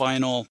we had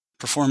final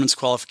performance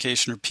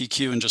qualification, or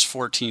PQ, in just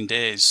 14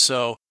 days.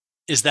 So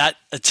is that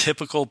a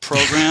typical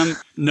program?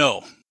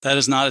 No, that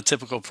is not a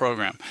typical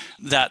program.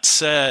 That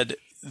said,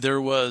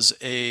 there was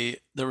a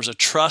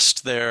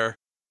trust there,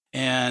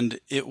 and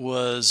it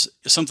was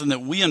something that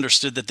we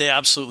understood that they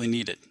absolutely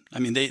needed. I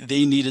mean,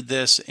 they needed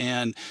this,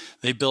 and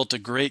they built a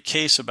great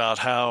case about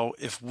how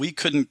if we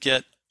couldn't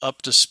get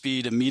up to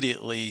speed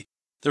immediately,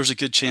 there was a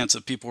good chance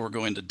that people were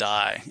going to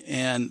die.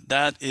 And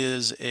that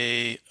is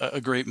a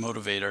great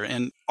motivator.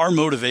 And our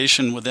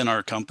motivation within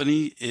our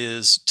company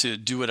is to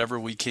do whatever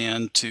we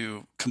can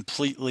to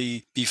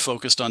completely be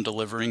focused on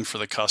delivering for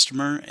the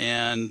customer.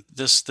 And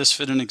this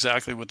fit in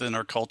exactly within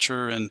our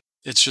culture. And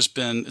it's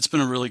been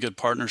a really good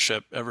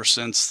partnership ever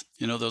since,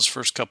 those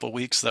first couple of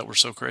weeks that were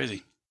so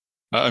crazy.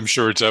 I'm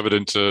sure it's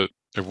evident to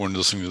everyone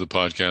listening to the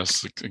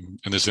podcast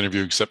in this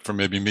interview, except for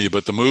maybe me,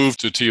 but the move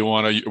to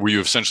Tijuana, were you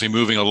essentially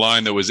moving a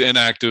line that was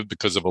inactive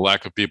because of a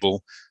lack of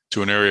people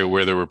to an area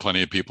where there were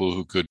plenty of people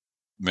who could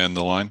man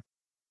the line?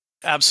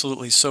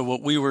 Absolutely. So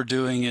what we were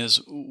doing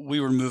is we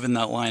were moving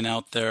that line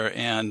out there,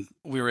 and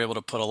we were able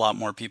to put a lot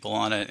more people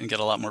on it and get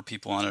a lot more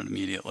people on it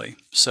immediately.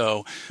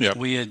 So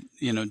we had,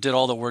 did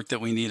all the work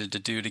that we needed to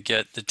do to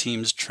get the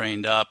teams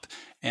trained up.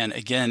 And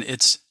again,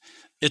 it's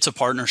a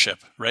partnership,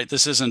 right?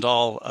 This isn't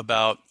all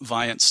about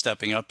Viant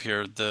stepping up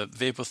here. The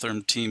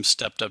Vapotherm team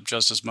stepped up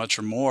just as much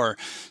or more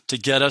to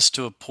get us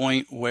to a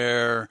point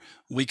where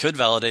we could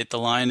validate the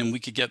line and we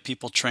could get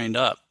people trained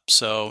up.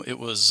 So it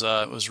was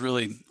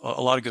really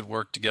a lot of good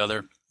work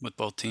together with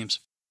both teams.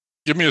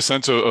 Give me a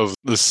sense of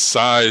the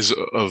size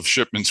of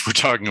shipments we're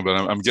talking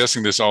about. I'm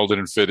guessing this all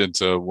didn't fit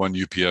into one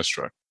UPS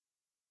truck.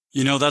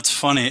 That's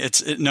funny.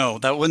 No,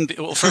 that wouldn't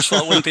be. Well, first of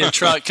all, it wouldn't be a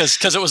truck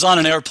because it was on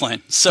an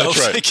airplane. So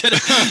right. to get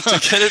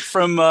it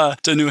from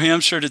to New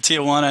Hampshire to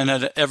Tijuana and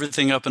had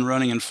everything up and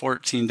running in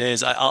 14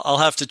 days, I'll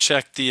have to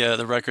check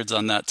the records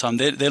on that, Tom.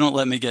 They don't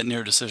let me get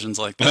near decisions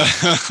like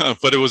that.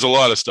 But it was a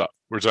lot of stuff.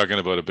 We're talking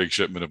about a big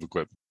shipment of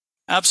equipment.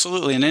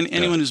 Absolutely. And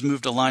anyone who's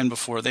moved a line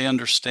before, they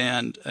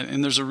understand.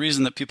 And there's a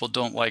reason that people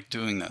don't like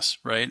doing this,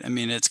 right? I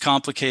mean, it's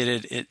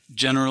complicated. It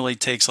generally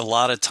takes a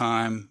lot of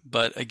time.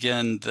 But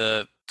again,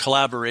 the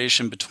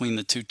collaboration between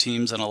the two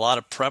teams and a lot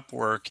of prep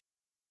work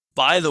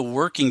by the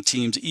working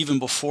teams, even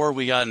before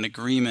we got an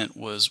agreement,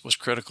 was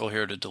critical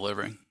here to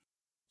delivering.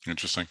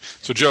 Interesting.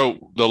 So, Joe,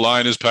 the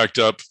line is packed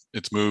up.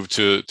 It's moved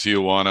to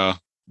Tijuana.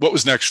 What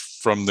was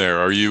next from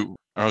there?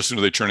 How soon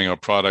are they turning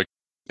out product?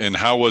 And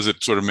how was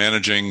it sort of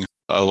managing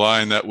a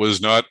line that was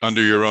not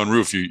under your own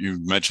roof? You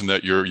mentioned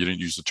that you didn't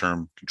use the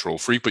term control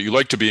freak, but you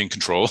like to be in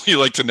control. You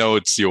like to know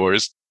it's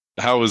yours.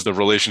 How was the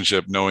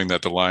relationship knowing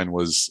that the line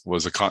was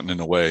a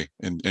continent away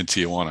in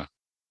Tijuana?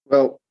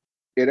 Well,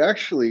 it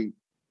actually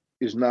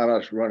is not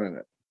us running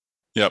it.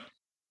 Yep.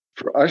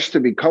 For us to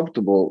be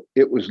comfortable,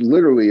 it was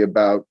literally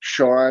about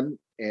Sean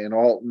and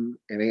Alton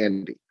and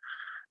Andy.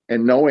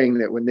 And knowing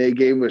that when they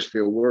gave us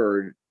their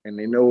word and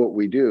they know what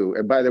we do,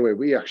 and by the way,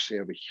 we actually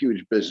have a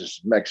huge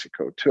business in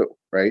Mexico too,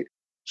 right?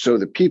 So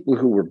the people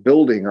who were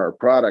building our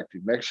product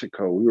in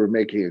Mexico, we were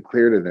making it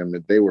clear to them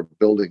that they were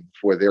building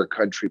for their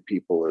country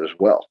people as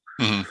well.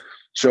 Mm-hmm.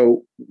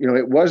 So,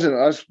 it wasn't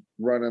us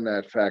running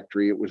that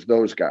factory. It was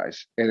those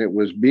guys. And it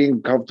was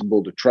being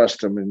comfortable to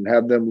trust them and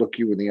have them look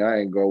you in the eye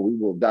and go, we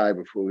will die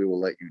before we will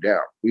let you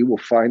down. We will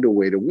find a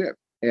way to win.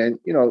 And,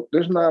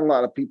 there's not a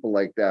lot of people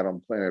like that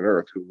on planet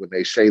Earth who, when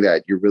they say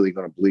that, you're really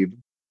going to believe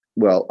them.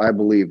 Well, I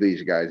believe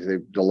these guys,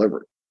 they've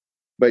delivered.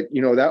 But,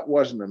 that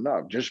wasn't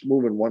enough. Just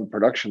moving one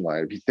production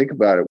line. If you think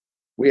about it,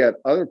 we had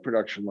other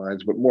production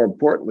lines, but more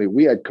importantly,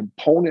 we had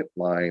component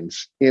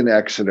lines in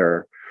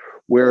Exeter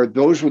where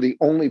those were the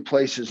only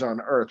places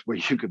on Earth where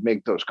you could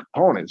make those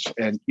components.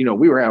 And,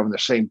 we were having the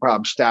same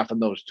problem staffing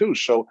those too.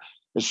 So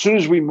as soon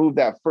as we moved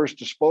that first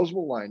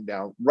disposable line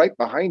down, right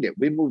behind it,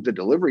 we moved the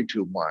delivery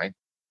tube line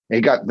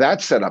and got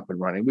that set up and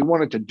running. We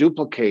wanted to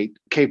duplicate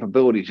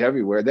capabilities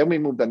everywhere. Then we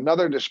moved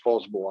another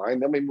disposable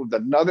line. Then we moved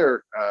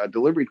another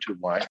delivery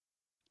tube line.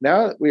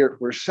 Now that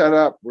we're set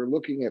up, we're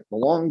looking at the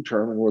long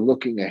term and we're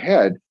looking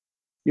ahead.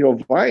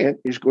 Viant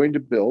is going to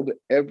build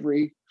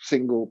every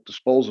single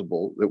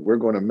disposable that we're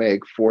going to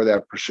make for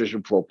that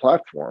precision flow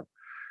platform.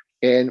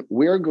 And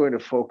we're going to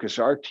focus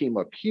our team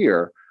up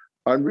here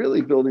on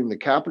really building the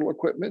capital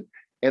equipment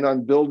and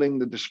on building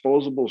the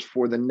disposables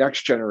for the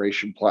next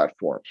generation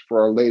platforms,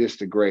 for our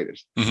latest and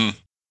greatest. Mm-hmm.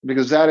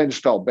 Because that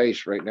install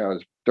base right now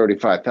is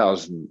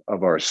 35,000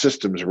 of our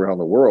systems around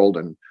the world.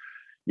 And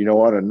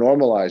on a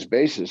normalized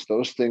basis,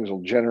 those things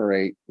will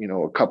generate,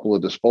 a couple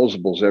of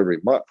disposables every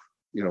month.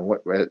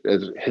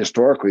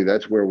 Historically,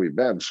 that's where we've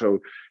been. So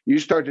you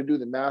start to do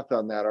the math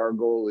on that. Our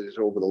goal is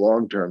over the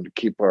long term to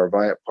keep our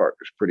Viant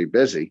partners pretty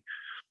busy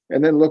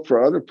and then look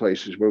for other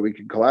places where we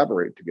can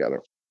collaborate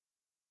together.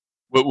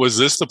 But was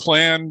this the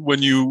plan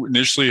when you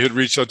initially had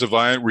reached out to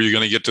Viant? Were you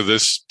going to get to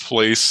this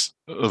place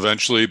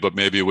eventually, but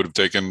maybe it would have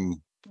taken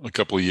a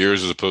couple of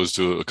years as opposed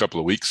to a couple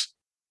of weeks?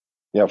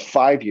 Yeah,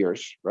 5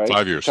 years, right?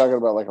 5 years. We're talking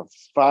about like a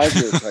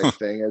 5-year type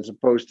thing as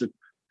opposed to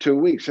 2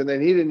 weeks. And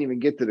then he didn't even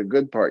get to the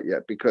good part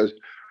yet because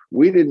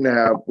we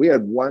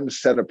had one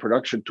set of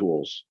production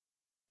tools.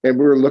 And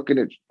we were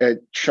looking at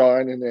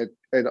Sean and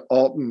at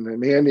Alton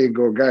and Andy and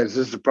go, guys,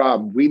 this is the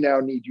problem. We now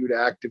need you to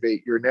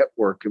activate your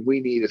network and we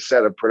need a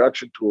set of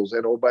production tools.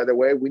 And oh, by the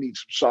way, we need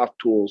some soft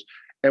tools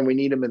and we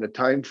need them in a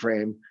time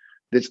frame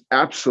that's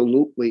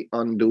absolutely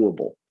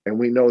undoable. And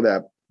we know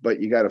that, but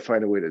you got to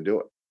find a way to do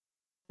it.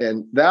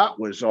 And that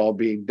was all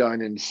being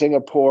done in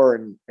Singapore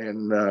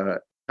and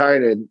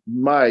China,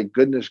 my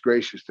goodness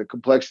gracious, the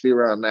complexity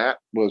around that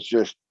was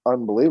just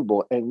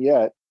unbelievable. And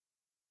yet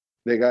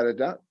they got it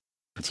done.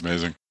 It's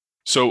amazing.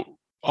 So,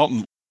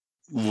 Alton,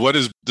 what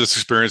has this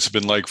experience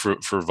been like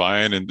for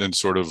Viant, and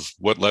sort of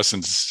what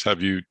lessons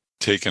have you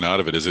taken out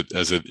of it?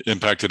 Has it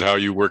impacted how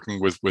you're working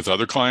with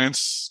other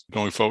clients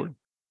going forward?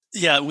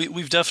 Yeah,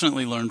 we've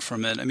definitely learned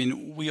from it. I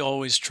mean, we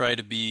always try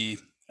to be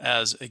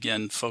as,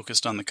 again,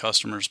 focused on the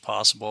customer as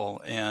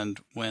possible. And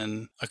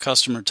when a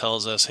customer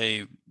tells us,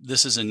 hey,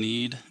 this is a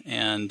need,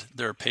 and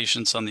there are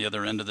patients on the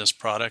other end of this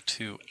product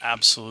who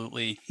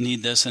absolutely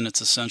need this and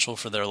it's essential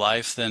for their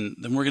life, then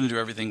we're going to do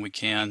everything we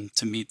can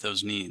to meet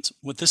those needs.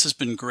 What this has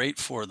been great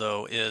for,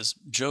 though, is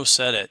Joe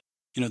said it.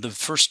 The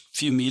first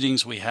few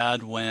meetings we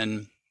had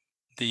when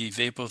the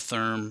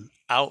Vapotherm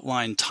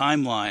outlined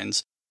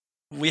timelines,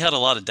 we had a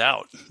lot of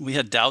doubt. We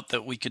had doubt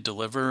that we could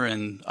deliver,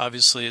 and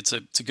obviously it's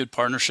a good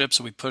partnership,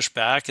 so we push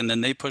back, and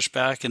then they push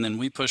back, and then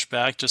we push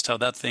back, just how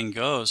that thing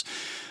goes.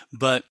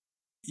 But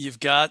you've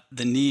got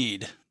the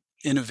need.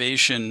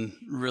 Innovation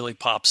really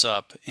pops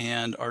up,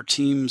 and our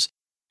teams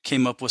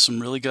came up with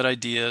some really good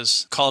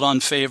ideas, called on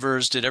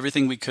favors, did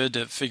everything we could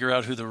to figure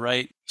out who the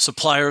right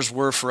suppliers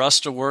were for us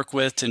to work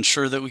with, to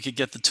ensure that we could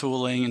get the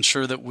tooling,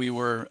 ensure that we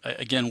were,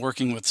 again,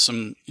 working with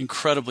some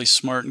incredibly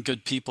smart and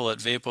good people at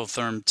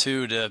Vapotherm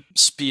too, to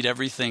speed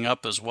everything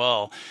up as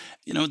well.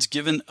 It's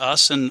given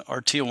us and our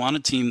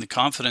Tijuana team the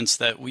confidence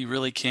that we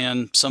really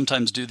can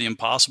sometimes do the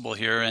impossible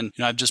here. And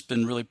I've just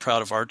been really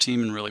proud of our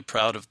team and really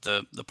proud of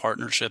the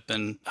partnership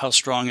and how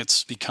strong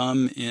it's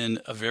become in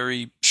a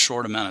very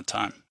short amount of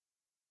time.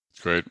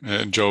 Great.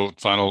 And Joe,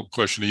 final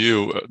question to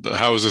you.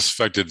 How has this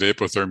affected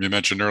Vapotherm? You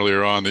mentioned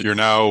earlier on that you're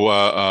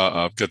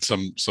now got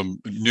some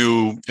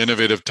new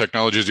innovative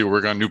technologies. You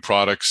work on new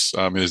products.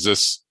 Is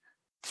this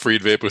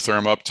freed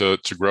Vapotherm up to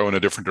grow in a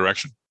different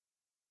direction?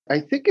 I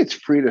think it's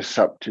freed us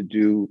up to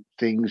do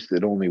things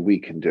that only we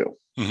can do,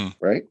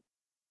 right?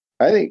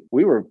 I think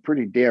we were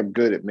pretty damn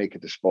good at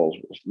making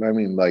disposables. I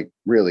mean, like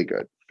really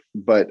good.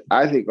 But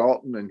I think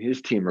Alton and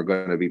his team are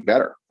going to be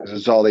better because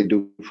it's all they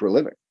do for a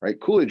living, right?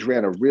 Coolidge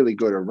runs a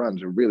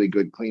really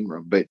good clean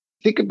room. But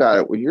think about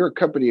it. When you're a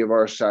company of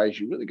our size,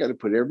 you really got to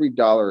put every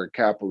dollar of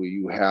capital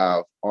you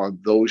have on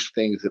those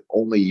things that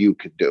only you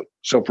can do.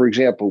 So, for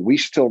example, we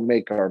still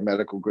make our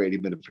medical grade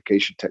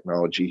humidification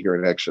technology here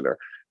in Exeter,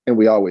 and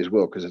we always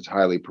will because it's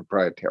highly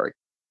proprietary.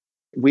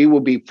 We will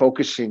be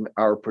focusing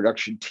our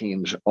production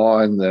teams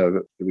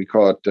on we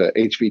call it the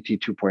HVT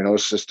 2.0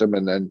 system.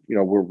 And then,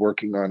 we're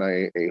working on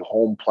a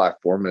home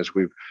platform, as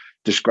we've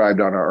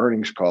described on our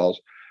earnings calls.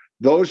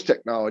 Those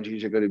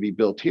technologies are going to be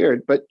built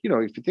here. But,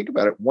 if you think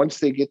about it, once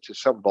they get to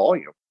some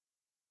volume,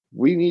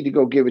 we need to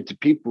go give it to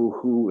people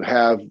who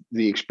have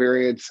the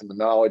experience and the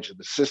knowledge and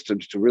the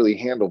systems to really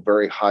handle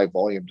very high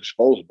volume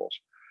disposables.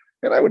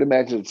 And I would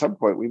imagine at some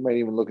point we might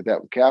even look at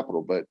that with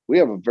capital, but we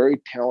have a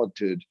very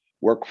talented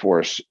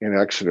workforce in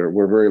Exeter.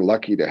 We're very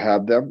lucky to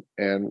have them,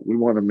 and we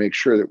want to make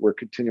sure that we're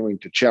continuing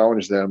to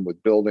challenge them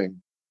with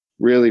building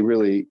really,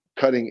 really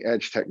cutting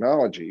edge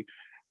technology.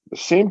 At the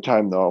same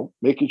time, though,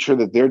 making sure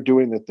that they're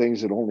doing the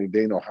things that only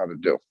they know how to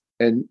do,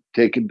 and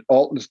taking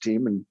Alton's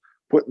team and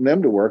putting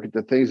them to work at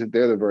the things that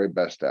they're the very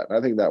best at. And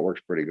I think that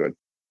works pretty good.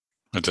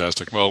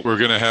 Fantastic. Well, we're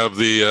going to have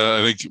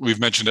I think we've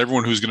mentioned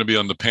everyone who's going to be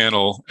on the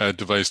panel at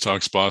Device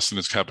Talks Boston.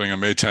 It's happening on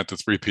May 10th at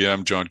 3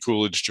 p.m. John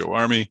Coolidge, Joe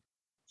Army,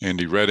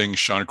 Andy Redding,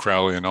 Sean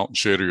Crowley, and Alton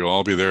Shader. You'll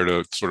all be there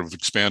to sort of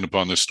expand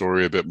upon this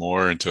story a bit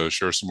more and to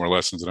share some more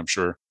lessons, and I'm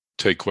sure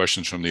take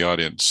questions from the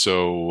audience.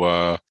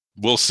 So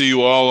we'll see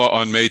you all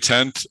on May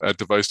 10th at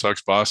Device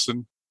Talks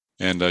Boston.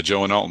 And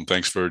Joe and Alton,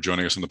 thanks for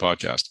joining us on the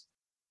podcast.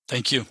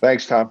 Thank you.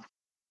 Thanks, Tom.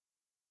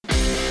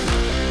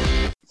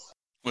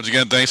 Once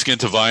again, thanks again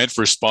to Viant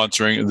for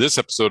sponsoring this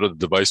episode of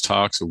the Device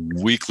Talks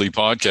weekly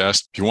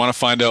podcast. If you want to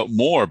find out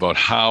more about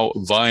how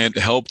Viant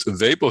helped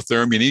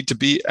Vapotherm, you need to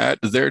be at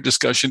their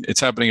discussion.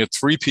 It's happening at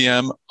 3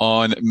 p.m.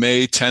 on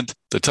May 10th.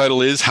 The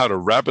title is How to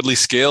Rapidly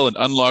Scale and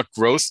Unlock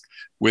Growth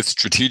with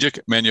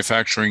Strategic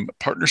Manufacturing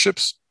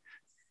Partnerships.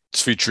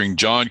 It's featuring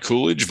John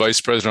Coolidge,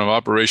 Vice President of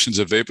Operations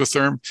at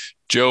Vapotherm,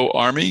 Joe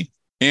Army,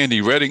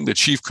 Andy Redding, the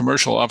Chief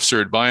Commercial Officer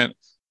at Viant,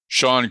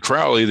 Sean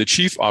Crowley, the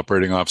Chief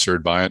Operating Officer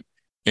at Viant,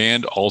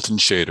 and Alton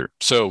Shader.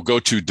 So go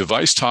to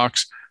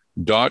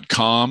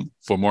devicetalks.com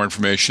for more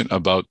information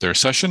about their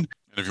session.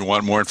 And if you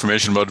want more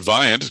information about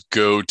Viant,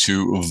 go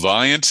to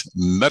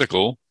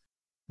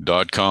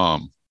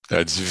viantmedical.com.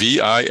 That's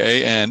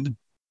VIANT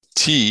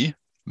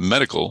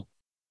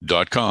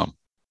medical.com.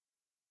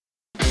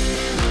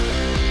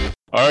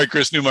 All right,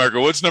 Chris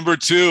Newmarker, what's number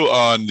 2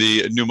 on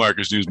the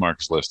Newmarker's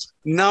Newsmarkers list?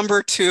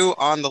 Number 2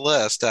 on the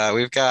list,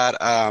 we've got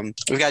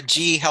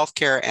GE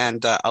Healthcare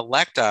and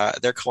Elekta.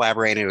 They're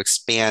collaborating to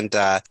expand,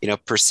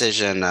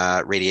 precision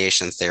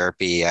radiation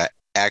therapy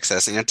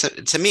access. And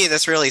to me,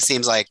 this really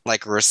seems like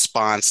a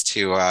response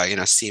to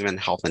Siemens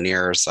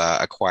Healthineers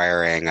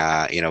acquiring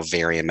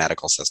Varian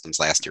Medical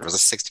Systems last year. It was a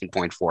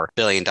 $16.4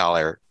 billion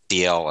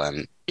deal,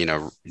 and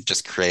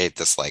just create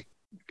this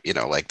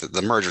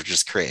the merger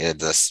just created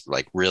this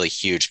really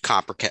huge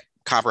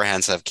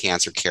comprehensive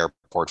cancer care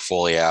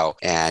portfolio.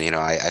 And,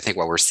 I think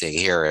what we're seeing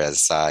here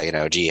is,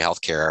 GE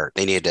Healthcare,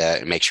 they need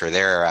to make sure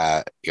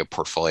their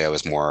portfolio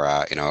is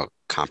more,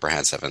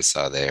 comprehensive. And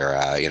so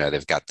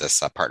they've got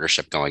this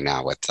partnership going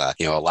now with,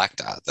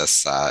 Elekta,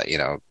 this,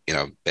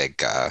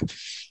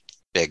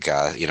 big,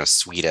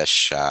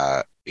 Swedish,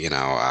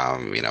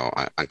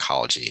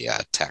 oncology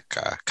tech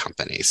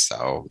company.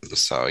 So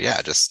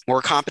yeah, just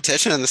more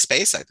competition in the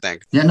space, I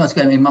think. Yeah, no, it's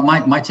good. I mean,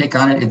 my take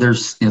on it,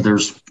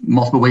 there's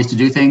multiple ways to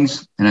do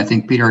things, and I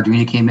think Peter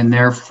Arduini came in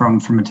there from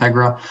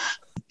Integra,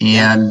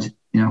 and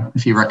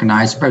if you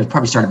recognize,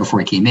 probably started before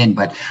he came in,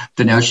 but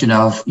the notion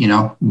of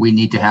we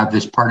need to have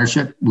this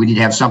partnership, we need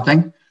to have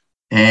something,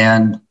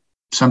 and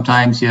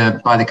sometimes you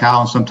buy the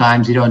cow, and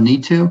sometimes you don't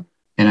need to,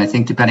 and I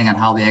think depending on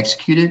how they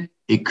execute it,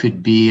 it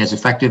could be as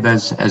effective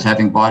as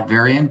having bought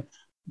Varian.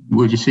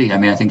 Would you see? I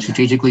mean, I think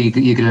strategically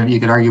you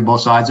could argue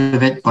both sides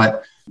of it,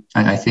 but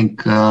I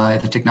think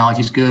if the technology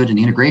is good and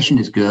the integration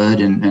is good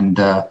and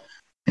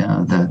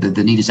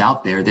the need is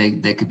out there,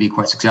 they could be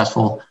quite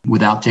successful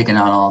without taking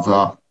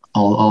on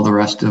all the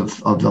rest of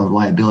the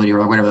liability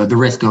or whatever, the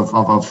risk of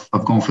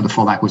going for the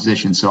full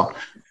acquisition. So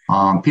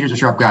Peter's a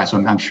sharp guy, so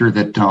I'm sure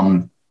that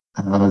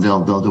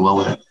they'll do well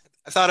with it.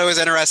 I thought it was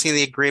interesting.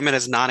 The agreement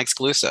is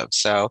non-exclusive.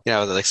 So,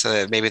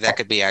 so maybe that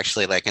could be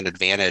actually like an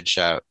advantage,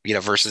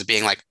 versus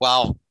being like,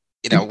 well,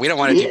 we don't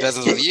want to do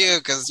business with you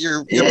because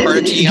you're part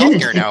of GE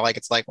Healthcare now. Like,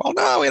 it's like, well,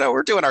 no,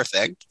 we're doing our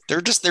thing. They're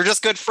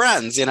just good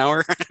friends, It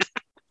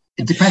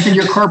depends on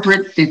your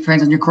corporate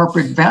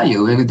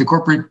value. The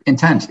corporate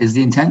intent is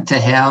the intent to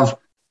have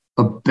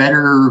a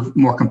better,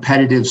 more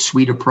competitive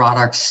suite of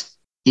products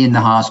in the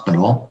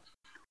hospital.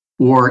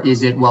 Or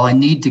is it, well, I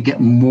need to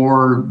get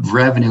more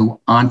revenue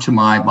onto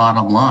my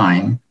bottom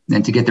line,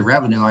 and to get the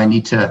revenue, I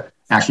need to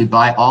actually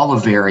buy all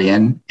of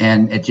Varian,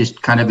 and it just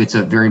it's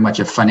a very much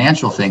a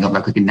financial thing of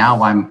like, okay,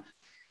 now I'm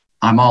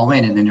all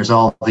in, and then there's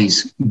all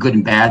these good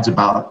and bads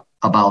about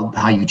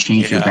how you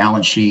change your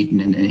balance sheet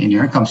and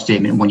your income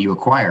statement when you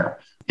acquire.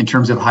 In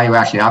terms of how you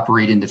actually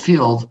operate in the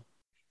field,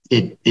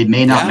 it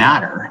may not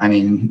matter. I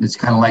mean, it's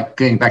kind of like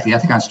getting back to the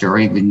Ethicon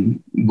story. I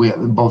mean,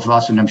 both of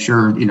us, and I'm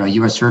sure,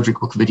 U.S.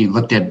 Surgical Committee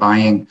looked at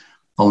buying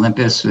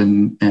Olympus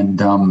and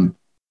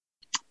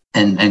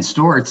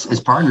Storz as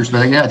partners.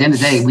 But at the end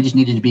of the day, we just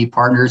needed to be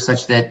partners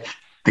such that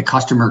the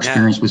customer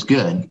experience was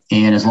good.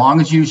 And as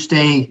long as you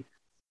stay,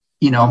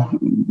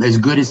 as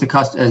good as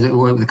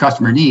the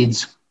customer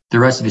needs, the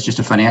rest of it's just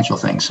a financial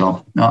thing.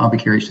 So I'll be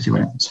curious to see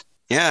what happens.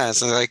 Yeah,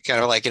 so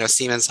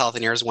Siemens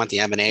Healthineers went the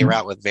M&A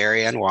route with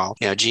Varian, while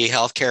GE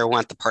Healthcare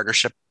went the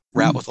partnership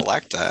route with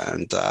Elekta,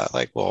 and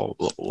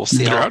we'll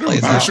see how it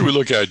plays out. How should we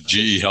look at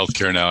GE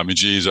Healthcare now? I mean,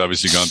 GE's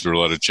obviously gone through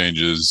a lot of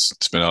changes,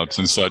 spin outs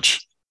and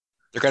such.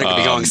 They're going to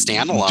be going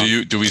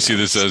standalone. Do we see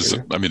this as?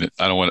 I mean,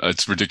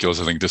 it's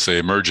ridiculous, I think, to say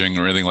emerging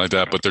or anything like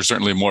that, but they're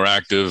certainly more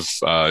active.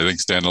 I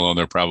think standalone,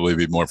 they'll probably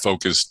be more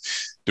focused.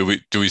 Do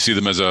we see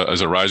them as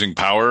a rising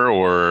power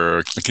or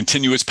a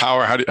continuous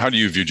power? How do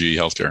you view GE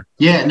Healthcare?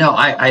 Yeah, no,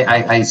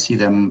 I see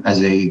them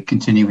as a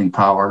continuing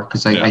power,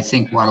 because I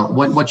think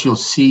what you'll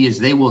see is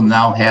they will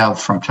now have,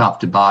 from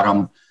top to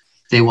bottom,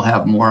 they will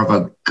have more of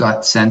a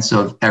gut sense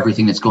of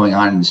everything that's going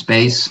on in the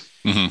space.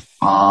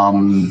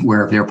 Mm-hmm.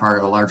 Where if they're part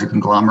of a larger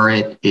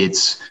conglomerate,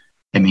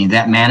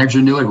 that manager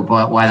knew it,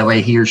 but by the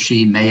way, he or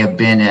she may have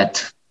been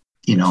at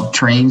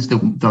trains a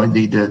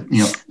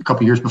couple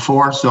of years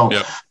before. So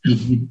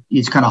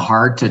it's kind of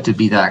hard to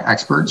be that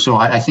expert. So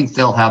I think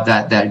they'll have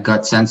that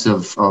gut sense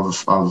of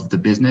the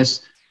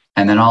business.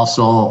 And then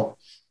also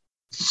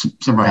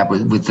something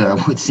happened with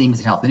Siemens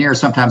and Healthineers.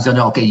 Sometimes they'll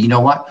know, okay, you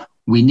know what?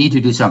 We need to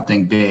do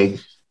something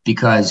big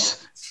because,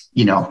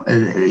 we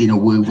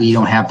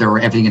don't have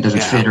everything that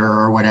doesn't fit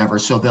or whatever.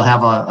 So they'll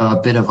have a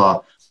bit of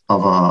a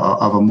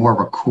more of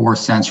a core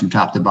sense from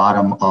top to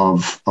bottom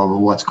of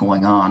what's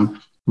going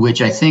on,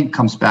 which I think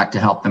comes back to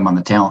help them on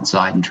the talent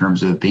side in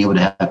terms of being able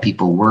to have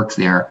people work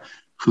there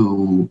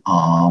who,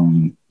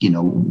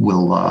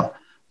 will,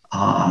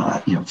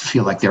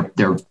 feel like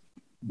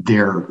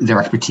their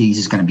expertise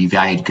is going to be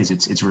valued because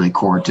it's really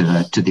core to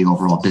the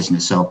overall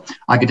business. So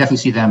I could definitely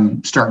see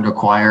them starting to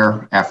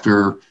acquire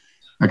after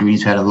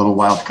Arduino's had a little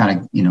while to kind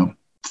of,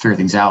 figure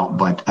things out.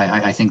 But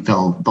I think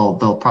they'll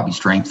probably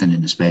strengthen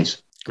in the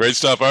space. Great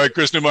stuff. All right,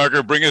 Chris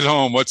Newmarker, bring it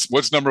home.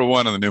 What's number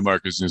one on the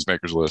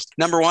Newsmakers list?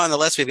 Number one on the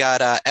list, we've got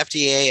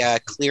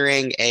FDA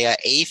clearing a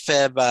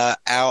AFib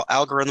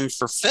algorithm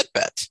for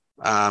Fitbit,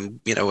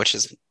 which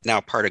is now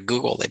part of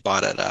Google. They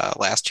bought it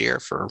last year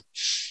for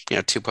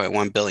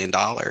 $2.1 billion.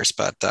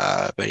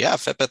 But yeah,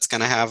 Fitbit's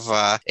going to have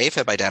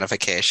AFib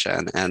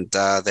identification, and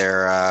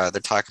they're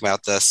talking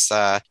about this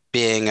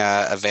being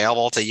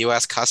available to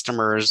U.S.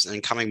 customers in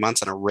coming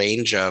months on a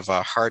range of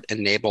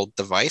heart-enabled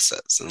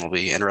devices. And it'll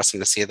be interesting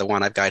to see the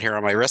one I've got here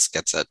on my wrist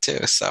gets it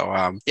too.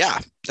 So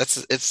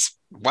it's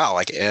wow,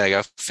 like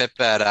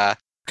Fitbit,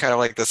 kind of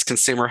like this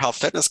consumer health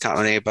fitness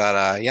company,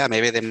 but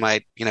maybe they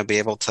might be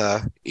able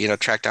to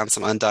track down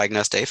some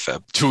undiagnosed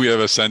AFib. Do we have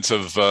a sense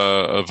of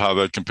how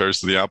that compares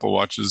to the Apple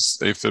Watch's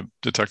AFib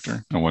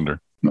detector? I wonder.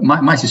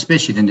 my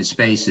suspicion in this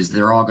space is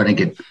they're all going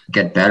to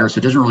get better. So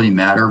it doesn't really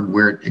matter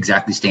where it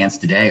exactly stands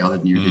today, other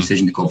than your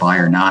decision to go buy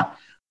or not.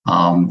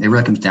 It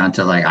really comes down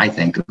to, like, I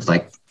think, of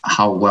like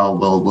how well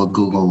will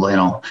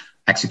Google,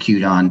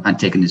 execute on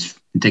taking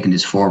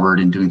this forward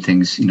and doing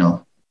things,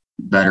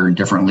 better and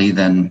differently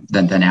than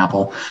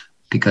Apple.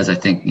 Because I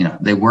think,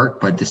 they work,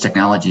 but this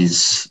technology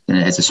is,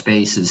 as a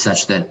space, is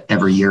such that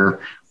every year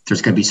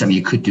there's going to be something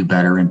you could do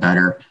better and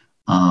better.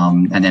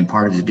 And then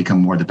part of it has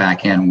become more the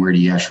back end. Where do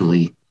you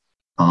actually,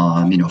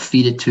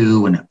 feed it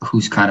to, and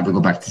who's kind of, we go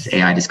back to this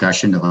AI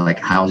discussion of like,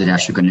 how is it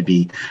actually going to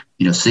be,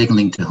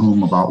 signaling to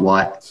whom about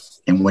what,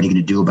 and what are you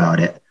going to do about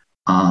it?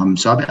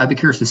 So I'd be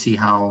curious to see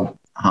how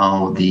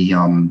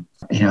the,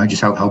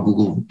 just how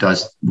Google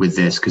does with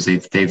this, because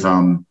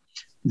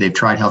they've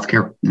tried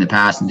healthcare in the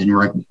past and didn't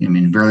work.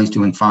 Verly's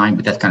doing fine,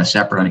 but that's kind of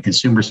separate on the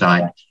consumer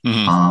side.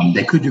 Mm-hmm.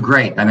 They could do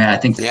great. I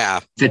think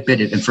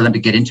Fitbit, and for them to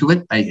get into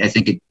it, I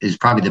think it is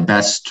probably the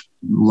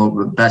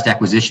best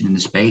acquisition in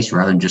the space,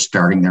 rather than just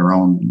starting their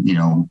own,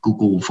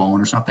 Google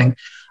phone or something.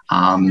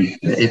 Already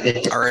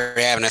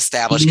have an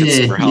established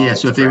consumer health. Yeah.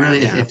 So if they really,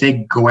 if they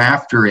go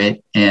after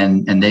it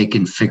and they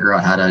can figure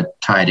out how to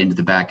tie it into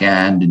the back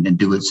end and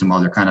do it some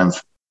other kind of,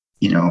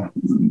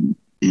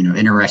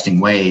 interesting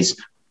ways,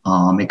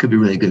 it could be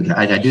really good.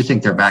 I do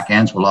think their back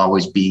ends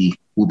will be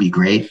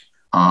great.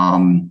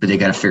 But they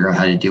got to figure out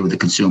how to deal with the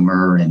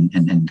consumer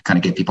and kind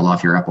of get people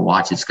off your Apple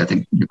Watches. I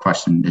think your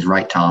question is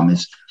right, Tom,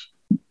 is,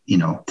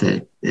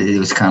 it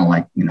was kind of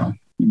like,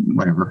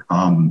 whatever,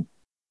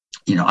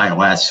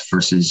 iOS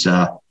versus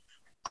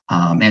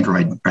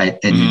Android, right?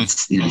 And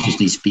it's, it just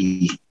needs to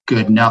be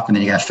good enough. And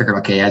then you got to figure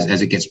out, okay,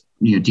 as it gets,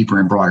 deeper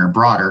and broader,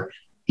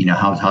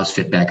 how's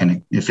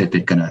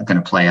Fitbit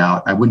gonna play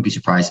out? I wouldn't be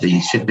surprised if they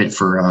use Fitbit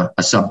for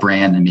a sub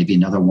brand and maybe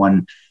another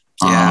one,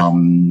 a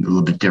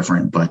little bit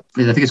different. But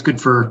I think it's good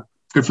for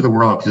the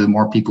world, because the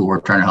more people who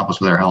are trying to help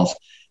us with our health,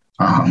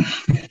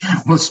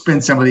 we'll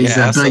spend some of these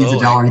billions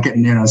of dollars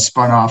getting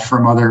spun off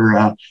from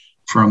other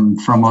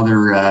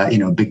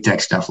big tech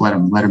stuff. Let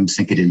them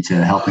sink it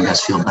into helping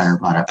us feel better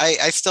about it.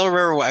 I still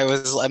remember, I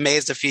was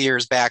amazed a few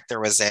years back. There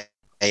was a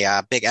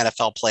big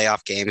NFL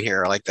playoff game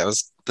here, like that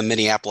was the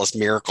Minneapolis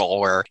Miracle,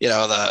 where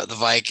the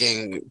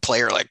Viking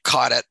player like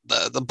caught it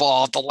the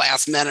ball at the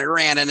last minute,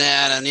 ran it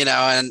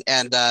in,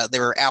 and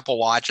there were Apple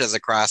Watches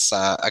across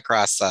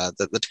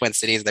the Twin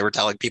Cities. They were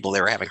telling people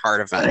they were having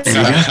heart events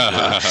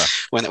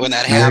when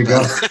that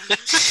happened.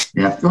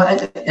 Yeah.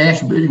 Well,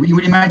 actually, when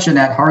you mentioned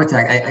that heart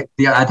attack,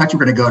 I thought you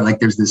were going to go like,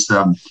 there's this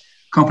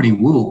company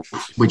Whoop,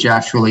 which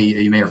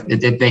actually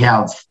they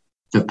have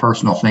the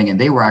personal thing, and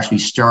they were actually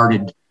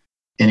started.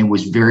 And it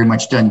was very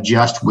much done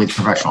just with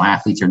professional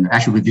athletes, and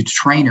actually with the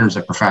trainers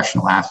of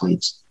professional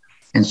athletes.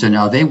 And so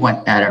now they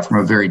went at it from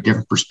a very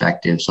different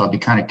perspective. So I'd be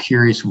kind of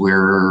curious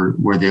where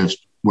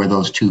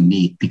those two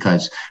meet,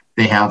 because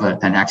they have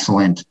an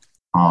excellent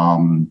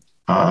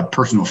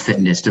personal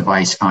fitness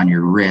device on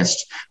your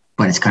wrist,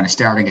 but it's kind of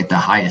starting at the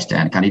highest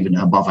end, kind of even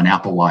above an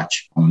Apple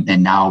Watch,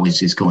 and now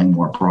is going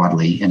more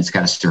broadly, and it's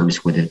got a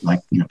service with it,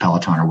 like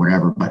Peloton or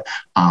whatever. But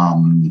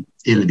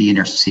it'll be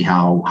interesting to see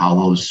how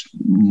those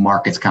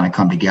markets kind of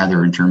come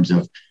together, in terms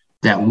of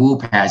that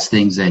Whoop has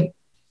things that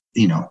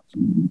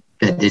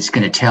that it's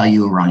going to tell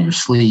you around your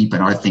sleep,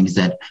 and other things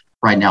that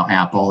right now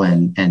Apple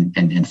and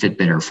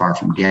Fitbit are far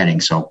from getting.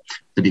 So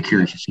I'd be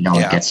curious to see how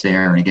it gets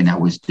there. And again, that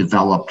was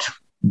developed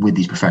with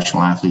these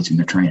professional athletes and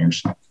their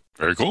trainers.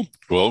 Very cool.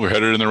 Well, we're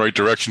headed in the right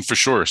direction for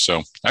sure.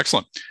 So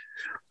excellent.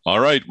 All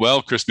right.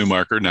 Well, Chris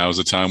Newmarker, now is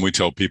the time we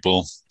tell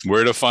people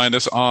where to find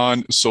us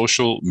on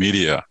social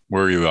media.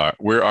 Where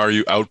are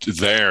you out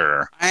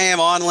there? I am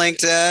on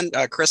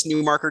LinkedIn, Chris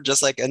Newmarker,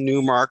 just like a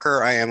new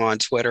marker. I am on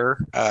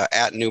Twitter,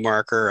 at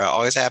Newmarker.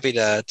 Always happy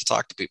to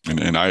talk to people.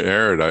 And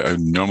I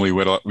normally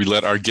we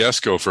let our guests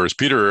go first.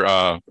 Peter,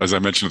 as I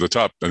mentioned at the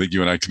top, I think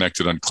you and I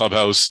connected on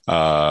Clubhouse.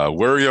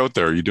 Where are you out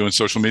there? Are you doing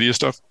social media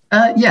stuff?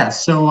 Yeah.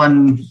 So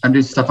I'm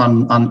doing stuff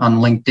on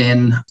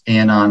LinkedIn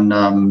and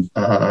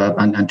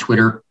on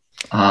Twitter.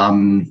 I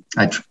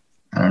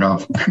don't know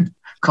if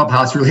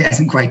Clubhouse really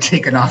hasn't quite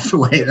taken off the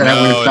way that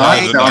I would have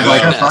thought. So I'm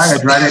like, I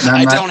tried it.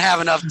 I don't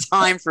have enough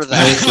time for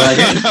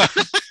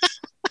that.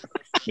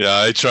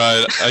 Yeah, I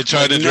tried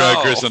to drag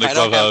Chris into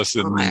Clubhouse,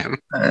 and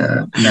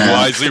he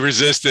wisely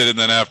resisted. And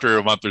then after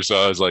a month or so,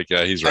 I was like,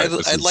 yeah, he's right.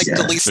 I'd like to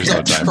at least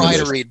still try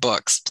to read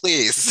books,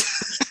 please.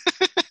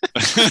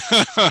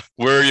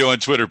 Where are you on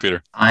Twitter,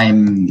 Peter? I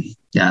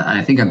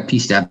think I'm P.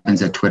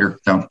 Stebbins at Twitter.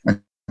 So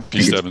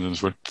P. Stebbins on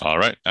Twitter. All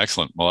right,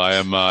 excellent. Well, I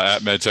am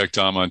at MedTech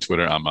Tom on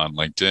Twitter. I'm on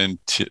LinkedIn,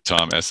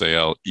 Tom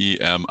Salemi,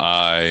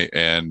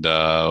 and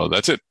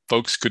that's it.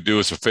 Folks, could do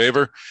us a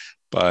favor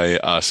by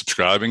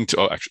subscribing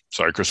to.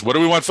 Sorry, Chris. What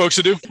do we want folks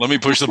to do? Let me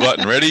push the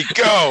button. Ready?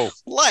 Go.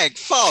 Like,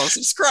 follow,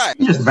 subscribe.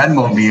 You just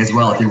Venmo me as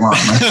well if you want.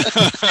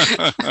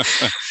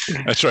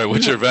 That's right.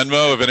 What's your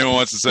Venmo? If anyone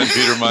wants to send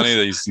Peter money,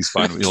 he's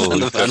fine.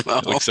 He'll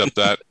accept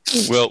that.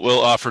 We'll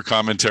offer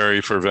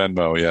commentary for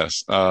Venmo.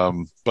 Yes.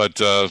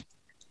 But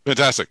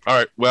fantastic. All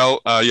right.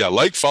 Well,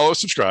 like, follow,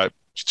 subscribe,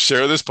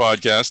 share this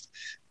podcast,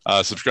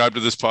 subscribe to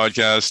this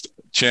podcast.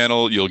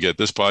 channel, you'll get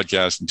this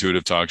podcast,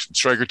 Intuitive Talks and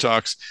Stryker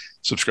Talks.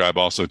 Subscribe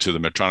also to the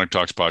Medtronic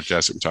Talks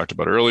podcast that we talked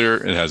about earlier.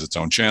 It has its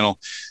own channel.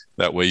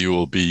 That way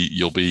you'll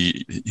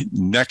be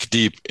neck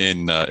deep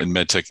in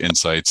medtech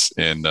insights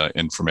and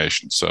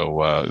information.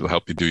 So it'll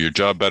help you do your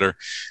job better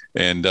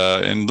and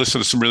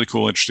listen to some really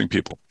cool, interesting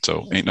people.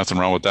 So ain't nothing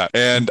wrong with that.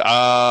 And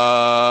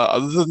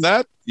other than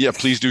that, yeah,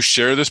 please do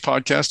share this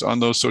podcast on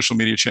those social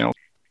media channels.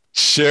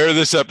 Share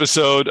this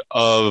episode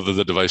of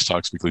the Device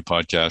Talks Weekly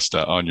podcast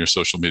on your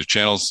social media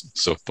channels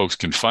so folks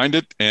can find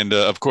it. And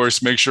of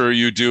course, make sure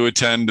you do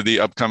attend the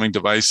upcoming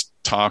Device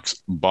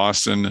Talks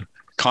Boston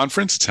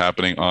conference. It's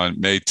happening on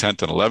May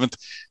 10th and 11th.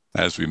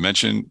 As we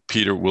mentioned,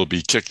 Peter will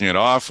be kicking it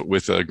off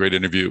with a great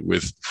interview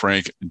with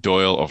Frank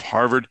Doyle of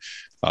Harvard,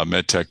 a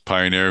medtech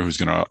pioneer who's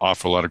going to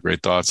offer a lot of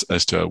great thoughts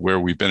as to where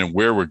we've been and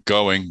where we're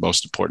going,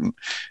 most important.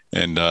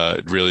 And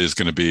it really is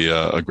going to be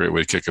a great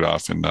way to kick it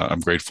off. And I'm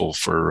grateful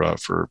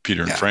for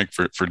Peter and Frank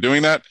for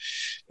doing that.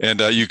 And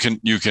you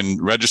can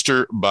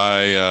register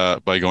by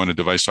going to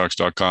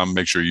devicetalks.com.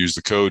 Make sure you use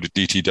the code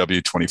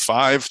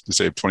DTW25 to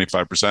save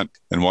 25%.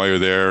 And while you're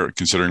there,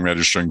 considering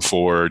registering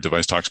for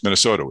Device Talks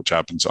Minnesota, which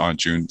happens on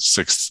June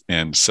 6th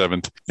and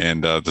 7th.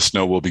 And the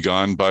snow will be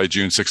gone by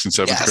June 6th and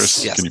 7th,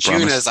 Chris. Yes, Can you June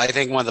promise? is, I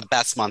think, one of the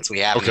best months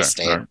we have in the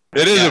state. Right.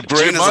 It is a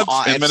great month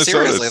in Minnesota.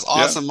 Seriously, it's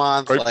awesome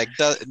month. Right. Like,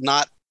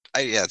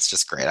 it's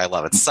just great. I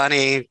love it.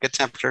 Sunny, good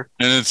temperature.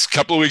 And it's a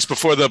couple of weeks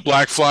before the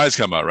black flies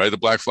come out, right? The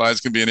black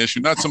flies can be an issue.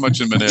 Not so much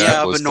in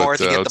Minneapolis. Yeah, but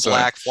north you get outside. the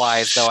black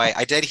flies. Though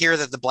I did hear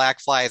that the black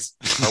flies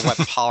are what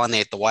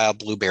pollinate the wild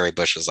blueberry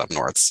bushes up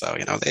north. So,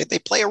 they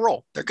play a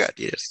role. They're good.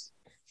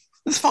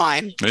 It's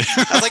fine.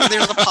 I was like,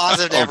 there's a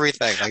positive to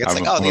everything. Like,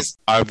 it's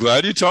I'm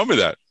glad you told me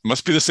that. It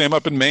must be the same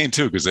up in Maine,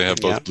 too, because they have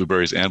both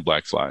blueberries and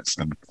black flies.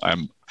 And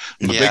I'm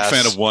a big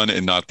fan of one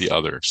and not the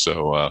other.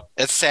 So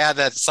it's sad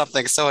that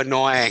something so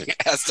annoying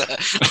has to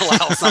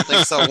allow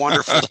something so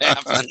wonderful to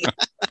happen.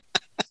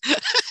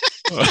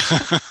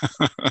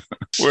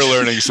 We're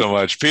learning so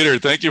much. Peter,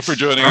 thank you for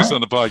joining us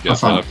on the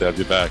podcast. I'll have to have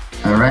you back.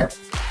 All right.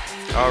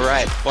 All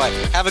right. But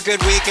have a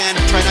good weekend.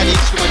 Try not to eat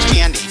too much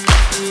candy.